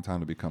long time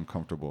to become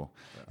comfortable.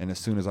 And as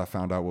soon as I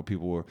found out what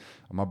people were,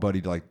 my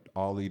buddy like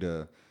ollied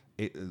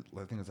I think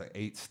it was like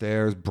 8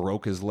 stairs,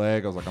 broke his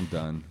leg. I was like, I'm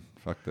done.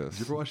 Fuck this. did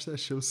you ever watch that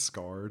show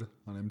Scarred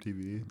on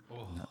MTV?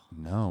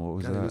 No, what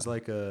was God, that? it was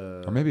like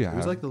a, Or maybe I it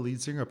was have. like the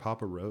lead singer of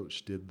Papa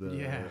Roach did the.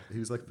 Yeah. He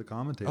was like the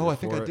commentator. Oh, I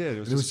think for I did. It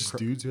was just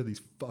dudes who had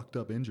these fucked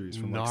up injuries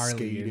from like Gnarly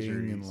skating and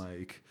injuries.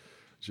 like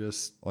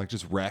just like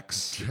just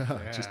wrecks.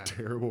 just Yeah.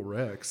 terrible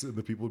wrecks, and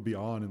the people would be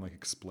on and like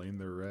explain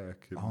their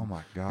wreck. And Oh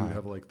my He God. would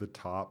have like the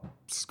top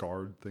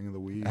scarred thing of the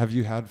week. Have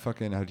you had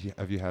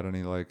have you had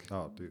any like,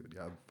 Oh, dude,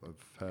 yeah,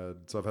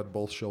 I've had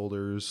both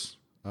shoulders.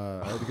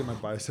 I had to get my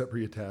bicep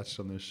reattached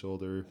on this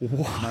shoulder.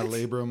 My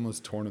labrum was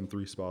torn in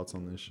 3 spots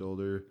on this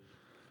shoulder.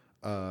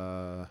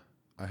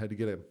 I had to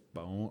get a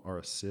bone or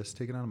a cyst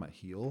taken out of my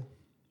heel,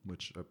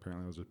 which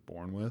apparently I was just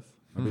born with.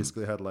 I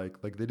basically had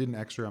like they did an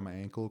X-ray on my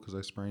ankle because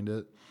I sprained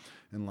it,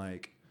 and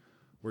like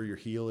where your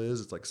heel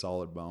is, it's like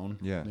solid bone.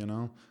 Yeah.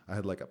 I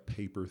had like a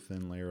paper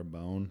thin layer of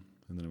bone,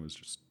 and then it was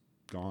just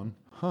gone.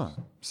 huh?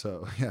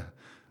 So yeah,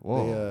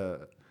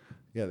 Whoa.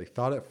 they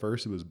thought at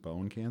first it was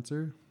bone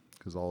cancer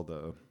because all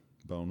the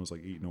bone was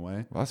like eaten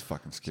away. Well, that's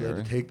fucking So they scary.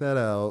 had to take that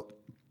out.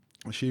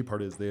 The shitty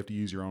part is they have to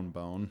use your own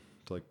bone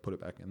to like put it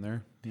back in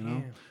there,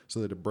 Damn. So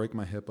they had to break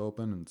my hip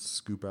open and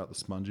scoop out the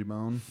spongy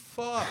bone.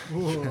 Fuck.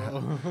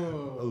 That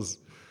was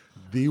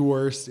the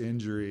worst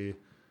injury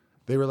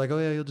They were like, "Oh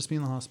yeah, you'll just be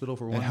in the hospital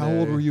for one And day." how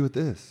old were you at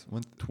this?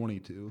 When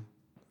 22.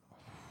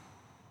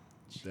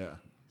 Yeah,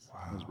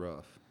 it was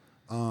rough.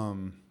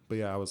 But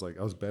yeah, I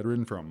was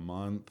bedridden for a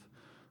month.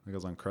 Like I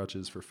was on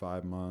crutches for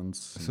 5 months.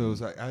 So it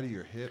was like out of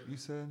your hip, you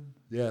said?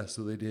 Yeah,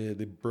 so they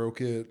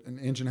broke it an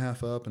inch and a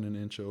half up and an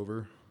inch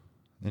over.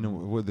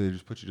 And would they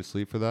just put you to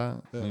sleep for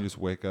that? Yeah. And you just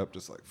wake up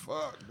just like,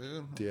 fuck,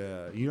 dude.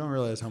 Yeah, you don't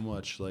realize how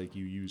much like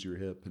you use your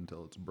hip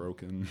until it's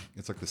broken.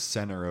 It's like the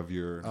center of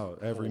your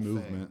Every whole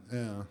movement. thing.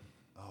 Yeah.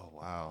 Oh,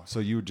 wow. So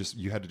you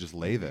had to just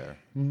lay there.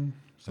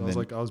 So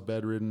I was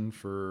bedridden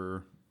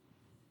for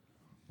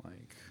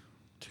like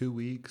 2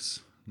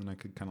 weeks. And then I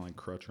could kind of like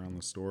crutch around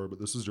the store, but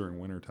this was during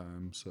winter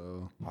time,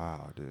 so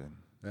Wow, dude.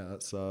 yeah,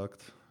 that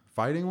sucked.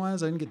 Fighting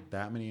wise, I didn't get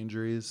that many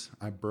injuries.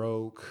 I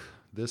broke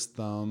this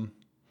thumb,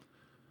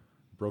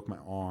 broke my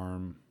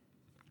arm,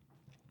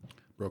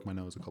 broke my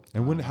nose a couple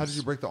And times. how did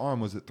you break the arm?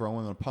 Was it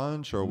throwing a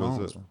punch or No, was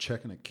I was it?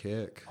 checking a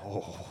kick?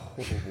 Oh,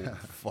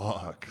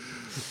 fuck.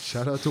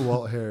 Shout out to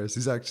Walt Harris.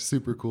 He's actually a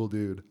super cool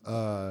dude.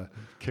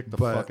 Kick the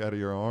but fuck out of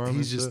your arm.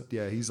 He's and just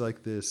shit? he's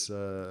like this.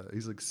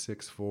 He's like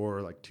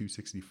 6'4", like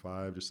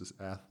 265, just this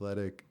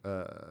athletic.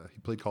 He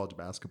played college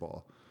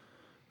basketball,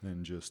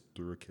 and just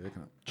threw a kick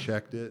and I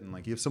checked it. And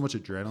like you have so much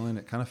adrenaline,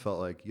 it kind of felt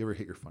like you ever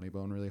hit your funny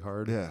bone really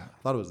hard. Yeah.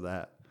 I thought it was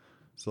that.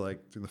 So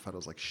like during the fight, I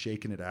was like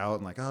shaking it out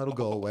and like, oh, it'll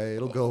go away,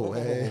 it'll go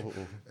away.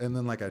 And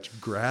then like I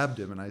grabbed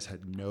him and I just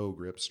had no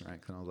grip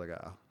strength, and I was like,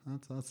 oh,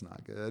 that's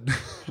not good.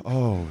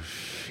 Oh,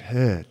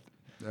 shit.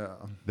 Yeah.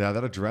 Yeah,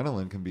 that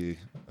adrenaline can be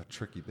a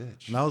tricky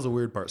bitch. And that was the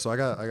weird part. So I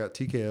got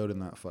TKO'd in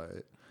that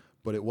fight,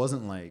 but it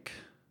wasn't like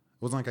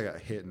I got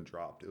hit and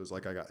dropped. It was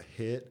like I got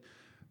hit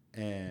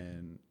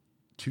and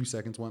 2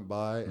 seconds went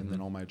by and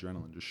then all my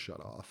adrenaline just shut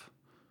off.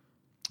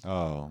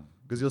 Oh.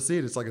 Because you'll see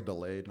it, it's like a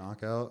delayed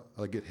knockout.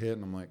 I like get hit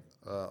and I'm like,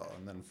 oh,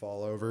 and then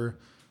fall over.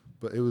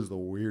 But it was the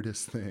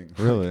weirdest thing.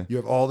 Really? Like, you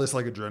have all this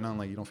like adrenaline,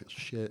 like you don't feel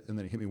shit, and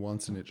then it hit me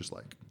once and it just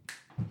like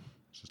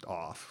it's just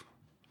off.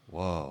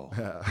 Whoa.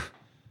 Yeah.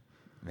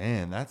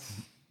 Man, that's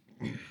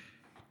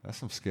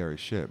some scary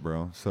shit,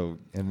 bro. So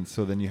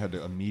then you had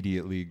to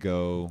immediately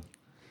go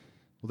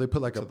Well, they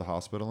put like to the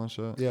hospital and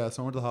shit? Yeah,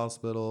 so I went to the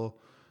hospital.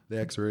 They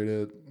x-rayed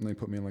it, and they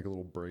put me in like a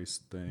little brace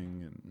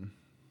thing, and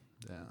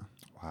yeah.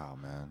 Wow,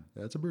 man.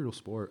 Yeah, it's a brutal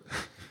sport.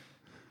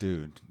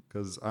 Dude.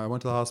 Because I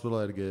went to the hospital,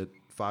 I had to get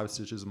 5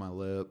 stitches in my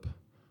lip,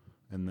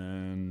 and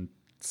then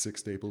 6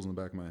 staples in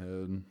the back of my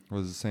head.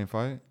 Was it the same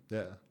fight?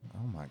 Yeah.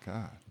 Oh, my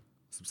God.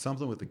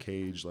 Something with the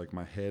cage, like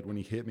my head, when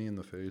he hit me in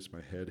the face, my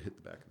head hit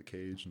the back of the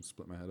cage and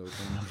split my head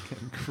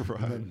open.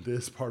 And then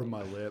this part of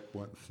my lip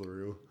went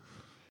through.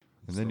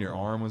 And then your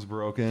arm was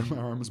broken? My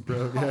arm was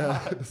broke, yeah.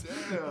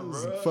 Damn, It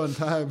was a fun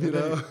time, you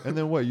know? And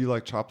then what? You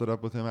like chopped it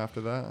up with him after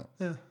that?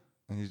 Yeah.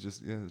 And he's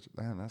just,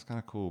 man, that's kind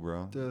of cool,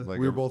 bro. Like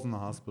we were both in the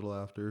hospital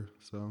after,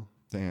 so.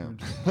 Damn.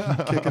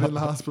 Kicking in the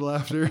hospital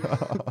after.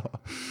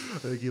 I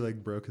think he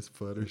like broke his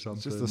foot or something.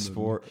 It's just a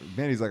sport.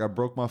 Man, he's like, I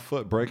broke my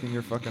foot breaking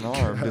your fucking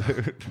arm,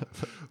 dude.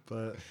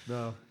 But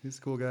no, he's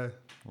a cool guy.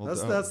 Well,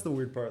 That's the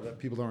weird part that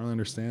people don't really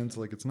understand.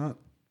 So like, it's not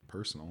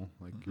personal.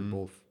 Like you're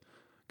both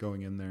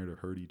going in there to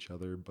hurt each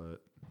other,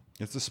 but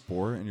It's a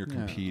sport and you're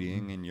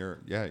competing and you're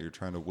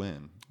trying to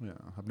win. yeah,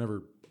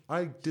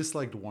 I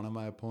disliked one of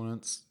my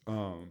opponents.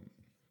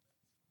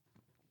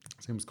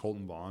 His name was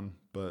Colton Vaughn,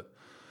 but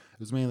it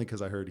was mainly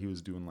because I heard he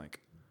was doing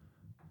like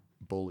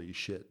bully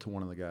shit to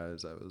one of the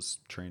guys I was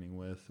training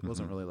with. It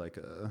wasn't really like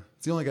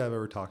it's the only guy I've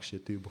ever talked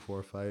shit to before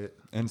a fight.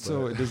 And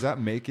so does that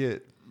make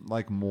it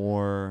like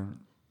more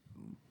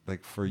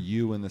like for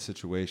you in the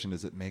situation,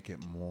 does it make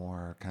it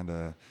more kind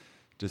of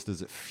just,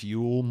 does it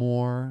fuel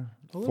more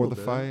for the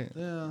fight?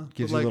 Yeah.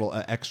 Gives But, you a like,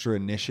 little extra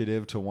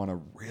initiative to want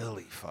to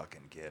really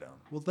fucking get him.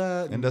 well,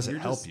 that And does it you're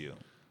help just- you?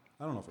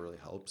 I don't know if it really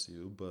helps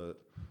you, but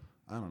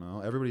I don't know.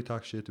 Everybody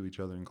talks shit to each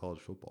other in college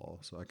football,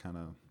 so I kind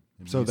of.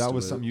 So that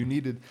was something you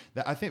needed.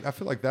 I feel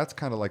like that's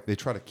kind of like they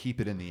try to keep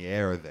it in the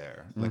air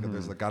there. Like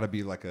there's got to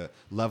be like a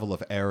level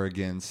of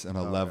arrogance and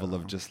a level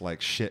of just like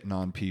shitting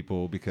on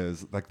people,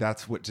 because like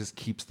that's what just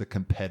keeps the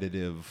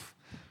competitive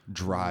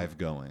drive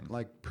going.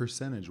 Like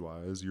percentage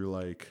wise, you're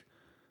like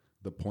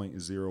the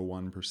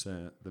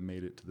 0.01% that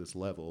made it to this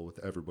level with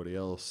everybody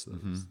else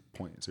that's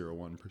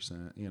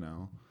 0.01%, you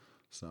know.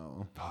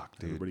 So Fuck,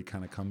 dude. everybody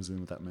kind of comes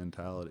in with that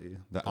mentality.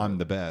 I'm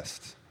the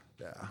best.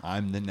 Yeah.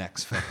 I'm the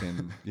next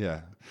fucking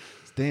yeah.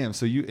 Damn.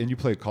 So you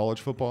played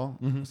college football.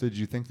 So did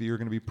you think that you were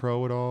going to be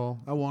pro at all?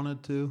 I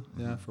wanted to,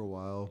 for a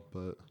while,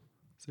 but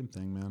same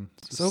thing, man.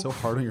 It's just so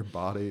hard on your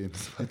body.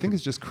 I think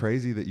it's just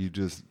crazy that you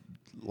just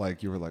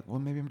like, you were like, well,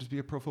 maybe I'm just be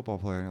a pro football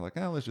player. And you're like,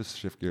 let's just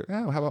shift gear.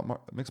 Oh, how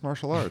about mixed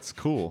martial arts?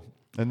 Cool.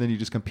 And then you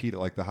just compete at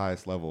like the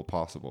highest level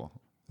possible.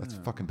 That's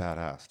fucking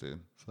badass,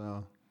 dude.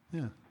 So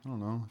yeah, I don't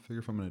know. I figure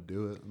if I'm gonna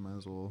do it, I might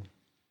as well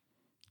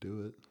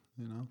do it.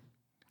 You know,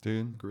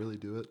 Dude, like really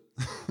do it.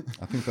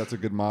 I think that's a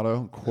good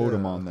motto. Quote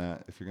him on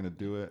that. If you're going to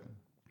do it,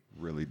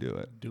 really do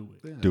it. Do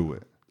it. Yeah. Do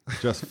it.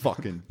 Just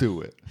fucking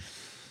do it.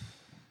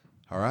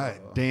 All right,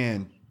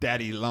 Dan,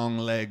 Daddy Long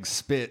Leg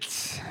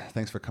Spitz.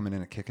 Thanks for coming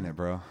in and kicking it,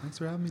 bro. Thanks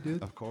for having me,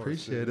 dude. Of course.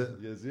 Appreciate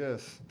dude. it.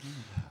 Yes.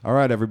 All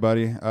right,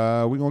 everybody.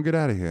 We're going to get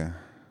out of here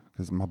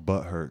because my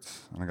butt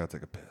hurts and I got to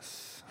take a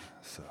piss.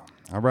 So,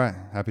 all right.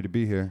 Happy to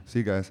be here. See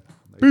you guys.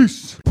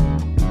 Peace.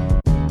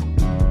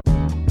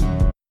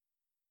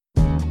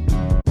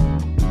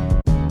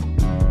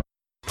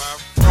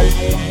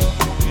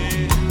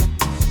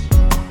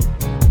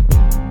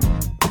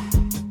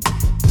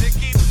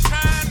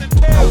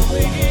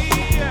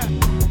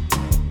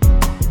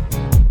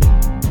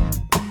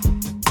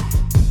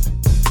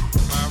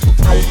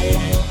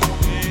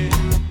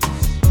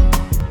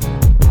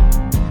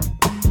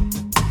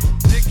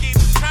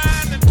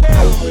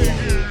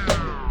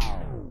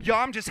 Yo,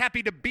 I'm just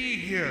happy to be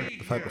here. The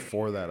fight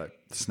before that, I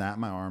snapped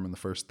my arm in the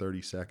first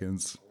 30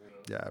 seconds.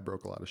 Yeah, I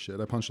broke a lot of shit.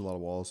 I punched a lot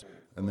of walls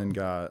and then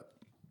got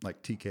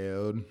like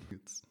TKO'd.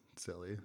 It's silly.